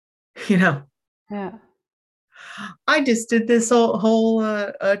 Yeah. I just did this whole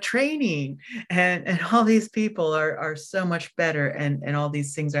training, and all these people are so much better, and all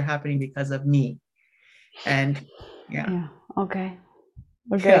these things are happening because of me. And yeah. Okay.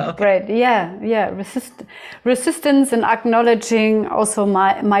 Great. Yeah. Resistance and acknowledging also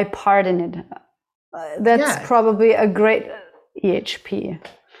my part in it. That's probably a great EHP.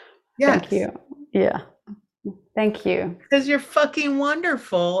 Yes. Thank you. Yeah. Thank you. Because you're fucking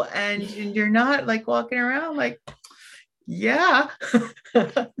wonderful, and you're not like walking around like, yeah.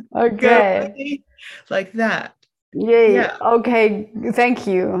 Okay. Like that. Yay. Yeah. Okay. Thank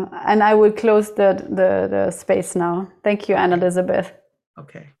you. And I will close the space now. Thank you, Anne Elizabeth.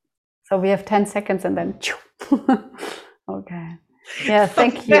 Okay. So we have 10 seconds and then. Okay. Yeah.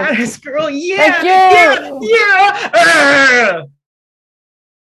 Thank you. Badass girl. Yeah. Thank you. Yeah.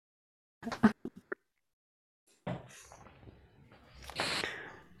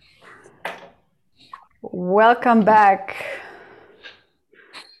 Welcome back.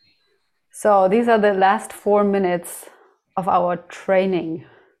 So these are the last 4 minutes of our training,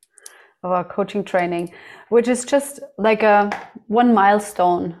 of our coaching training, which is just like one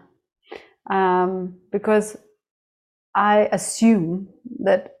milestone, because I assume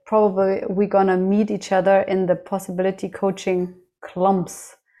that probably we're gonna meet each other in the possibility coaching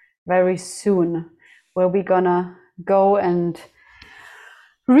clumps very soon, where we're gonna go and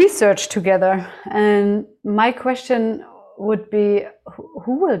research together. And my question would be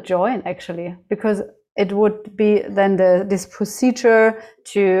who will join actually, because it would be then this procedure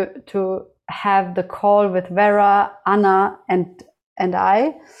to have the call with Vera, Anna, and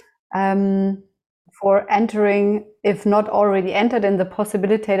I for entering, if not already entered in the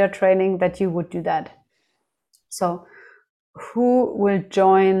possibilitator training, that you would do that. So who will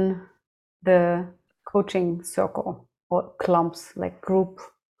join the coaching circle or clumps, like group,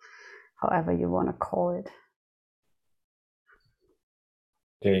 however you want to call it?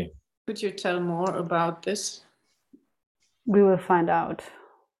 Okay. Could you tell more about this? We will find out.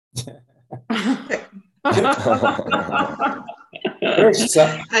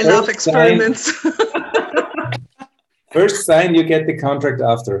 I love experiments. First sign, you get the contract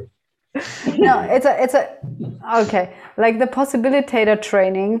after. No, it's a okay. Like the possibilitator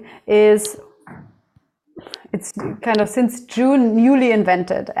training it's kind of since June newly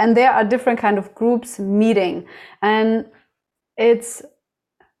invented, and there are different kind of groups meeting, and it's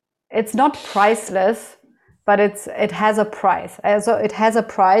not priceless, but it has a price. So it has a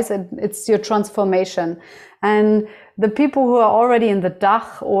price, and it's your transformation. And the people who are already in the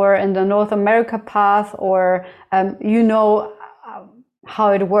DACH or in the North America path, or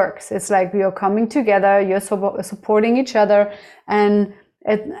how it works. It's like we are coming together, you're supporting each other, and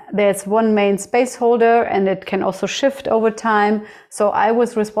there's one main space holder, and it can also shift over time. So I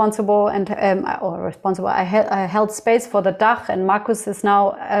was responsible, I held space for the DACH, and Markus is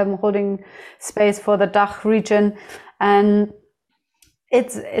now holding space for the DACH region. And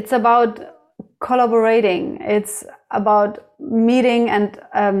it's about collaborating. It's about meeting and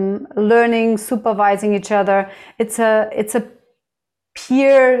learning, supervising each other. It's a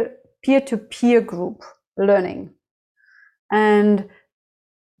peer-to-peer group learning. And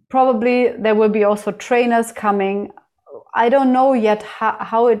probably there will be also trainers coming. I don't know yet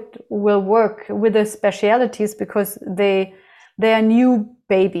how it will work with the specialities, because they are new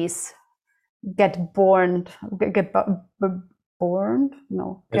babies, born.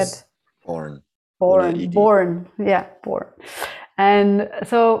 And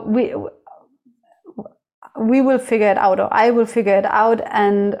so we will figure it out, or I will figure it out.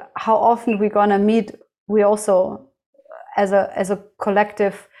 And how often we're gonna meet, we also, as a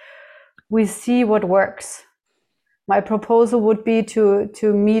collective, we see what works. My proposal would be to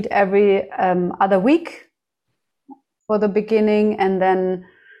meet every other week for the beginning, and then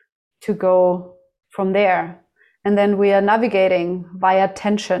to go from there. And then we are navigating via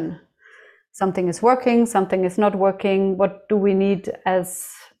tension. Something is working, something is not working. What do we need as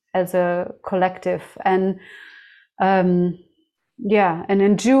a collective? And and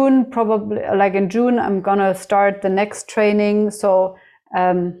in June, probably I'm gonna start the next training. So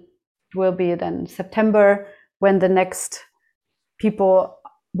it will be then September when the next people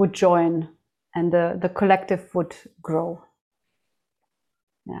would join, and the collective would grow.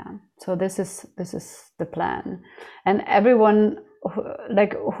 Yeah. So this is the plan, and everyone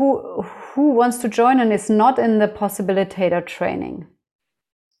who wants to join and is not in the possibilitator training.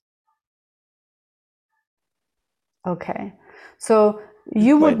 Okay, so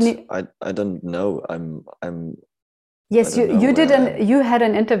you would need. I don't know. I'm. Yes, you had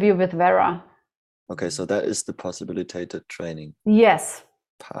an interview with Vera. Okay, so that is the possibilitated training. Yes.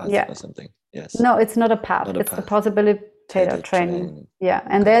 Path or something. Yes. No, it's not a path. It's the possibilitator training. Yeah,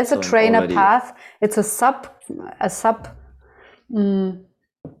 and okay, there's a trainer path. It's a sub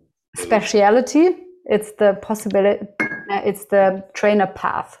speciality. It's the possibility. It's the trainer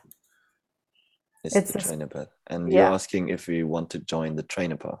path. It's the trainer path. And you're asking if we want to join the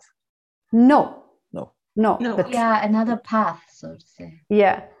trainer path? No. Another path, so to say.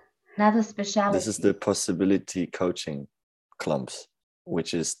 Yeah. Another specialty. This is the possibility coaching clumps,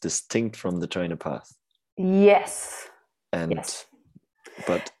 which is distinct from the trainer path. Yes. And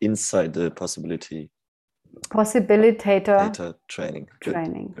but inside the possibilitator training. Good.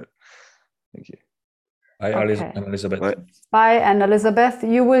 Thank you. Hi, Elizabeth. Bye, and Elizabeth.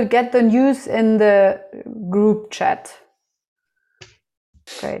 You will get the news in the group chat.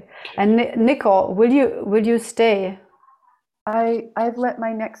 Great. And Nicole, will you stay? I've let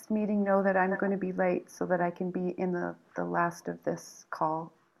my next meeting know that I'm going to be late, so that I can be in the last of this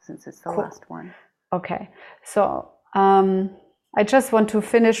call, since it's the last one. Okay. So I just want to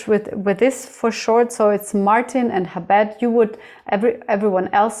finish with this for short. So it's Martin and Habet. Everyone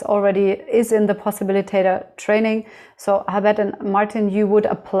else already is in the possibilitator training. So Habet and Martin, you would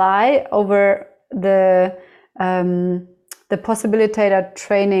apply over the possibilitator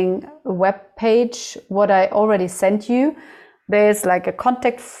training webpage, what I already sent you. There's like a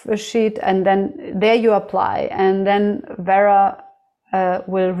contact sheet, and then there you apply, and then Vera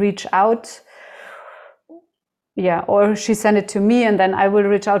will reach out yeah, or she sent it to me and then I will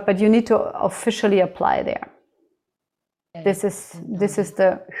reach out, but you need to officially apply there. This is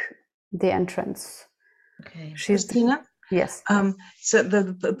the entrance. Okay. Christina? Yes. So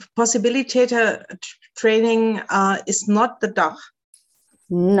the possibilitator training is not the DACH.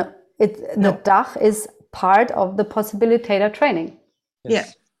 No, the DACH is part of the possibilitator training.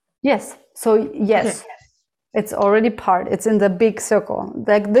 Yes. Yes. So yes, it's already part. It's in the big circle.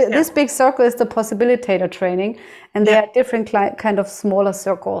 Like this big circle is the possibilitator training, and there are different kind of smaller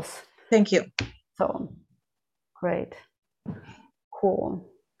circles. Thank you. So great, cool.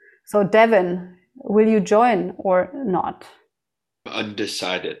 So Devin, will you join or not?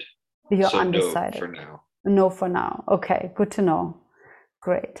 Undecided. You're so undecided. No for now. No for now. Okay, good to know.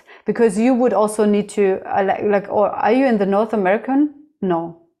 Great, because you would also need to or are you in the North American?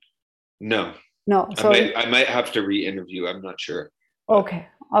 No. No. So I might have to re-interview. I'm not sure. Okay.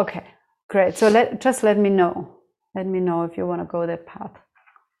 Great. So let me know. Let me know if you want to go that path.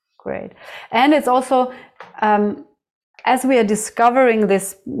 Great. And it's also as we are discovering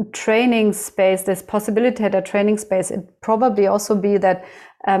this training space, this possibilitator training space, it probably also be that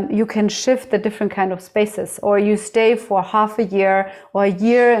you can shift the different kind of spaces, or you stay for half a year or a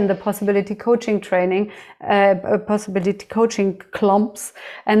year in the possibility coaching training, possibility coaching clumps,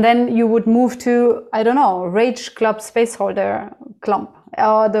 and then you would move to, I don't know, Rage Club Spaceholder clump,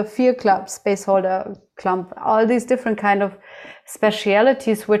 or the Fear Club Spaceholder clump, all these different kind of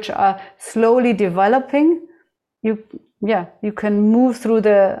specialities which are slowly developing. You can move through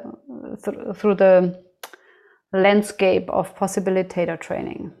the landscape of possibilitator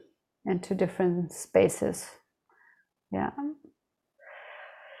training into different spaces. Yeah.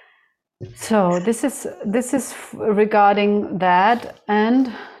 So this is regarding that. And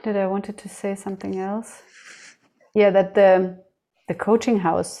did I wanted to say something else? Yeah, that the coaching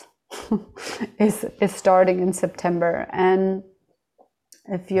house is starting in September, and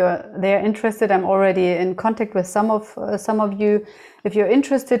if they're interested, I'm already in contact with some of you. If you're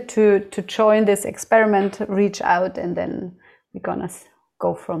interested to join this experiment, reach out, and then we're gonna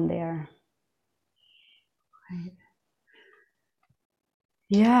go from there. Right.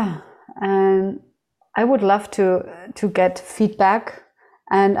 Yeah, and I would love to get feedback.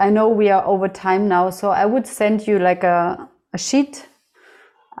 And I know we are over time now, so I would send you like a sheet,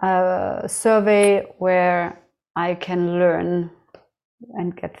 a survey where I can learn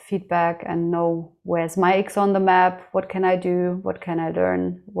and get feedback and know where's my X on the map, what can I do, what can I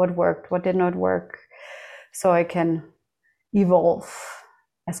learn, what worked, what did not work, so I can evolve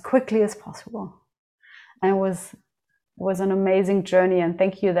as quickly as possible. And it was an amazing journey, and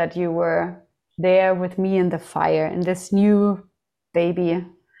thank you that you were there with me in the fire in this new baby.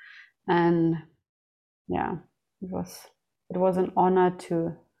 And yeah, it was an honor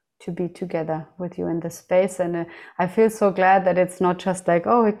to be together with you in this space. And I feel so glad that it's not just like,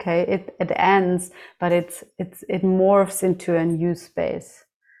 oh, okay, it ends, but it morphs into a new space.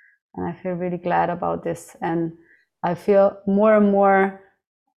 And I feel really glad about this. And I feel more and more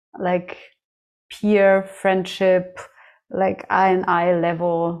like peer friendship, like I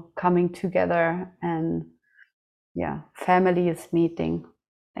level coming together, and yeah, family is meeting.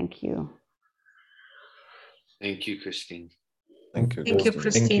 Thank you. Thank you, Christine. Thank you. Thank you,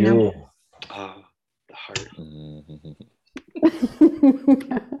 Christina. Thank you. The heart.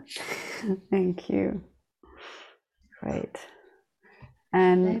 Thank you. Great.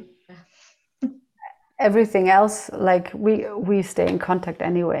 And everything else, like we stay in contact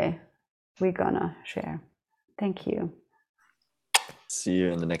anyway. We're gonna share. Thank you. See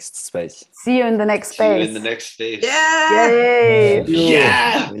you in the next space. See you in the next space. See you in the next space. Yeah. Yay!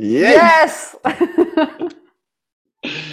 Yeah. Yes.